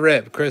stuff to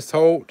rip. Chris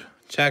Holt,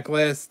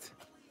 checklist.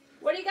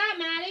 What do you got,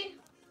 Maddie?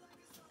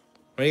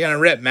 What are you going to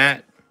rip,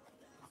 Matt?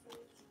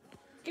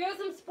 Give us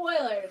some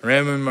spoilers.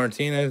 Raymond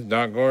Martinez,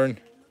 Doc Gordon.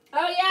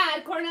 Oh,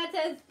 yeah. Cornette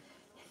says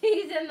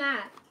he's in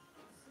that.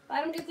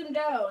 Let him get some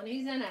dough, and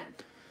he's in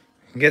it.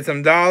 Get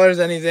some dollars,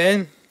 and he's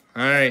in.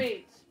 All right.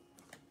 Sweet.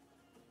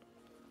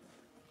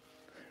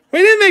 We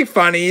didn't make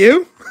fun of you.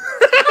 We're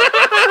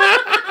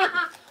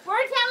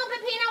telling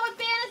Pepino what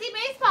fantasy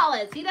baseball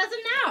is. He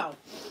doesn't know.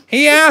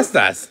 He asked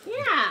us.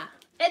 Yeah.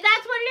 That's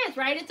what it is,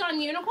 right? It's on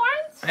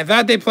unicorns? I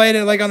thought they played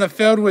it like on the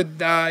field with,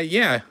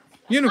 yeah,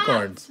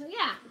 unicorns.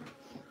 Yeah.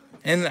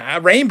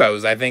 And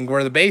rainbows, I think,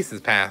 where the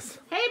bases pass.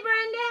 Hey,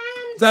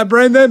 Brendan. Is that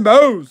Brendan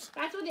Bose?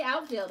 That's what the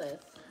outfield is.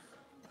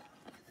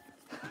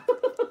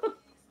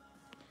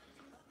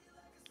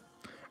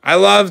 I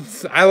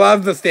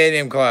love the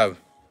Stadium Club.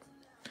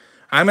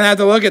 I'm going to have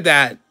to look at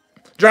that.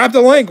 Drop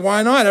the link.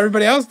 Why not?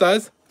 Everybody else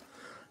does.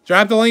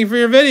 Drop the link for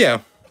your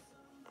video.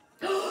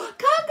 Congratulations,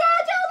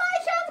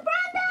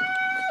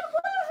 Brendan!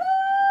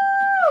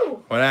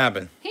 Woohoo! What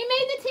happened? He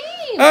made the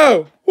team.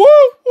 Oh. Woo,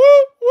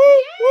 woo,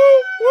 woo, Yeah.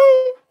 woo,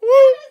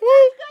 woo,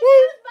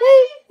 woo,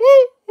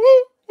 woo,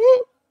 woo,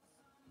 woo.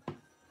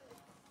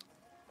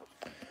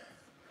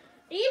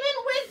 Even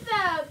with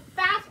the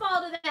fastball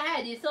to the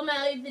head, you still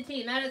made the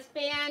team. That is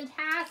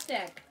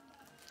fantastic.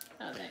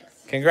 Oh,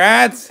 thanks.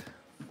 Congrats.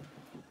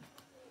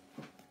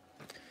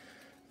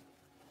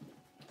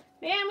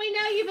 Man, we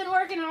know you've been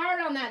working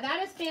hard on that.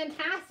 That is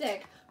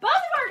fantastic. Both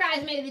of our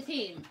guys made the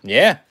team.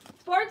 Yeah.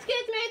 Sports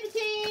Kids made the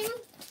team.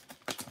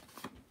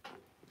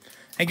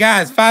 Hey,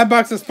 guys,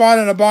 $5 a spot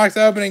on a box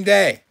opening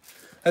day.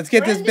 Let's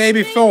get this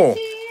baby full.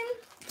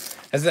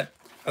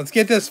 Let's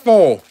get this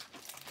full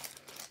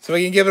so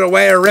we can give it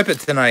away or rip it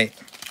tonight.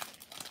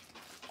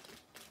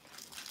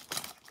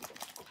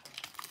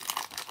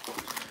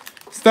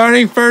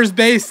 Starting first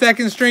base,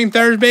 second string,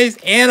 third base,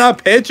 and a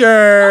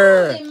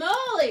pitcher. Holy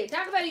moly.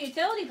 Talk about a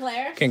utility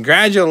player.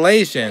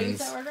 Congratulations. Did you use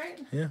that word right?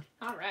 Yeah.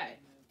 All right.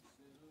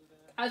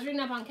 I was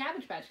reading up on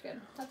Cabbage Patch Kid.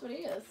 That's what he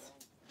is.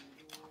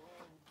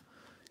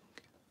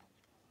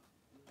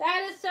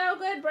 That is so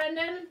good,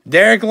 Brendan.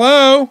 Derek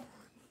Lowe.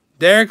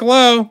 Derek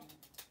Lowe.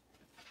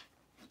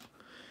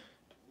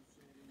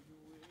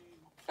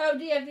 Oh,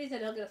 DFD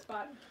said he'll get a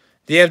spot.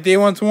 DFD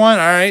wants one.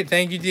 All right.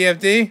 Thank you,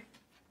 DFD.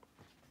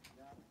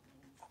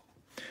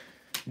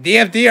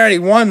 DFD already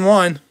won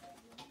one.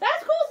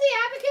 That's cool, see,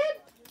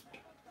 Advocate.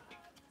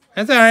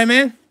 That's all right,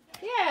 man.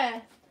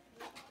 Yeah.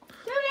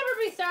 Don't ever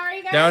be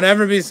sorry, guys. Don't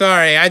ever be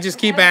sorry. I just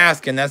keep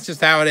asking. That's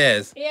just how it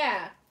is.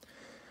 Yeah.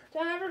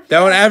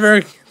 Don't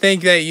ever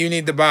think that you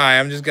need to buy.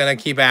 I'm just going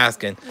to keep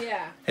asking.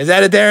 Yeah. Is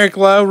that a Derek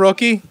Lowe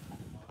rookie?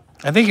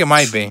 I think it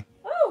might be.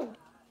 Ooh.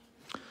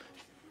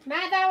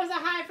 Matt, that was a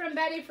high from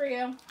Betty for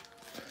you.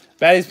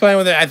 Betty's playing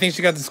with it. I think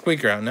she got the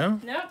squeaker out, no?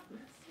 Nope.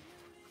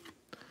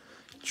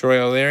 Troy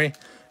O'Leary.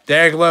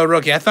 Derek Lowe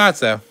rookie. I thought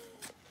so.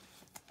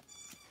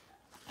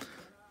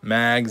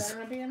 Mags.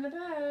 Better be in the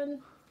bed.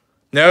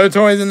 No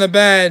toys in the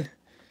bed.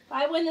 If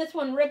I win this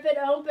one, rip it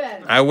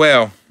open. I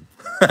will.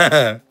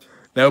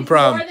 No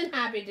problem. More than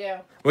happy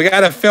to. We got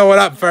to fill it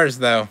up first,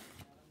 though.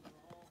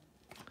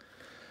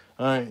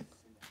 All right.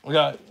 We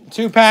got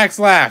 2 packs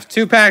left.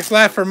 2 packs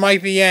left for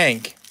Mike the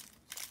Yank.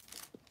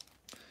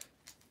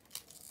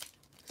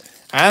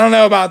 I don't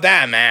know about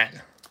that, Matt.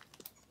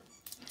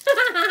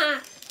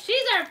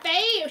 She's our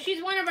favorite.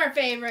 She's one of our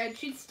favorites.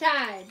 She's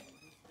tied.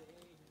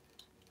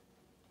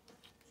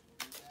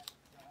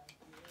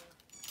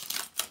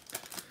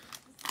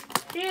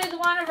 She is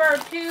one of our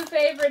 2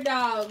 favorite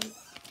dogs.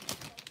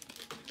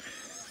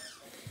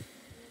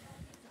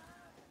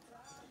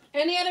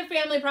 Any other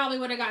family probably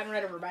would have gotten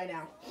rid of her by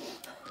now.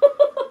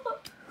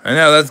 I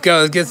know. Let's go.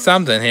 Let's get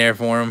something here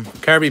for him.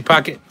 Kirby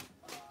Puckett.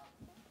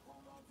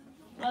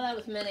 Oh, that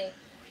was Minnie.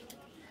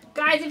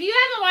 Guys, if you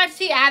haven't watched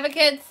the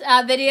Advocates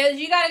videos,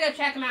 you got to go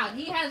check him out.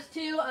 He has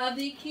 2 of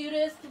the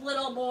cutest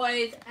little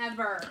boys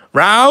ever.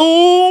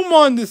 Raul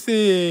Mondesi.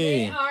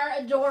 They are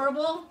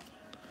adorable.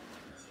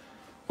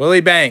 Willie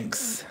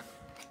Banks.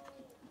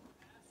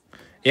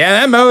 Yeah,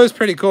 that Mo is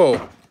pretty cool.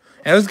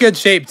 And it was good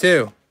shape,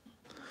 too.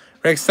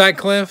 Rick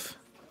Sutcliffe.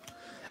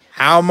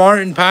 Al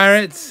Martin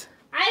Pirates.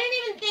 I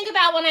didn't even think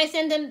about when I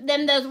sent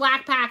them those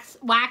wax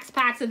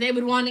packs that they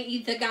would want to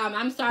eat the gum.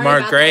 I'm sorry Mark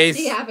about Grace.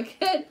 that, the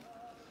Advocate.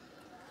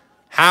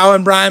 Howe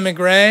and Brian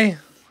McRae.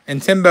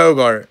 And Tim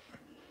Bogart.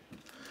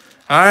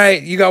 All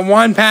right, you got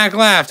 1 pack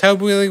left.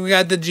 Hopefully we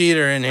got the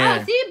Jeter in here.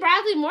 Oh, see,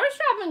 Bradley Moore's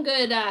dropping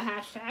good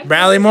hashtags.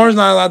 Bradley Moore's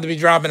not allowed to be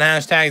dropping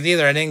hashtags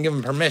either. I didn't give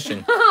him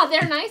permission.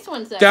 They're nice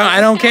ones, though.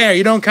 I don't care.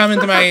 You don't come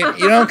into my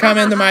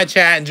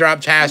chat and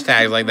drop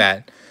hashtags like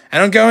that. I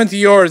don't go into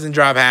yours and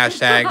drop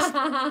hashtags.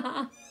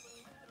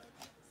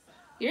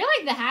 You're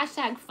like the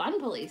hashtag fun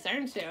police,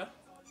 aren't you?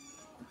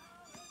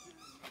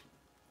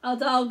 Oh,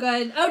 it's all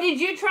good. Oh, did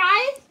you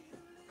try?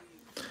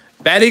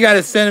 Betty got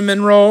a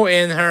cinnamon roll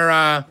in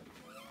her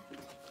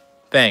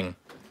thing.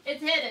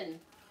 It's hidden.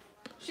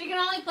 She can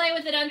only play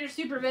with it under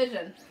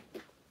supervision.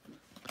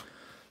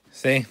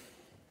 See?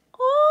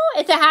 Oh,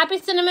 it's a happy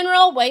cinnamon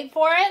roll. Wait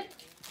for it.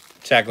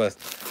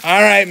 Checklist.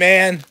 All right,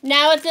 man.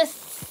 Now it's a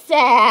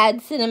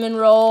sad cinnamon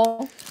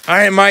roll. All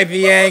right, Mike the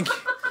Yank.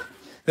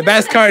 The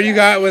best card you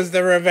got was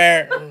the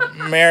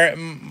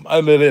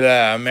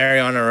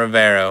Mariano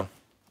Rivero.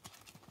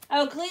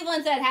 Oh,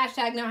 Cleveland said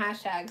hashtag no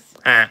hashtags.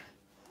 Ah.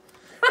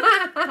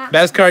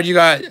 Best card you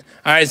got. All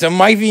right, so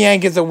Mike the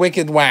Yank is a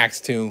Wicked Wax,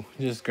 too.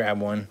 Just grab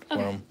one for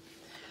him.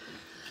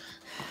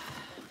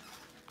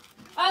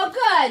 Oh,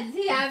 good.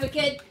 The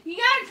Advocate. You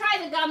got to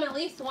try the gum at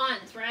least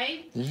once,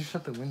 right? Did you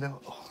shut the window?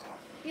 Oh.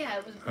 Yeah,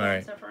 it was All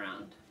right. stuff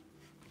around.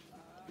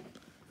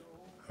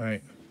 All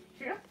right.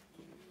 Sure.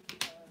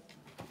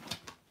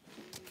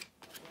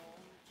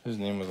 Whose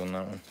name was on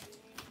that one?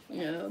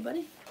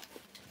 Nobody.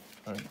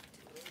 All right.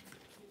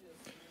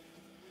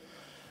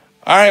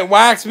 All right,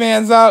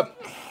 Waxman's up.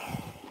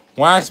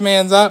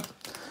 Waxman's up.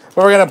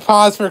 We're going to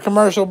pause for a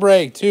commercial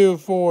break. 2,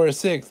 4,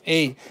 6,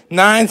 8,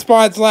 9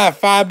 spots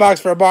left. $5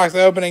 for a box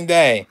opening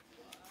day.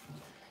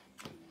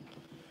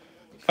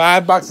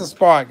 $5 a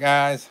spot,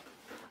 guys.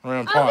 We're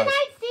going to pause. Good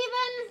night,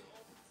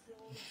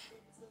 Steven.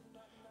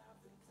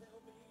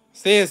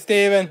 See you,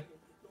 Steven.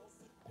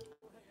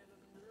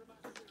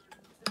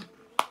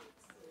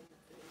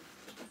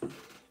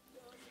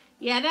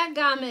 Yeah, that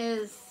gum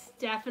is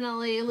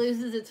definitely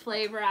loses its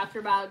flavor after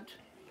about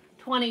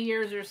 20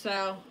 years or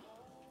so.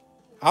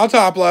 I'll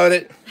top load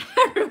it.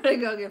 Everybody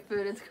go get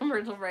food. It's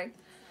commercial break.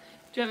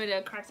 Do you want me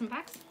to crack some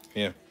packs?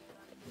 Yeah.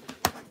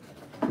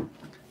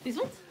 These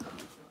ones?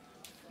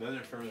 Those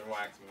are further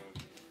wax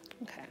moves.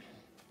 Okay.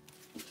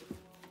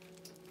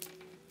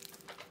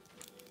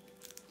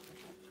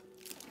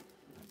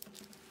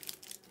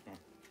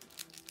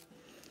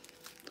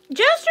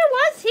 Jester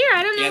was here.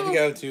 I don't know. He had to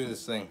go to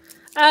this thing.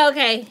 Oh,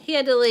 okay. He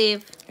had to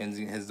leave. And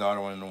his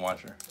daughter wanted to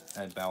watch her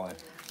at ballet.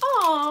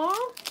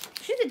 Aw.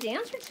 She's a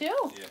dancer, too.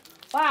 Yeah.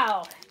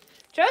 Wow.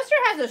 Jester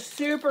has a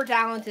super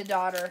talented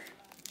daughter.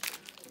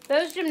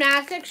 Those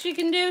gymnastics she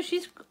can do,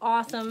 she's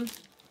awesome.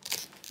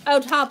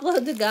 Oh, top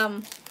load the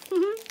gum.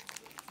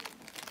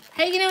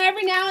 Hey, you know,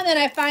 every now and then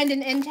I find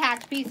an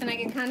intact piece and I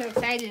get kind of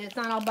excited. It's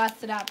not all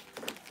busted up.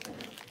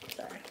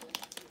 Sorry.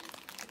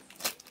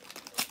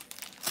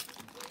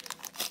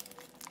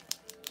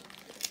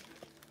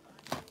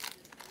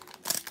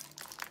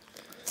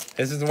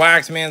 This is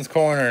Waxman's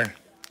Corner.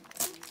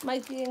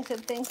 Mike Deating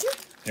said thank you.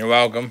 You're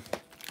welcome.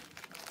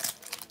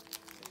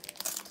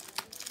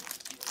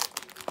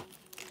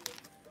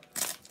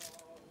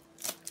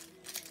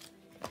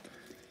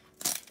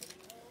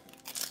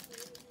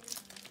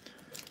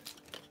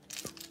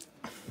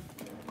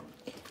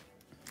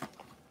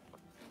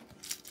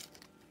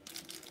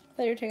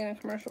 I thought you were taking a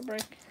commercial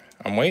break.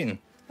 I'm waiting.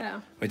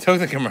 Oh. We took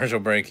the commercial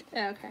break.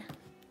 Oh, okay.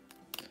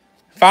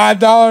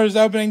 $5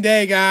 opening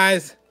day,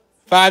 guys.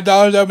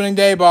 $5 opening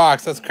day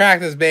box. Let's crack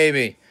this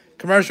baby.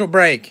 Commercial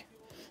break.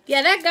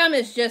 Yeah, that gum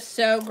is just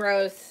so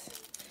gross.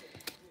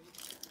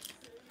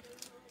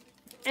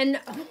 And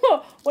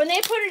when they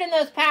put it in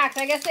those packs,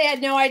 I guess they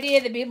had no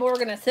idea that people were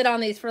going to sit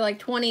on these for like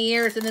 20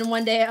 years and then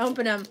one day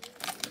open them.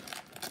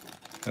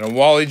 And a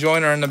Wally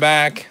Joyner in the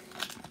back.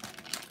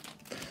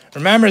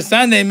 Remember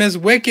Sunday, Miss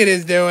Wicked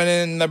is doing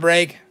it in the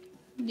break.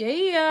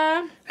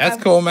 Yeah.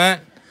 That's cool,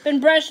 Matt. Been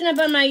brushing up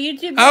on my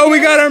YouTube videos. Oh, we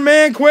got our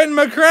man Quentin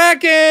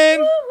McCracken.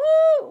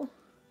 Woo-hoo.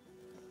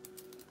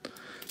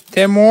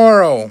 Tim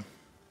Worrell.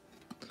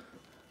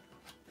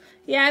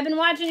 Yeah, I've been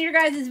watching your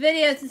guys'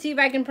 videos to see if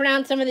I can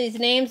pronounce some of these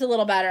names a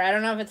little better. I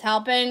don't know if it's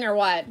helping or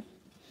what.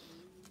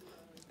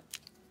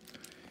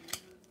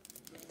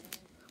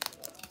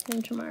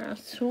 And tomorrow,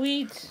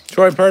 sweet.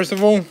 Troy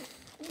Percival. You must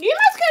go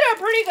to a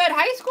pretty good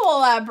high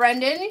school,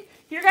 Brendan.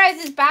 Your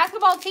guys'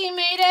 basketball team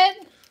made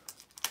it.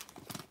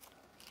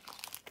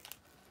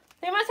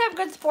 They must have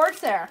good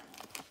sports there.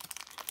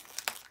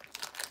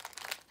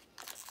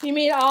 You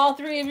made all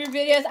 3 of your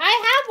videos.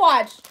 I've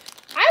watched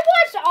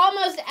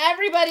almost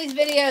everybody's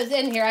videos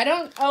in here. I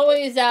don't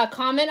always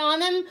comment on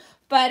them,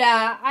 but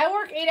I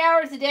work 8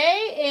 hours a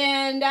day,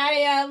 and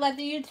I let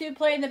the YouTube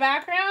play in the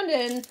background,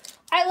 and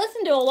I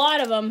listen to a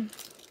lot of them.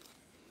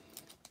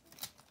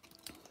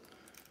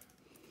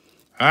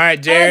 All right,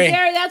 Jerry.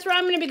 Jerry, that's where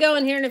I'm going to be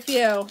going here in a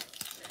few.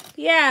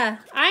 Yeah,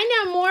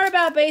 I know more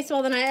about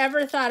baseball than I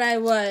ever thought I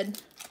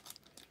would.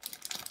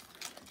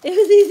 It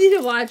was easy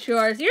to watch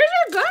yours. Yours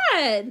are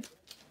good.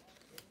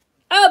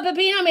 Oh,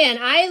 Pepino Man,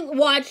 I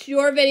watched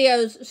your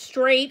videos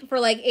straight for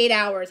like 8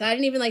 hours. I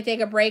didn't even like take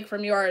a break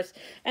from yours.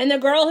 And the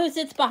girl who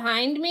sits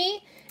behind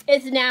me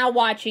is now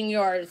watching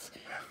yours.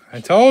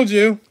 I told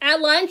you. At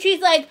lunch,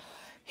 she's like,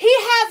 he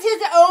has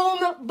his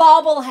own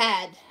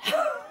bobblehead.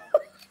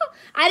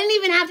 I didn't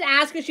even have to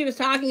ask who she was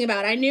talking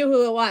about. I knew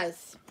who it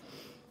was.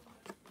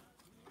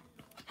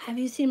 Have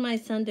you seen my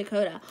son,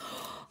 Dakota?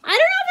 I don't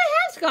know if I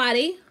have,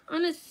 Scotty.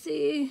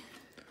 Honestly.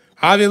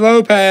 Javi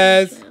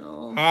Lopez.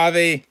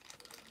 Javi.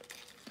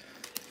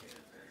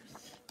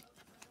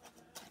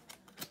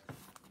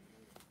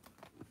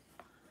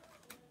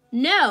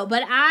 No,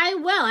 but I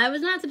will. I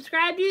was not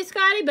subscribed to you,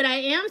 Scotty, but I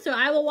am, so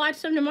I will watch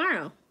some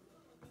tomorrow.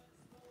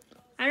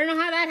 I don't know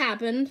how that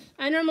happened.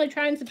 I normally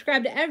try and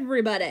subscribe to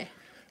everybody.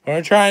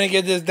 We're trying to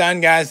get this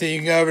done, guys, so you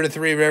can go over to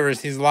Three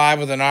Rivers. He's live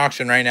with an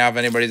auction right now if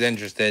anybody's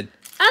interested.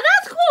 Oh,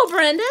 that's cool,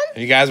 Brendan.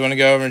 If you guys want to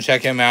go over and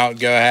check him out,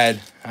 go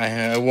ahead.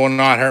 It will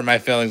not hurt my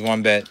feelings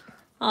one bit.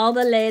 All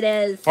the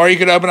ladies. Or you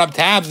could open up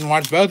tabs and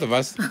watch both of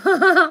us.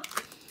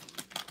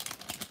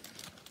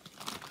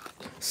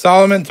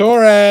 Solomon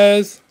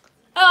Torres.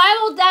 Oh, I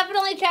will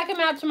definitely check him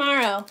out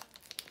tomorrow.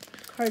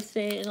 Card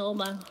state and all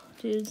my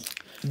dudes.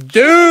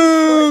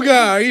 Duga,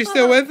 are you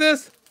still with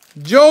us?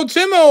 Joel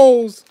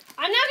Chimmels.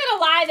 I'm not going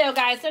to lie, though,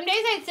 guys. Some days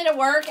I sit at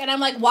work, and I'm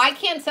like, why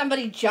can't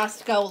somebody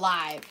just go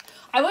live?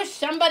 I wish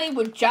somebody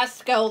would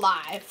just go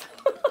live.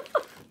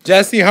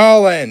 Jesse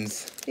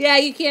Hollins. Yeah,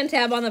 you can't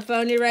tab on the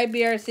phone. You're right,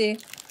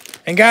 BRC.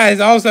 And, guys,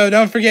 also,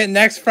 don't forget,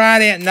 next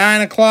Friday at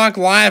 9 o'clock,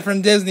 live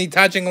from Disney,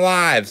 Touching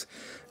Lives.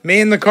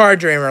 Me and the Card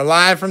Dreamer,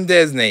 live from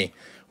Disney.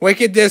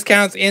 Wicked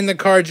discounts in the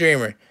Card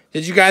Dreamer.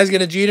 Did you guys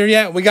get a Jeter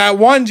yet? We got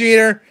one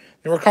Jeter,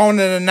 and we're calling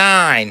it a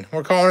 9.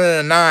 We're calling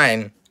it a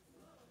 9.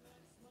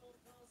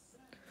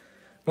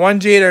 One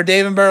Jeter,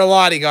 David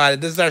Bertolotti got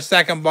it. This is our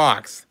second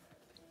box.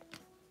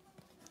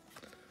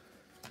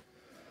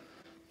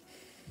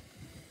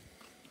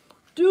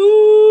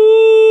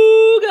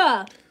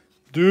 Duga.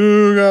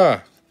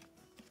 Duga.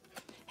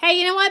 Hey,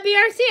 you know what,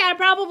 BRC? I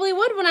probably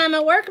would when I'm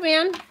at work,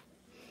 man.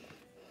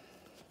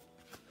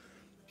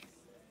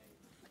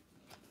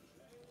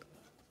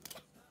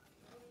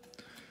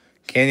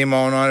 Candy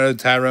Maldonado,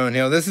 Tyrone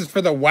Hill. This is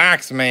for the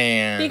Wax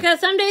Man. Because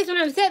some days when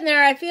I'm sitting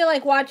there, I feel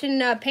like watching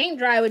paint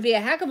dry would be a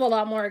heck of a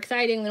lot more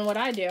exciting than what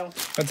I do.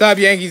 What's up,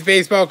 Yankees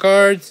baseball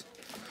cards?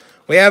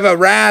 We have a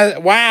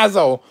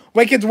Wazzle.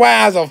 Wicked's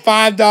Wazzle.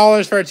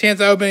 $5 for a chance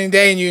of opening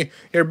day, and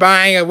you're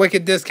buying a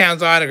Wicked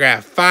Discounts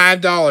autograph.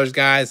 $5,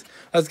 guys.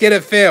 Let's get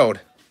it filled.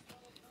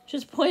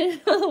 Just point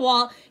it on the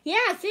wall.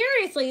 Yeah,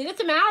 seriously. You get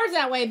some hours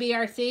that way,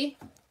 BRC.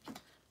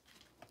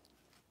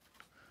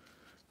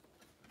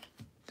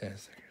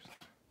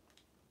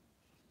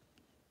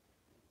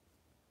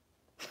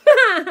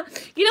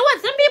 You know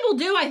what? Some people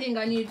do, I think,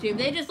 on YouTube.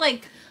 They just,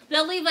 like,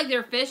 they'll leave, like,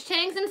 their fish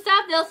tanks and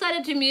stuff. They'll set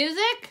it to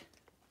music.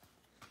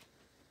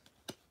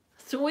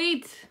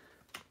 Sweet.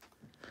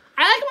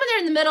 I like them when they're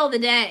in the middle of the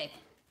day.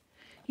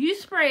 You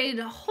sprayed,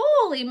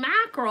 holy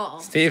mackerel.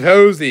 Steve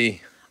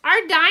Hosey.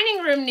 Our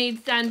dining room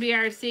needs done,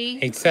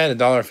 BRC. He said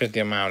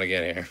 $1.50 a mile to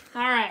get here.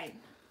 All right.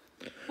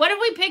 What if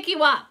we pick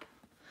you up?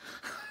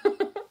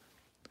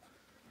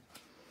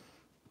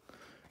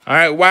 All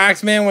right,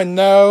 Waxman with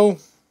no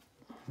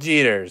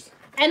Jeters.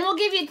 And we'll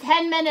give you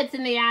 10 minutes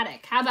in the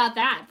attic. How about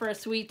that for a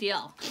sweet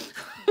deal?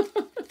 Hey,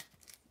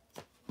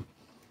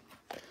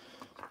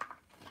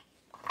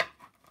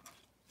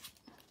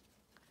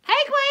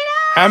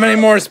 Quato! How many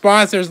more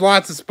spots? There's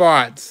lots of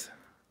spots.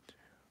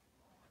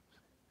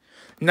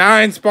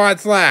 9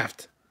 spots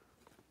left.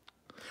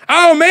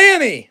 Oh,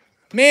 Manny!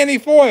 Manny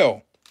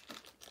foil.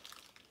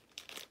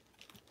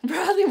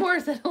 Bradley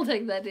Morrison will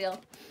take that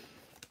deal.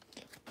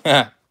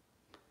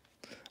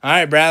 All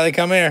right, Bradley,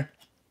 come here.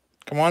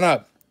 Come on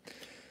up.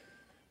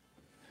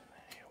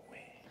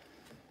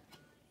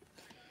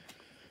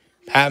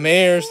 Pat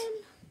Mears.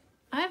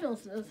 I haven't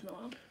listened to this in a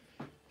while.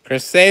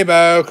 Chris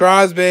Sabo.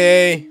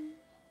 Crosby.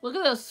 Look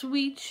at those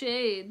sweet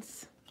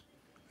shades.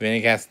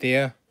 Vinny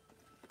Castilla.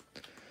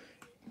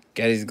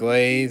 Getty's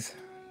Glaze.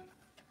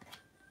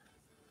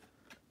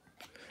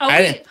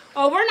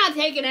 Oh, we're not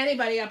taking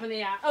anybody up in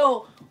the attic.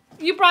 Oh,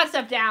 you brought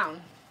stuff down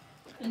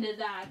and did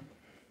that.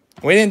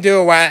 We didn't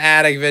do a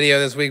attic video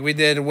this week. We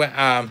did, I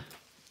don't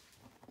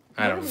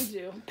know. What did we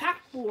do?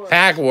 Pack Wars.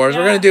 Pack Wars.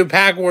 Yeah. We're going to do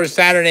Pack Wars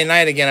Saturday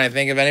night again, I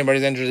think, if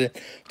anybody's interested.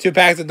 2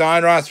 packs of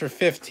Donruss for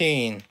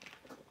 $15.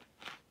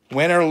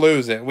 Win or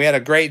lose it. We had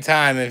a great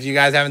time. If you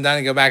guys haven't done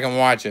it, go back and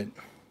watch it.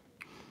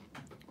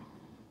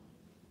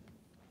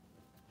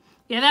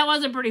 Yeah, that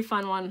was a pretty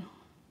fun one.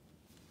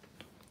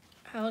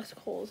 Alex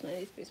Cole's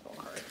 90s baseball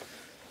card.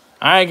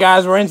 All right,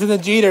 guys, we're into the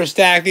Jeter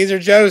stack. These are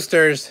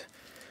Joesters.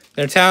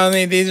 They're telling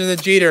me these are the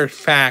Jeter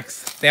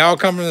packs. They all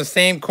come from the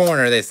same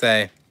corner, they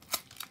say.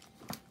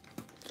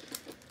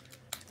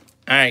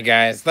 All right,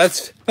 guys,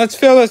 let's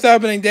fill this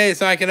opening day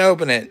so I can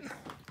open it.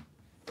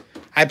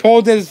 I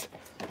pulled this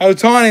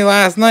Ohtani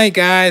last night,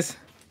 guys.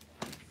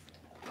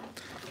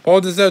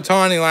 Pulled this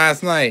Ohtani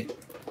last night.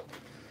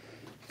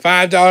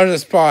 $5 a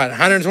spot,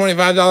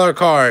 $125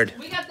 card.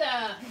 We got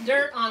the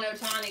dirt on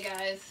Ohtani,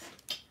 guys.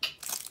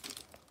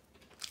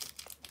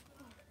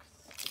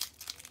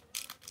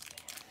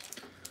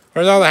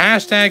 Where's all the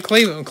hashtag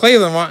Cleveland?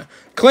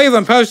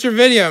 Cleveland, post your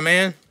video,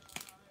 man.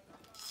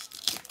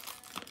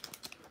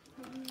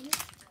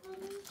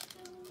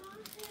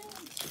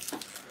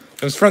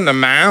 It was from the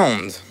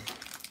mound.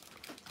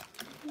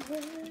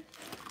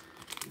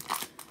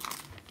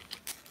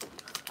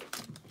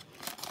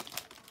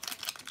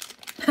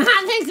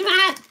 Thanks,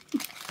 Matt.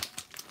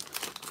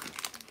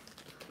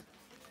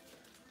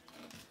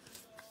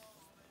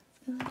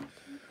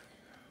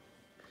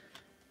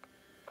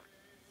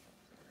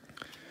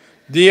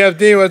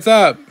 DFD, what's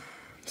up?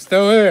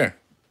 Still here.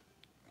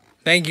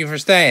 Thank you for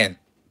staying.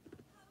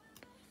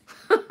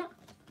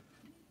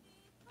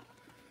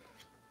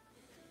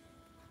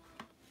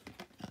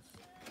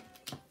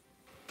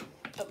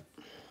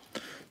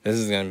 This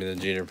is going to be the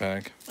Jeter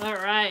pack. All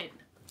right.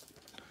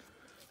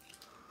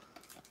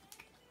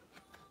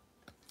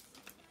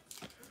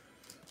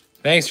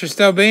 Thanks for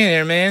still being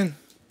here, man.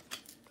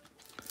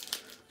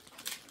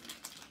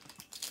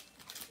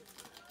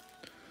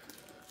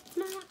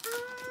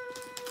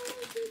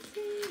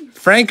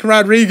 Frank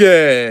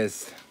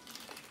Rodriguez.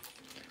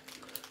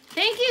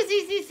 Thank you,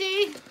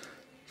 CCC.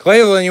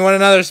 Cleveland, you want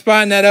another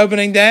spot in that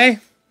opening day?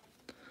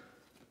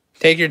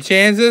 Take your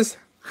chances?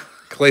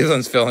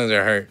 Cleveland's feelings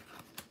are hurt.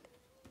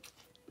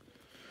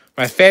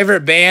 My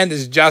favorite band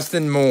is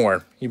Justin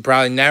Moore. You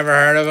probably never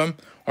heard of him.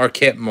 Or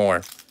Kip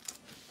Moore.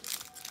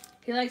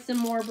 He likes some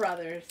Moore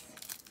Brothers.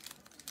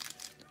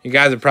 You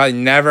guys have probably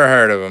never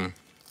heard of him.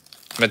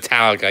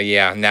 Metallica,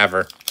 yeah,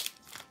 never.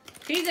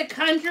 He's a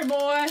country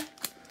boy.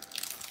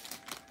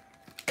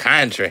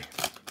 Country.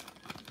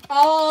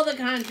 All the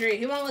country.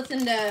 He won't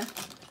listen to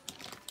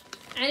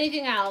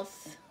anything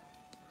else.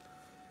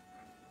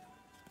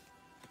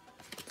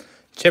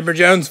 Chipper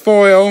Jones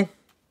foil.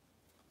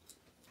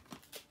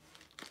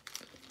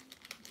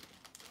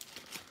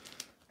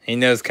 He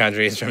knows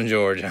country. He's from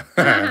Georgia.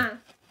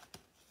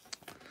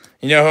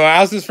 You know who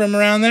else is from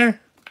around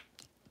there?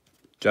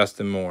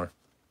 Justin Moore.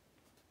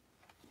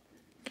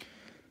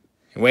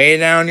 Way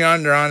down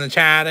yonder on the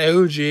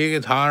Chattahoochee,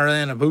 it's hotter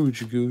than a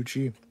poochie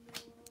coochie.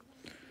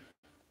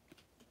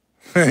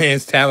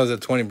 His tab was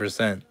at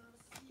 20%.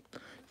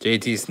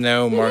 JT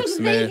Snow, Mark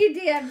Smith, Thank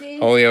you, DFD.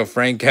 Julio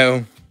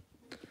Franco,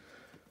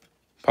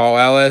 Paul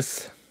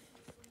Ellis,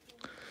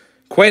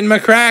 Quentin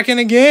McCracken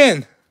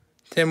again,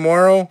 Tim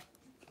Worrell,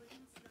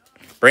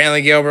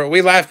 Brantley Gilbert.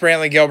 We left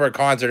Brantley Gilbert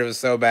concert. It was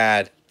so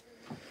bad.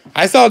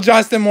 I saw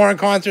Justin Moore in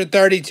concert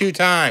 32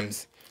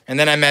 times, and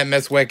then I met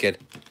Miss Wicked.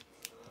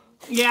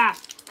 Yeah.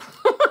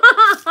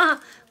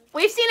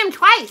 We've seen him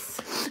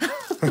twice.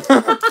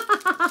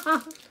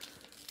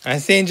 I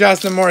seen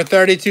Justin Moore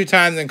 32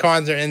 times in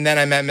concert, and then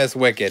I met Miss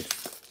Wicked.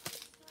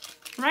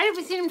 Right? Have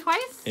we seen him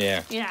twice?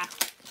 Yeah. Yeah.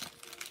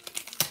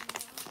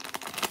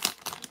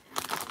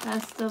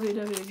 That's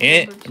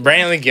WW.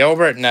 Brantley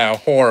Gilbert? No,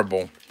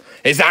 horrible.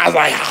 It sounds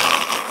like...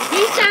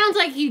 He sounds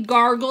like he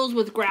gargles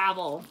with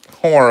gravel.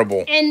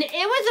 Horrible. And it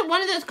was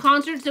one of those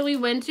concerts that we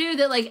went to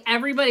that, like,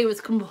 everybody was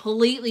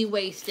completely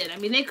wasted. I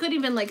mean, they couldn't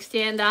even, like,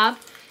 stand up.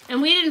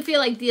 And we didn't feel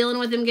like dealing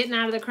with him getting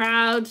out of the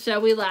crowd, so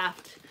we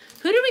left.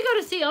 Who did we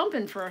go to see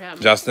open for him?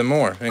 Justin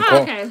Moore. And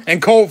okay.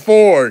 And Colt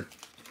Ford.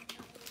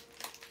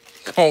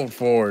 Colt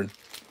Ford.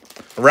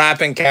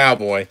 Rapping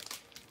cowboy.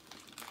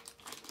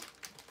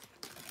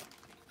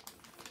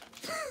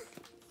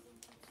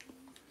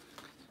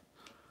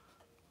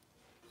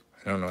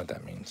 I don't know what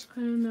that means. I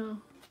don't know.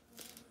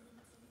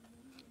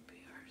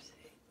 BRC.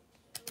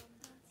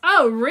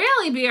 Oh,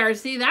 really,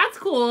 BRC? That's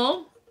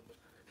cool.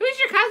 Who's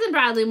your cousin,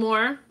 Bradley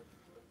Moore?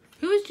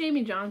 Who is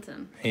Jamie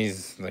Johnson?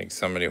 He's like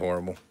somebody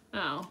horrible.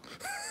 Oh.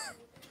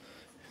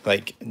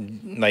 like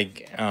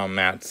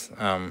Matt's.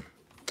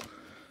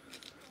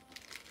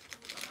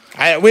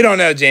 We don't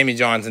know who Jamie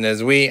Johnson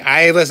is.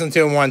 I listened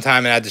to him one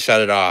time and had to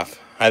shut it off.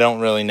 I don't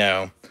really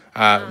know.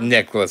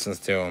 Nick listens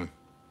to him.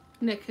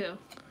 Nick who?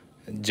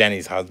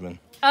 Jenny's husband.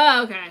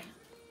 Oh, okay.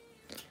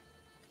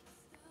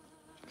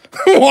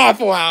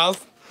 Waffle House.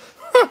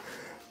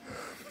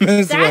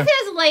 That's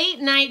his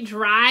late night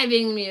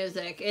driving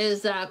music.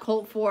 Is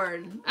Colt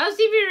Ford? Oh,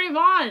 Stevie Ray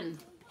Vaughan.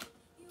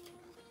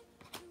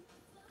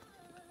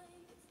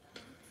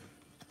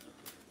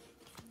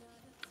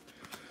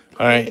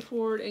 All right.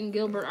 Ford and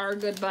Gilbert are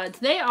good buds.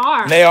 They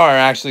are. They are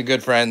actually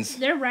good friends.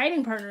 They're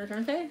writing partners,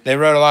 aren't they? They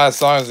wrote a lot of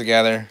songs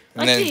together.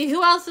 Let's see.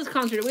 Who else's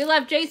concert? We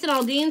left Jason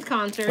Aldean's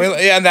concert.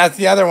 Yeah, that's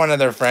the other one of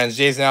their friends,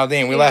 Jason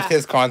Aldean. We left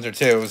his concert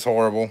too. It was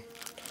horrible.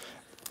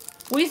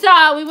 We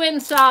went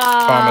and saw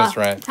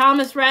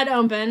Thomas Rhett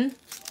open.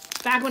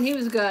 Back when he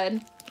was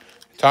good.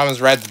 Thomas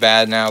Rhett's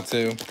bad now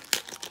too.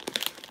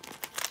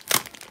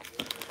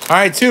 All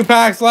right, 2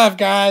 packs left,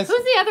 guys.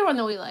 Who's the other one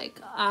that we like?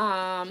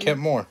 Kip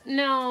Moore.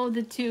 No,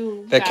 the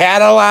 2 The guys.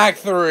 Cadillac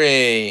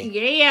 3.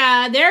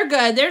 Yeah, they're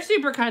good. They're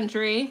super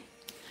country.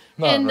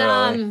 Not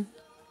really.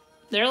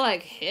 They're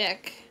like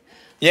hick.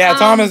 Yeah,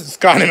 Thomas,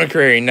 Scotty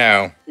McCreery,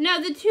 no.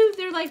 No, the 2,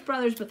 they're like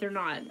brothers, but they're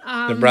not.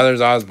 The brothers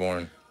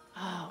Osborne.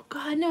 Oh,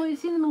 God, no, we've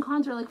seen them in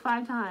concert like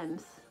 5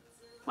 times.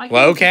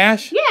 Low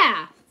Cash?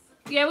 Yeah.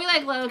 Yeah, we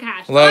like Low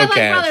Cash. Low I Cash.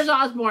 like Brothers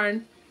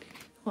Osborne.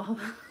 Well.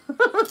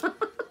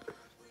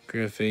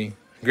 Griffey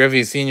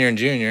Sr. and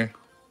Jr.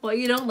 Well,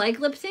 you don't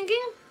like lip syncing?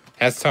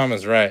 That's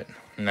Thomas Rhett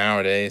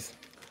nowadays.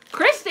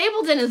 Chris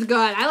Stapleton is good.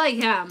 I like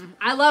him.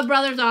 I love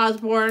Brothers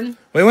Osborne.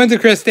 We went to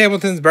Chris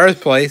Stapleton's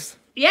birthplace.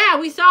 Yeah,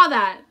 we saw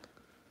that.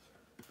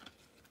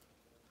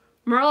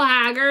 Merle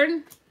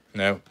Haggard.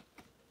 Nope.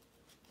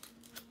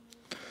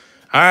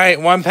 All right,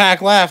 1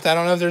 pack left. I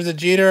don't know if there's a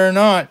Jeter or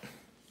not.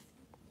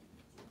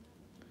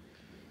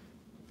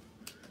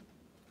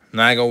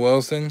 Nigel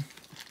Wilson.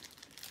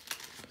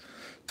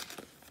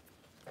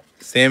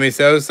 Sammy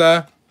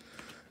Sosa.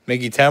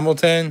 Mickey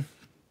Templeton.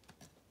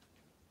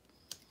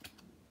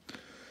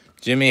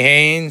 Jimmy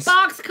Haynes.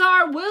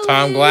 Boxcar Willie.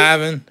 Tom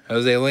Glavine.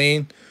 Jose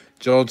Lean.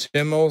 Joel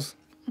Chimmels.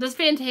 Does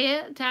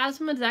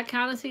Phantasma, does that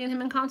count as seeing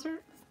him in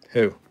concert?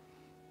 Who?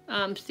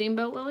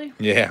 Steamboat Willie?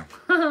 Yeah.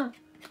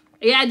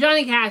 Yeah,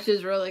 Johnny Cash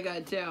is really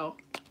good, too.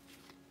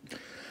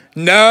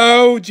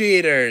 No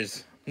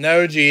Jeters.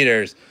 No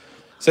Jeters.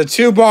 So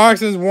 2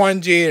 boxes,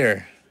 1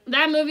 Jeter.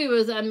 That movie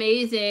was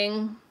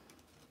amazing.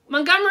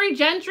 Montgomery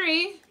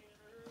Gentry.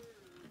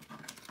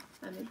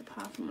 I think the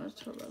Possumers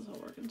Turbos will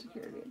work in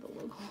security at the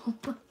local.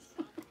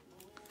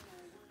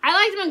 I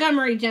liked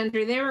Montgomery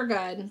Gentry. They were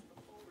good.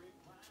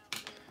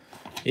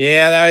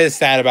 Yeah, that was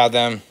sad about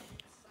them.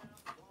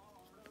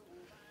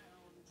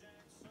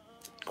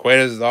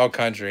 Quados is all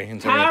country.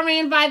 Power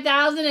Man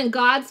 5000 and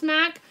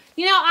Godsmack.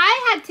 You know,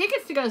 I had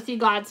tickets to go see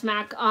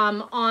Godsmack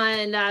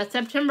on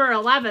September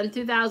 11th,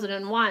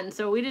 2001.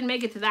 So we didn't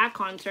make it to that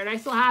concert. I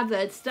still have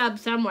the stub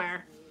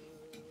somewhere.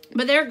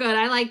 But they're good.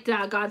 I liked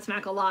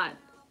Godsmack a lot.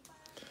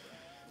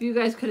 If you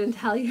guys couldn't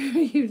tell,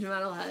 you're a huge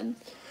metalhead.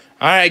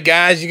 All right,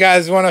 guys. You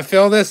guys want to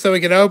fill this so we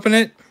can open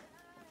it?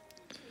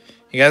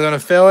 You guys want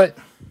to fill it?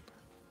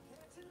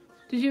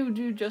 Did you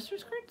do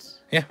Joster's cards?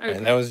 Yeah,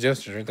 that was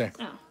Joster's right there.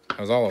 Oh. That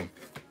was all of them.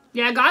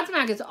 Yeah,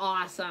 Godsmack is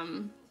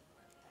awesome.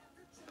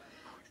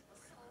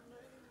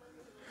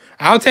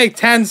 I'll take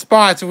 10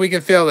 spots if we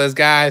can fill this,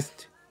 guys.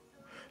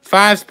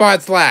 5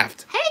 spots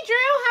left. Hey, Drew,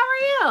 how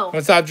are you?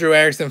 What's up, Drew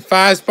Erickson?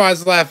 5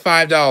 spots left,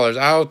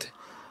 $5.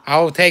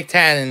 I'll take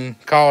 10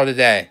 and call it a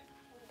day.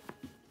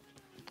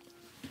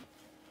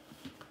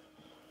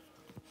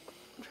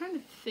 I'm trying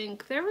to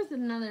think. There was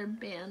another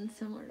band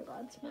similar to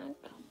Godsmack.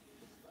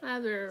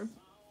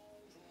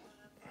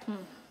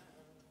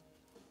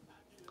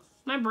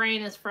 My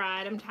brain is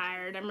fried. I'm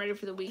tired. I'm ready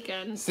for the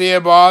weekend. See you,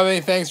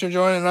 Bobby. Thanks for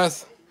joining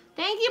us.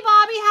 Thank you,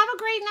 Bobby. Have a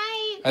great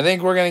night. I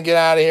think we're going to get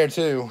out of here,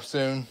 too,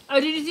 soon. Oh,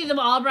 did you see them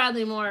all,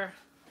 Bradley Moore?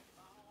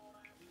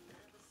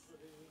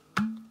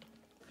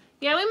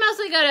 Yeah, we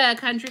mostly go to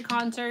country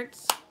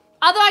concerts.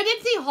 Although I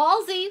did see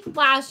Halsey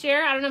last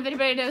year. I don't know if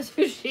anybody knows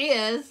who she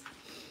is.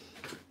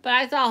 But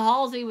I saw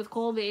Halsey with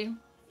Colby.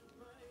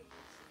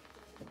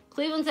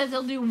 Cleveland says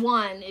he'll do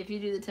 1 if you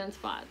do the 10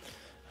 spots.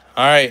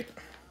 All right.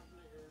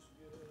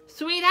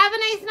 Sweet. Have a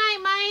nice night,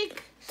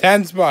 Mike.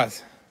 10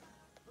 spots.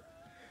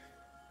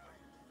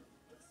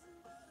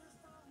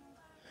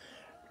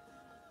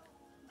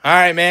 All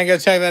right, man. Go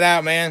check that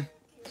out, man.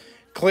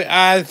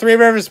 Three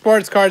Rivers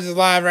Sports Cards is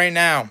live right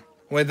now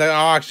with the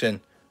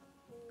auction.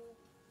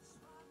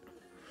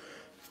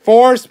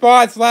 4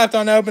 spots left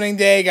on opening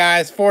day,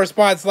 guys. 4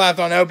 spots left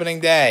on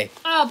opening day.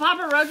 Oh,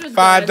 Papa Roach was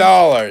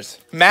 $5.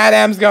 Matt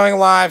M's going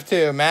live,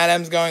 too. Matt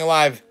M's going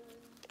live.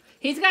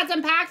 He's got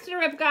some packs to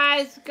rip,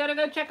 guys. Gotta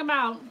go check them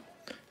out.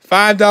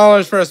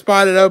 $5 for a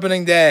spot at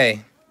opening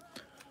day.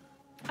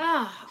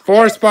 Oh,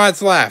 4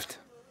 spots left.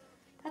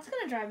 That's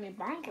gonna drive me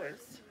bonkers.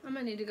 I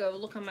might need to go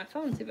look on my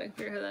phone and see if I can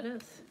figure out who that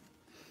is.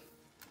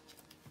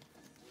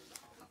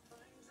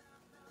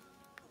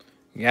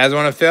 You guys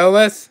want to fill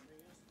this?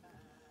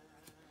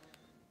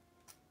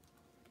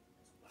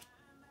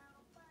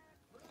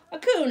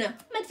 Acuna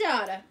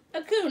Matata.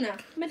 Acuna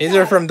Matata. These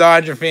are from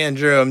Dodger fan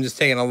Drew. I'm just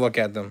taking a look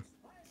at them.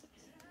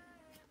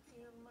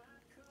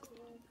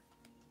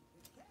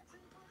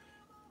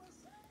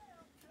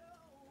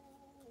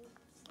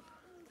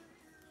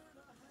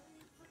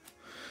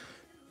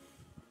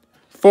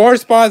 Four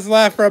spots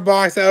left for a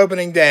box at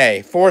opening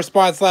day. 4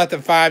 spots left at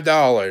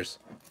 $5.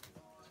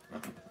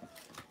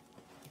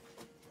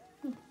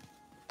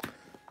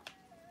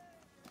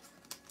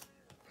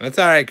 That's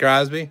all right,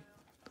 Crosby.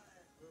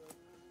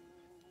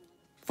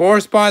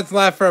 4 spots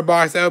left for a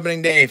box at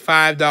opening day.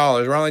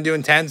 $5. We're only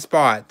doing 10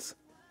 spots.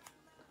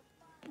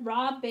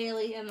 Rob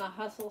Bailey and the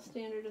Hustle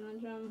Standard in the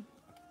gym.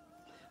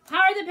 How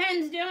are the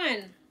pens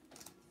doing?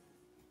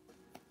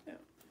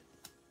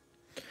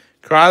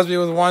 Crosby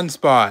with 1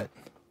 spot.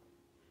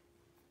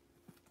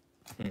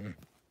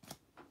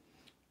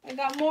 I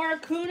got more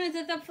Acunas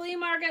at the flea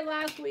market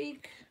last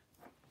week.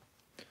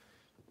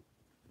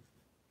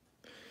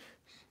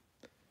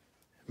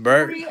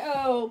 Bert.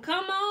 3-0.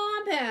 Come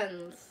on,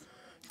 pens.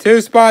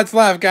 2 spots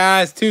left,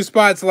 guys. 2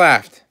 spots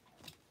left.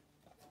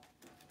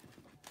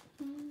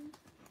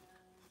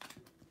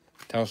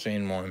 Tell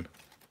Shane 1.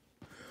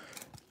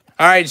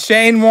 All right,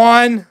 Shane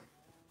 1.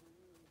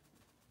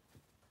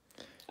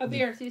 Oh,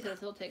 BRC says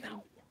he'll take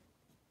them.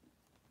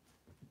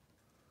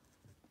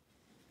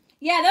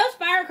 Yeah, those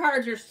fire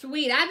cards are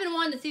sweet. I've been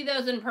wanting to see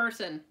those in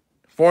person.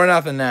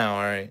 4-0 now,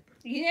 all right.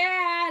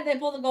 Yeah, they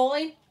pull the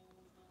goalie.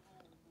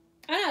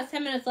 I know, it's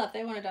 10 minutes left.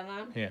 They wouldn't have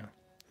done that. Yeah.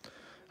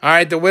 All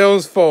right, the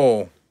wheel's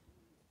full.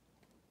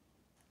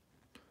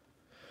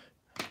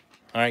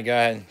 All right, go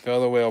ahead. Fill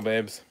the wheel,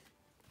 babes.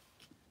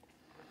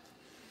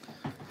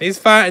 These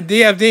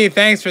DFD,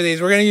 thanks for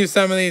these. We're going to use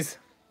some of these.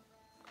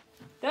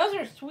 Those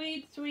are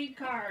sweet, sweet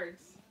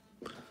cards.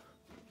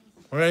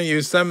 We're going to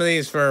use some of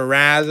these for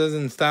Razzes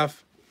and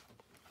stuff.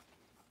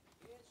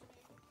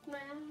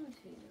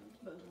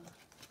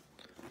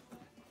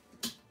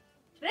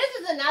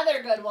 This is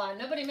another good one.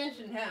 Nobody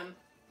mentioned him.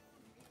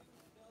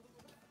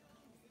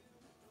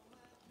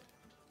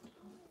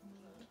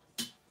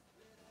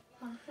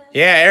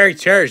 Yeah, Eric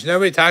Church.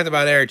 Nobody talked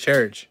about Eric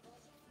Church.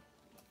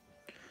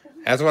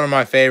 That's one of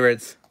my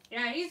favorites.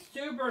 Yeah, he's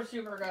super,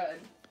 super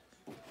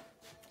good.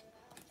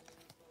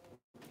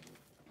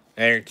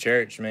 Eric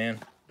Church, man.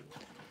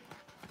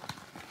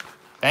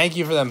 Thank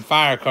you for them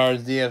fire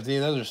cards, DFD.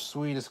 Those are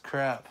sweet as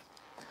crap.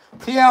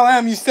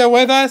 TLM, you still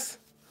with us?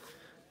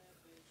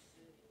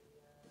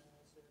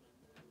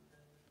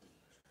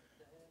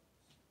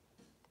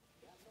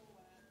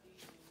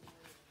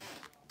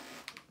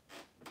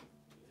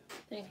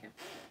 Thank you.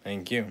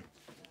 Thank you.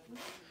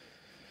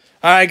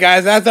 All right,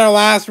 guys, that's our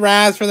last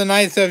Raz for the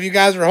night. So if you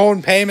guys are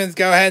holding payments,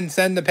 go ahead and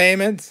send the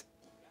payments.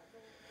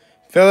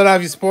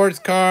 Philadelphia Sports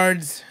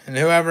Cards and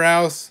whoever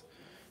else.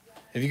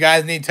 If you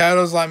guys need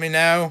totals, let me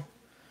know.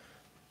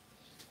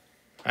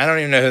 I don't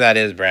even know who that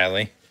is,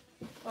 Bradley.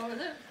 What was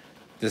it?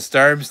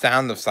 Disturbed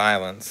Sound of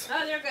Silence.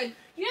 Oh, they're good.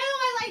 You know who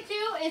I like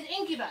too is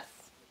Incubus.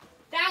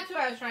 That's who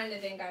I was trying to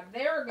think of.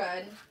 They were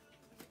good.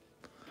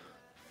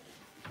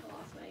 I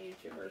lost my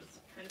YouTubers.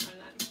 Trying to find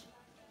that.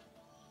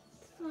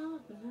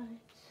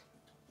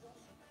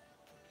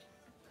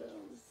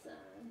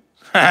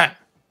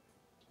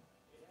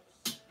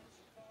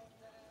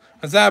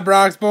 What's up,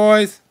 Brox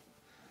boys?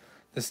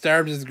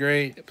 Disturbed is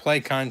great. Play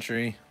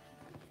country.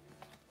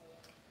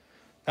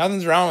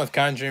 Nothing's wrong with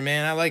country,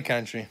 man. I like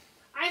country.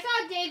 I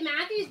saw Dave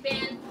Matthews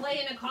Band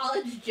play in a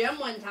college gym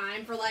one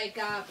time for like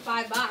 $5.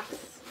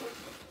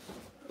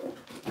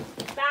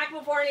 Back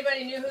before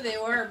anybody knew who they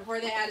were, before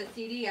they had a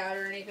CD out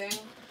or anything.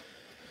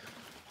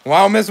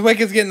 While Miss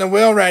Wicked's getting the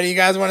wheel ready, you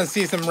guys want to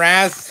see some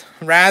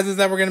Razzes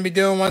that we're going to be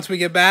doing once we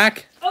get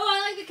back? Oh, I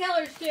like the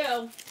Kellers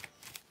too.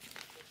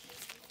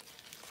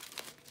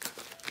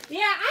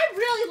 Yeah, I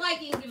really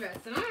like Incubus,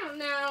 and I don't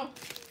know.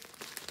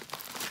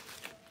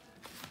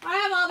 I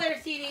have all their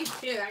CDs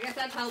too. I guess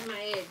that tells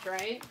my age,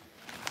 right?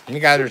 You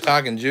guys are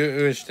talking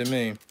Jewish to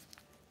me.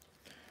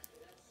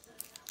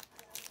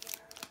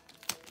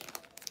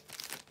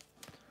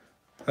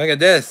 Look at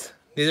this.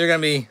 These are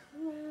going to be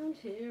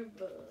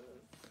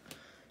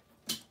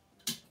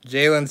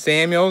Jalen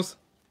Samuels.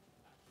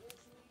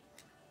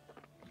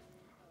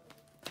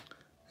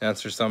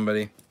 That's for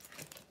somebody.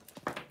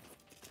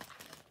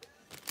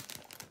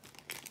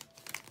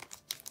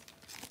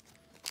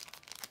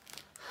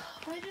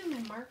 Why did my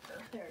marker?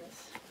 There it is.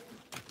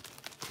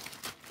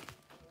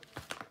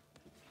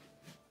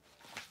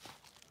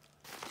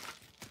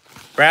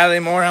 Bradley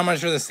Moore, how much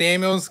for the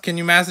Samuels? Can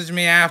you message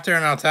me after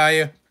and I'll tell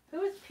you?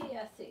 Who is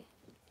PSC?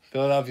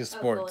 Philadelphia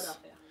Sports. Oh,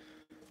 Philadelphia.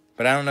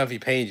 But I don't know if he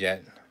paid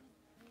yet.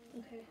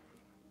 Okay.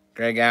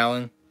 Greg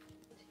Allen.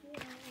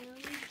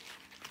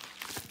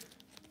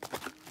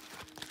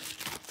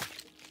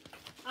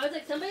 I was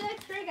like, somebody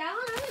likes Greg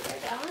Allen? I like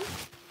Greg Allen.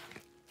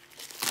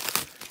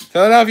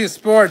 Philadelphia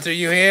Sports, are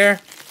you here?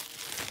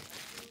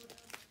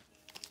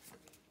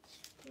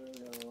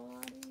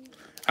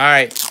 All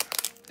right.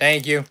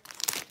 Thank you.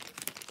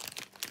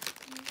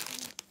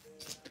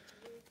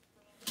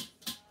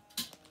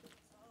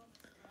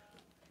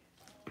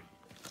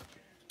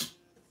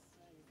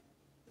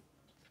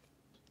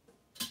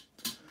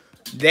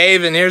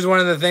 Dave, and here's one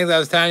of the things I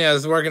was telling you I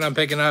was working on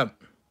picking up.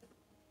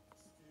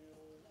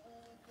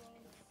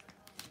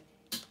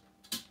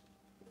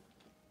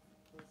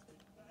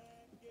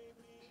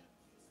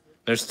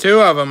 There's 2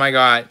 of them I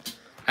got.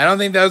 I don't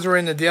think those were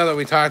in the deal that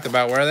we talked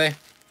about, were they?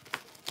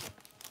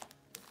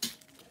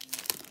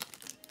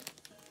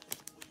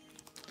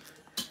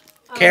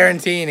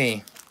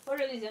 Carantini. What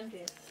are these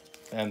empties?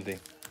 Empty.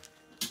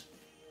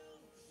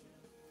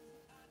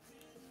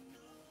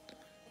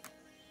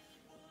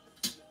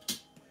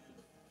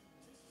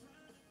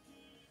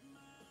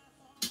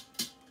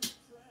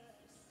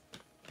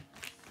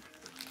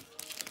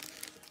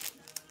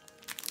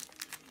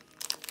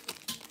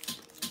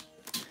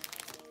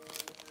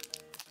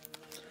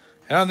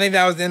 I don't think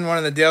that was in one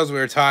of the deals we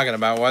were talking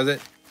about, was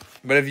it?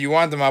 But if you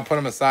want them, I'll put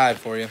them aside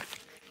for you.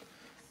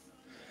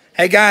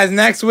 Hey, guys,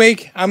 next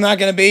week, I'm not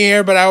going to be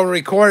here, but I will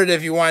record it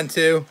if you want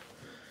to.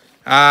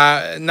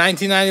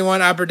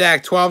 1991 Upper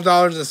Deck,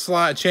 $12 a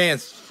slot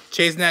chance.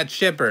 Chasing that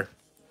shipper.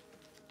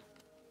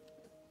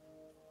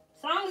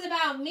 Songs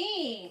about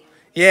me.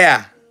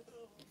 Yeah.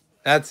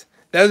 Those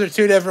are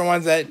 2 different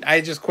ones that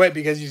I just quit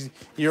because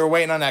you were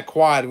waiting on that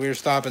quad. We were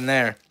stopping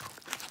there.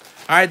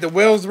 All right, the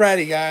wheel's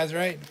ready, guys,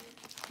 right?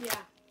 Yeah.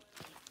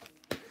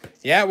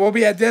 Yeah, we'll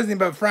be at Disney,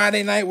 but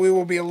Friday night we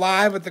will be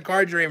live with the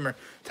Card Dreamer.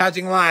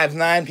 Touching Lives,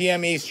 9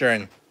 p.m.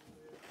 Eastern.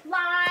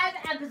 Live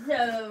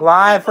episode.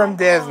 Live from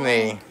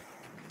Disney.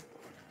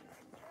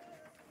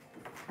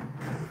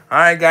 All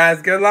right,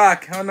 guys, good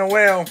luck on the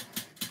wheel.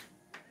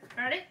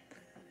 Ready?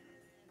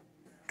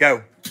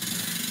 Go.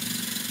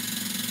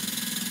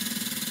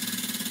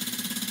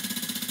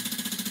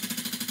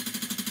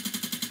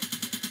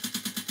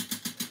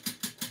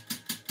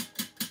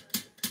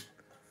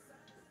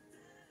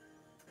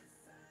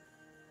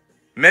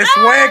 Miss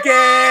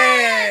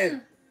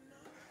Wicked!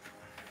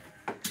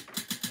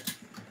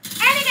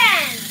 And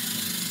again!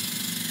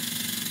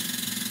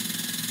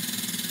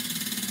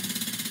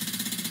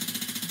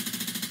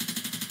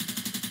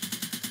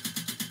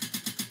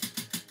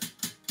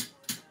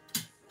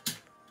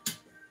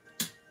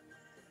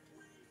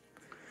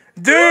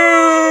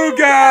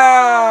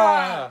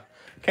 Duga!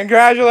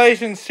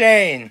 Congratulations,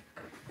 Shane.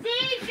 See,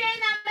 Shane,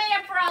 that made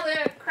up for all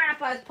the crap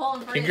I was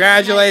pulling for you.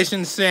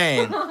 Congratulations,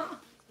 Shane.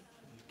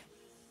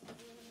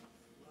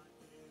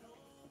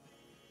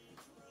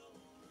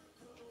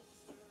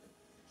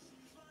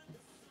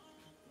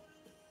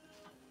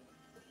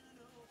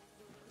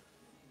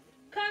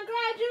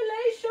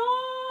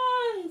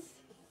 Congratulations!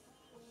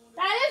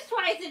 That is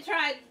twice it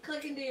tried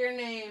clicking to your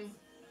name.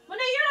 Well,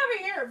 no, you're over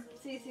here,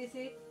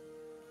 CCC.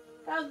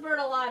 That was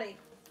Bertolotti.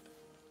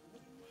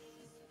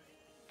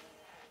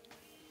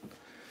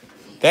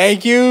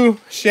 Thank you,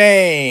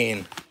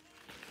 Shane.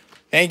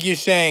 Thank you,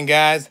 Shane,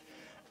 guys.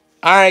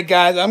 All right,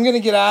 guys, I'm going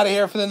to get out of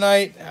here for the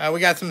night. We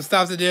got some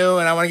stuff to do,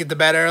 and I want to get to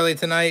bed early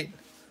tonight.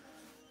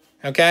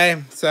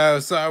 Okay? So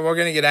we're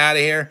going to get out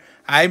of here.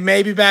 I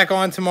may be back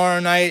on tomorrow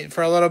night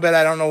for a little bit.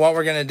 I don't know what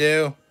we're going to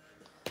do.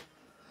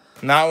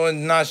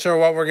 Not sure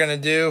what we're going to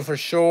do for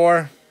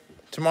sure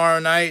tomorrow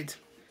night.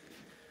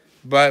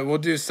 But we'll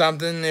do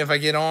something if I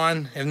get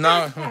on. If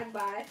not,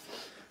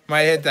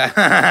 might hit the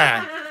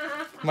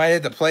might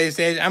hit the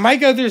PlayStation. I might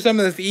go through some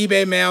of this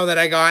eBay mail that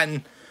I got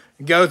and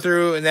go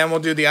through, and then we'll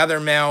do the other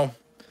mail.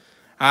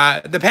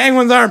 The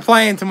Penguins aren't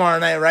playing tomorrow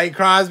night, right,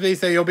 Crosby?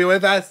 So you'll be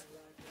with us?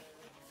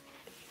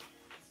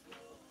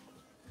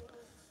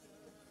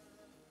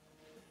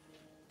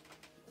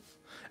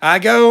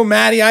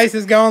 Matty Ice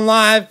is going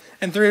live,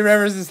 and Three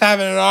Rivers is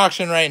having an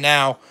auction right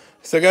now.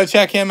 So go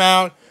check him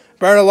out.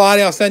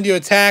 Bertolotti, I'll send you a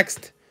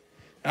text.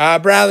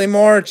 Bradley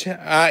Moore,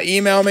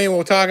 email me.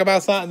 We'll talk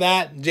about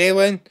that.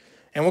 Jalen,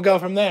 and we'll go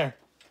from there.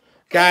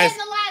 Guys. Have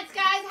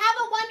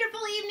a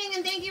wonderful evening,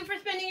 and thank you for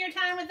spending your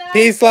time with us.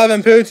 Peace, love,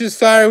 and pooches.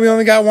 Sorry, we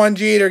only got one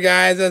Jeter,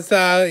 guys. That's,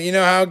 you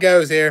know how it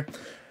goes here.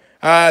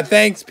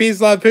 Thanks.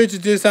 Peace, love,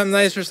 pooches. Do something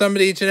nice for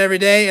somebody each and every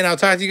day, and I'll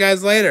talk to you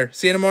guys later.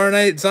 See you tomorrow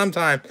night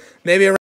sometime. Maybe around